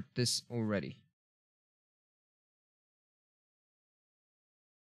heard this already.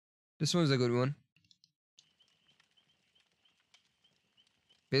 This one's a good one.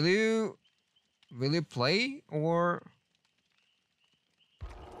 Will you play, or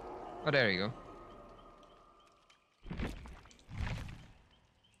Oh, there you go.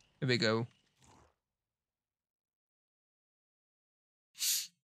 Here we go.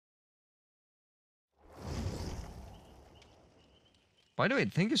 By the way,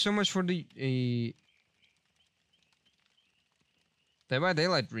 thank you so much for the Dead by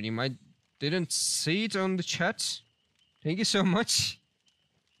Daylight reading. I didn't see it on the chat. Thank you so much.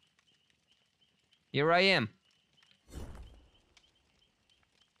 Here I am.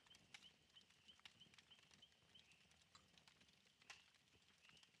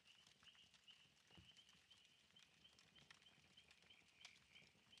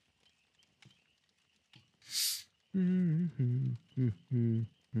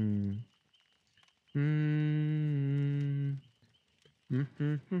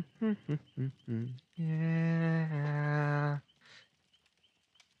 Yeah.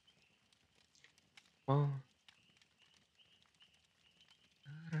 Oh.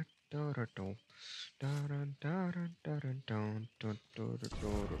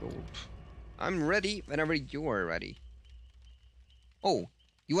 I'm ready whenever you are ready. Oh,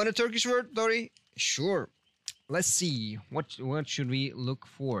 you want a Turkish word, Dory? Sure. Let's see. What should we look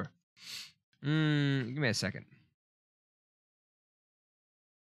for? Give me a second.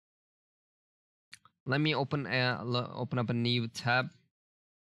 Let me open up a new tab.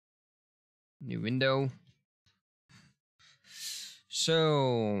 New window.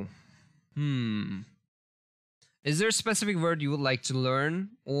 So, is there a specific word you would like to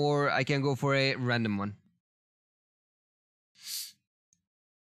learn, or I can go for a random one?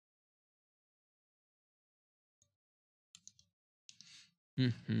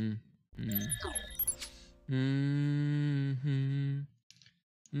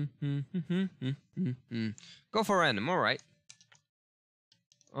 Go for random, all right.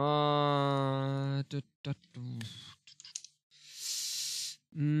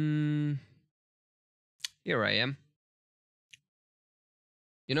 Here I am.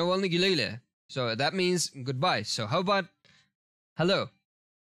 You know only güle. So that means goodbye. So how about hello?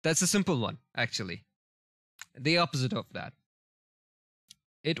 That's a simple one, actually. The opposite of that.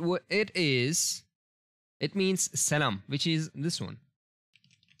 It means selam, which is this one.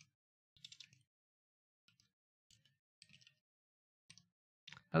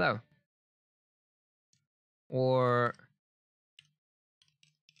 Hello. Or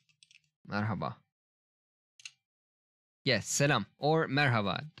merhaba. Yes, selam or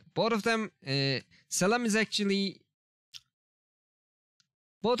merhaba. Both of them, selam is actually,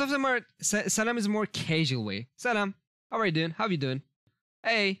 both of them are, selam is more casual way. Selam, how are you doing? How you doing?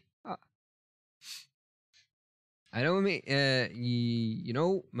 Hey. I know, you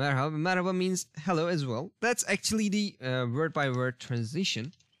know, merhaba means hello as well. That's actually the word-by-word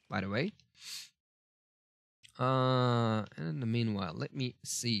transition, by the way. And in the meanwhile, let me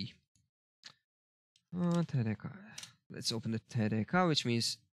see. Let's open the TDK, which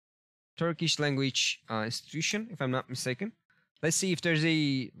means Turkish language institution, if I'm not mistaken. Let's see if there's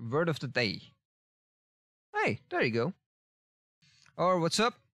a word of the day. Hey, there you go. Or what's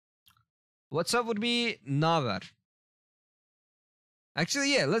up? What's up would be naber.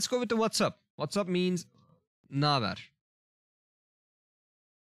 Actually, yeah, let's go with the what's up. What's up means naber.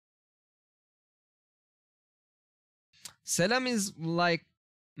 Selam is like,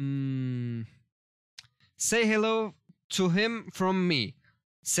 say hello to him from me.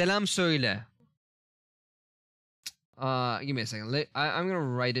 Selam söyle. Give me a second. I'm gonna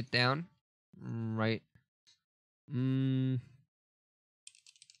write it down. Right.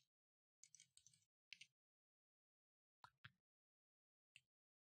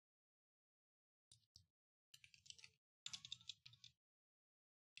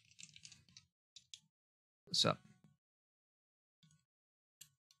 What's up?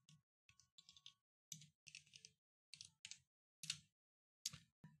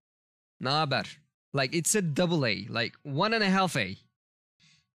 Naber. Like, it's a double A. Like, 1.5 A.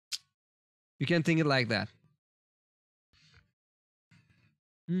 You can think it like that.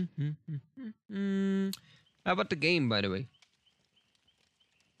 How about the game, by the way?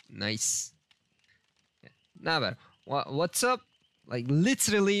 Nice. Naber. What's up? Like,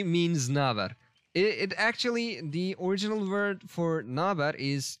 literally means naber. It actually, the original word for naber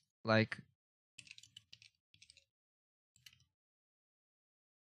is like,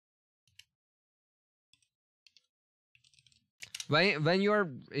 when you are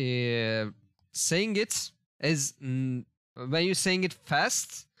saying it as when you're saying it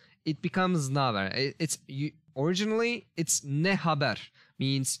fast, it becomes naber. Originally it's ne haber,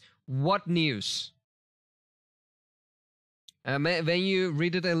 means what news. When you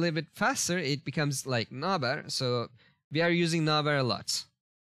read it a little bit faster, it becomes like naber. So we are using naber a lot.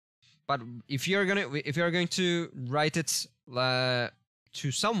 But if you're going to write it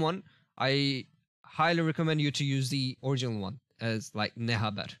to someone, I highly recommend you to use the original one as like ne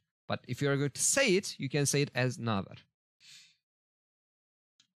haber. But if you're going to say it, you can say it as ne haber.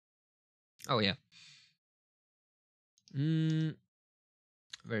 Oh yeah.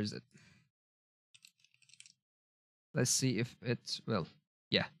 Where is it? Let's see if it's, well,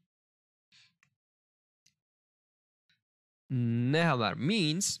 yeah. Ne haber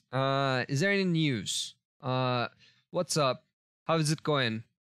means, is there any news? What's up? How is it going?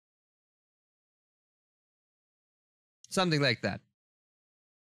 Something like that.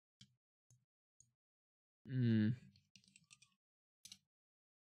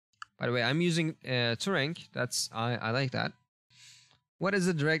 By the way, I'm using Turing. That's I like that. What is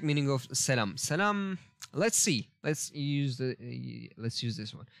the direct meaning of selam? Selam. Let's see. Let's use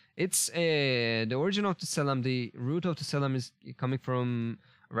this one. It's the origin of the selam. The root of the selam is coming from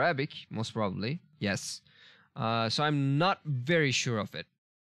Arabic, most probably. Yes. So I'm not very sure of it.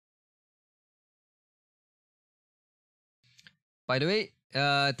 By the way,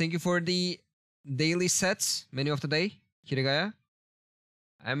 thank you for the daily sets, menu of the day, Kirigaya.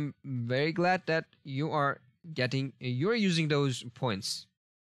 I'm very glad that you're using those points.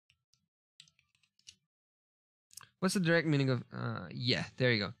 What's the direct meaning of, yeah,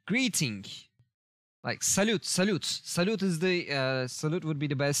 there you go. Greeting. Like salute. Salute is the, salute would be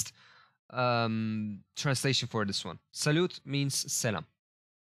the best translation for this one. Salute means selam.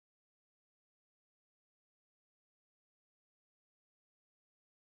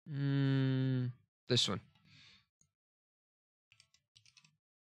 This one.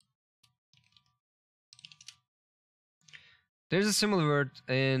 There's a similar word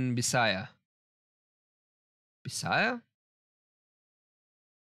in Bisaya. Bisaya?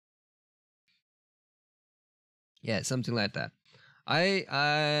 Yeah, something like that.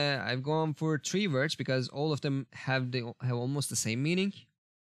 I've gone for 3 words because all of them have almost the same meaning.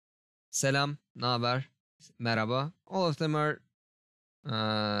 Selam, naber, merhaba. All of them are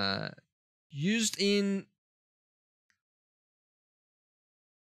used in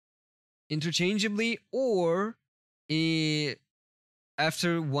interchangeably or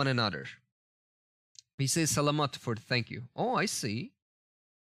after one another. We say salamat for thank you. Oh, I see.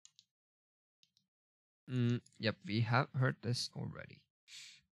 Yep, we have heard this already.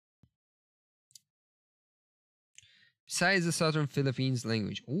 Besides the Southern Philippines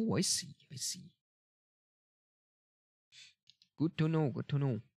language. Oh, I see. Good to know.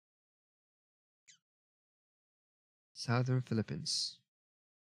 Southern Philippines.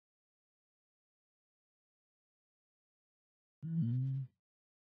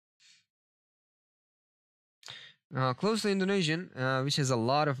 Close to Indonesian, which has a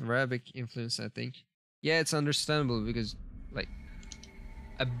lot of Arabic influence, I think. Yeah, it's understandable because, like,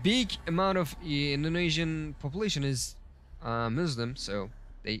 a big amount of Indonesian population is Muslim, so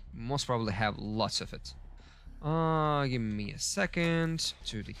they most probably have lots of it. Give me a second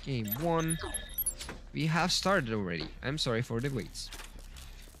to the game 1. We have started already. I'm sorry for the wait.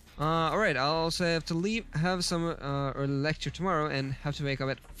 Alright, I'll also have to leave, have some early lecture tomorrow, and have to wake up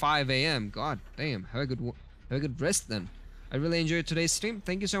at 5 a.m. God damn, have a good rest then. I really enjoyed today's stream.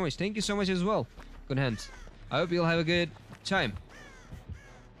 Thank you so much. Thank you so much as well. Good hands. I hope you'll have a good time.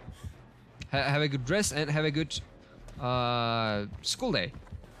 Have a good rest and have a good school day.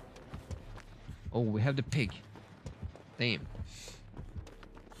 Oh, we have the pig. Damn.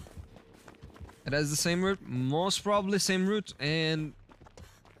 It has the same root, most probably same root, and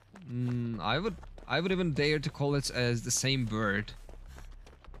I would even dare to call it as the same bird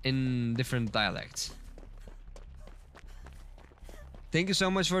in different dialects. Thank you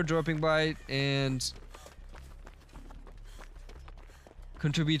so much for dropping by and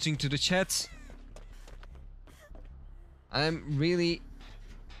contributing to the chat. I really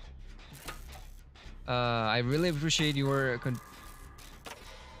appreciate your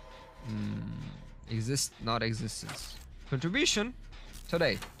existence contribution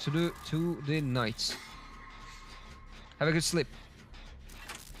today to the night. Have a good sleep.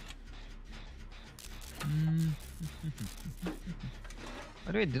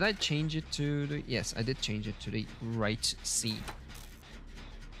 By the way, did I change it to the... Yes, I did change it to the right scene.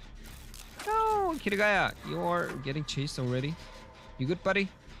 No, Kirigaya, you are getting chased already. You good, buddy?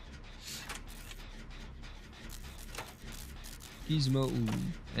 Gizmo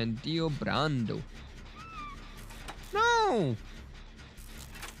and Dio Brando. No!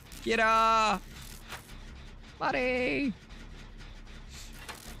 Kira! Buddy!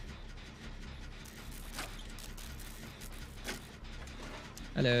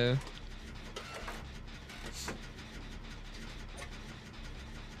 Hello.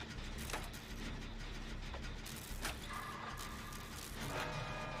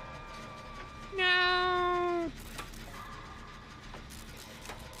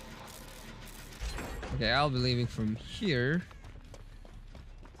 Okay, I'll be leaving from here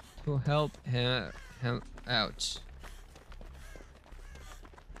to help him out.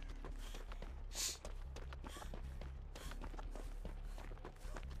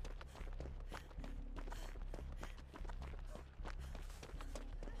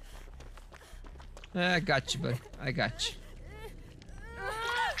 I got you, buddy. I got you.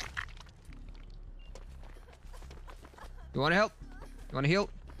 You want to help? You want to heal?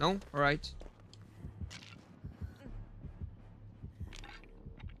 No? Alright.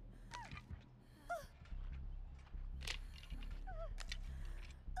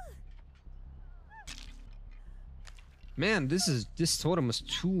 Man, this totem is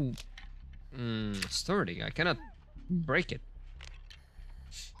too sturdy. I cannot break it.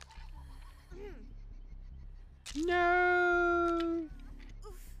 No.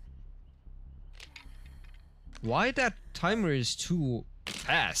 Why that timer is too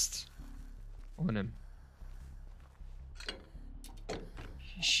fast on him?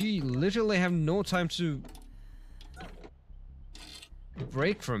 She literally have no time to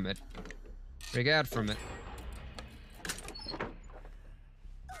break from it. Break out from it.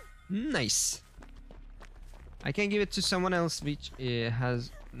 Nice. I can give it to someone else which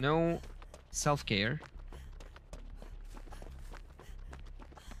has no self-care.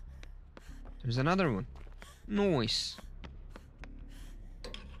 There's another one. Nice.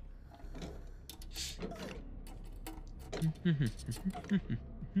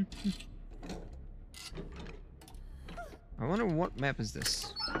 I wonder what map is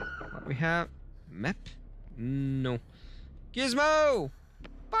this. What we have? Map? No. Gizmo!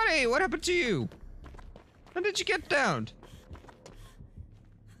 Buddy, what happened to you? How did you get down?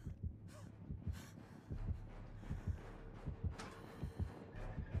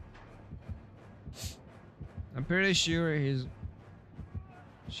 I'm pretty sure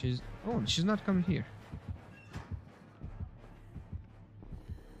she's not coming here.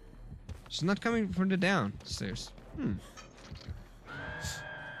 She's not coming from the downstairs.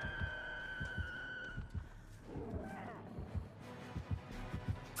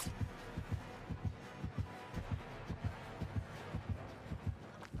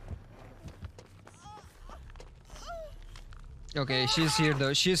 Okay, she's here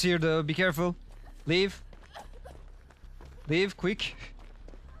though. She's here though. Be careful. Leave. Leave, quick.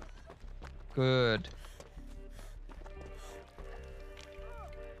 Good.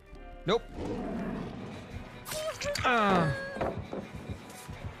 Nope. Ah.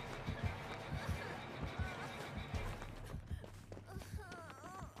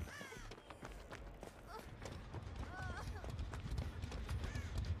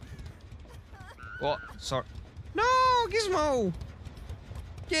 Oh, sorry. No, Gizmo!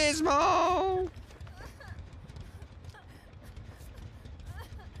 Gizmo!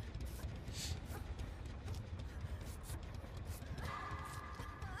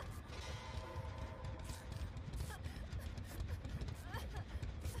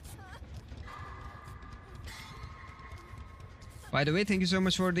 By the way, thank you so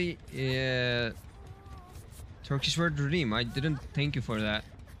much for the Turkish word redeem. I didn't thank you for that.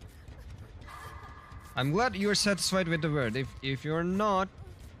 I'm glad you're satisfied with the word. If you're not,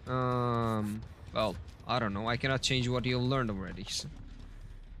 well, I don't know. I cannot change what you've learned already. So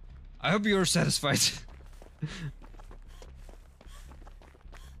I hope you're satisfied.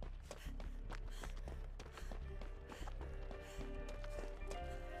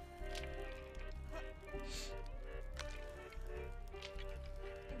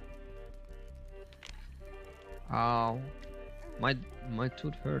 Ow. My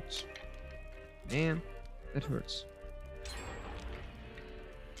tooth hurts. Man, that hurts.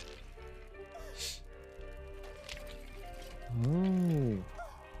 Oh,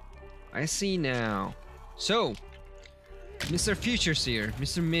 I see now. So, Mr. Future's here,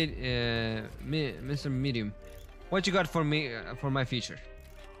 Mr. Mr. Medium. What you got for me for my future?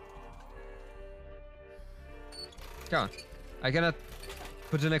 Come on. I cannot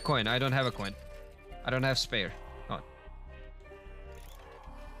put in a coin. I don't have a coin. I don't have spare. Come on.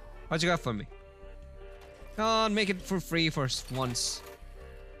 What you got for me? Come on, make it for free for once.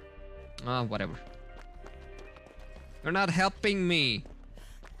 Whatever. You're not helping me.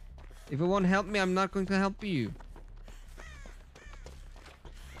 If you won't help me, I'm not going to help you.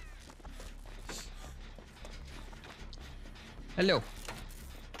 Hello.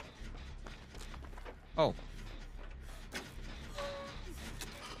 Oh.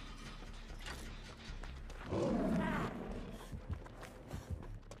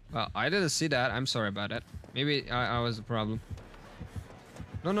 Well, I didn't see that. I'm sorry about that. Maybe I was the problem.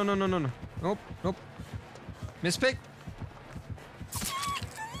 No. Nope. Mispick.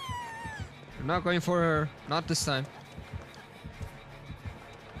 I'm not going for her. Not this time.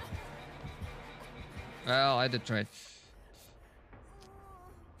 Well, I did try it.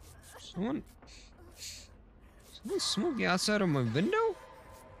 Someone's smoking outside of my window?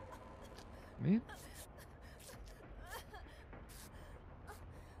 Man.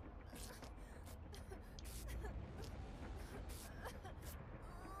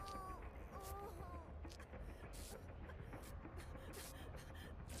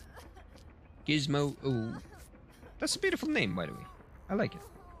 Gizmo. Ooh. That's a beautiful name, by the way. I like it.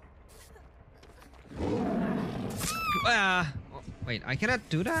 Ah! Oh, wait, I cannot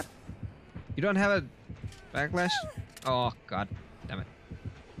do that? You don't have a backlash? Oh, god damn it.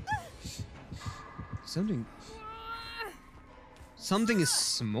 Something is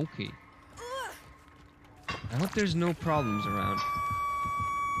smoky. I hope there's no problems around.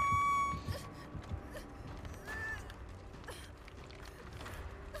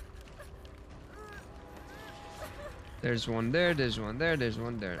 There's one there, there's one there, there's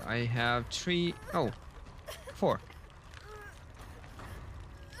one there. I have 3, oh, 4.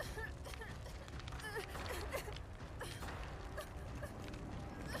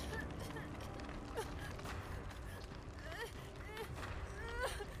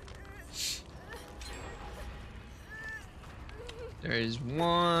 There's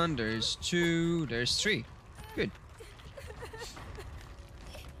 1, there's 2, there's 3. Good.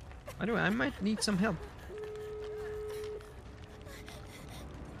 By the way, I might need some help.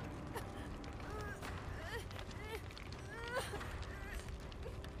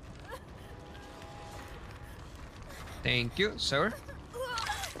 Thank you, sir.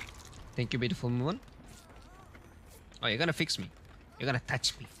 Thank you, beautiful woman. Oh, you're gonna fix me. You're gonna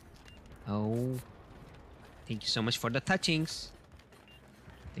touch me. Oh. Thank you so much for the touchings.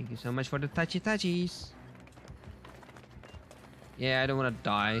 Thank you so much for the touchies. Yeah, I don't wanna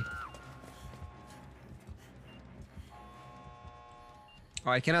die.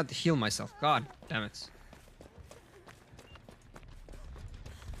 Oh, I cannot heal myself. God damn it.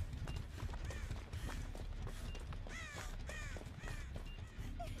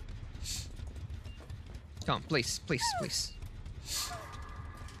 Come on, please, please, please.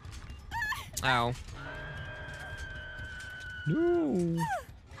 Ow. No.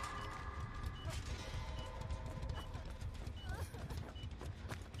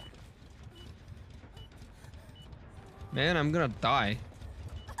 Man, I'm gonna die.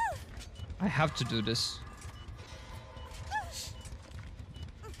 I have to do this.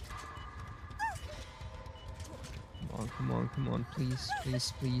 Come on, come on, come on, please,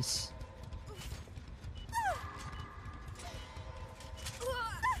 please, please.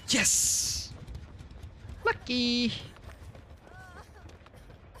 Yes! Lucky!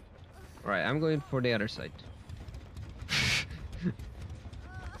 Alright, I'm going for the other side.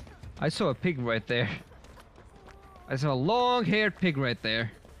 I saw a pig right there. I saw a long-haired pig right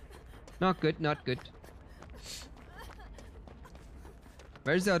there. Not good, not good.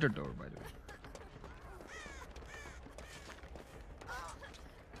 Where's the other door, by the way?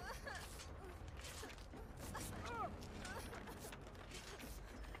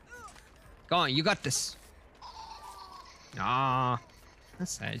 Go on, you got this. Ah,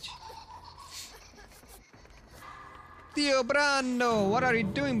 that's edge. Theo Brando, what are you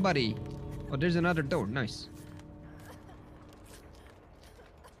doing, buddy? Oh, there's another door. Nice.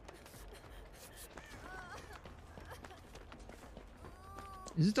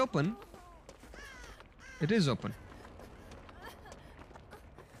 Is it open? It is open.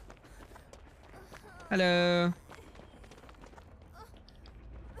 Hello.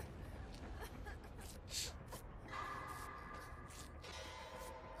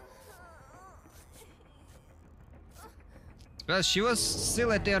 Well, she was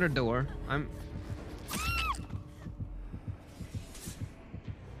still at the other door.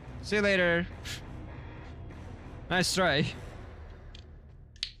 See you later. Nice try.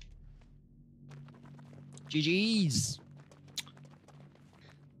 GG's.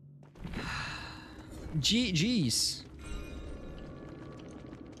 GG's.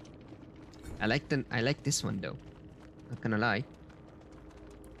 I like this one though. Not gonna lie.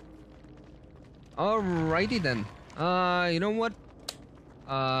 Alrighty then. You know what?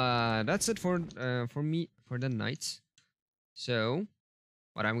 That's it for me for the night. So,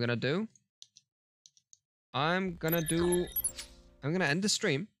 what I'm gonna do? I'm gonna end the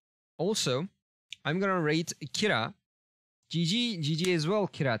stream. Also, I'm gonna rate Kira. GG as well,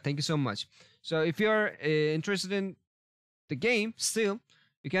 Kira. Thank you so much. So, if you're interested in the game, still,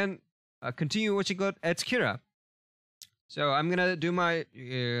 you can continue watching it at Kira. So, I'm gonna do my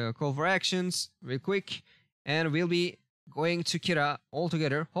call for actions real quick. And we'll be going to Kira all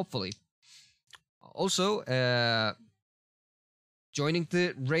together, hopefully. Also, joining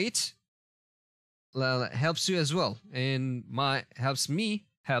the raid helps you as well, and helps me,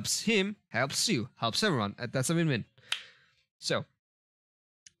 helps him, helps you, helps everyone. That's a win-win. So,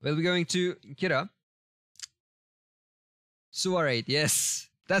 we'll be going to Kira. Sewer raid, yes,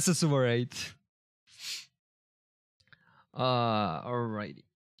 that's a sewer raid. Alrighty.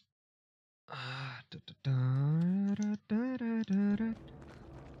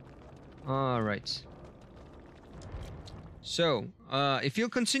 Alright. So, if you'll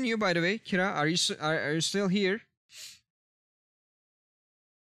continue, by the way, Kira, are you still here?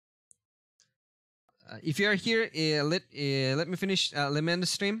 If you are here, let me finish. Let me end the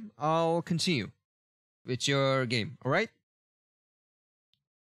stream. I'll continue with your game. All right?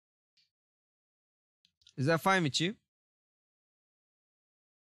 Is that fine with you?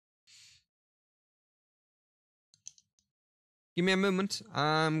 Give me a moment.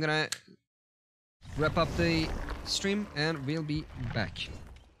 I'm gonna wrap up the stream and we'll be back.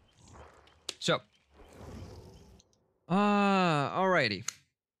 So, alrighty.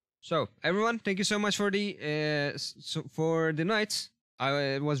 So everyone, thank you so much for the night.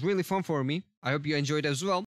 It was really fun for me. I hope you enjoyed as well.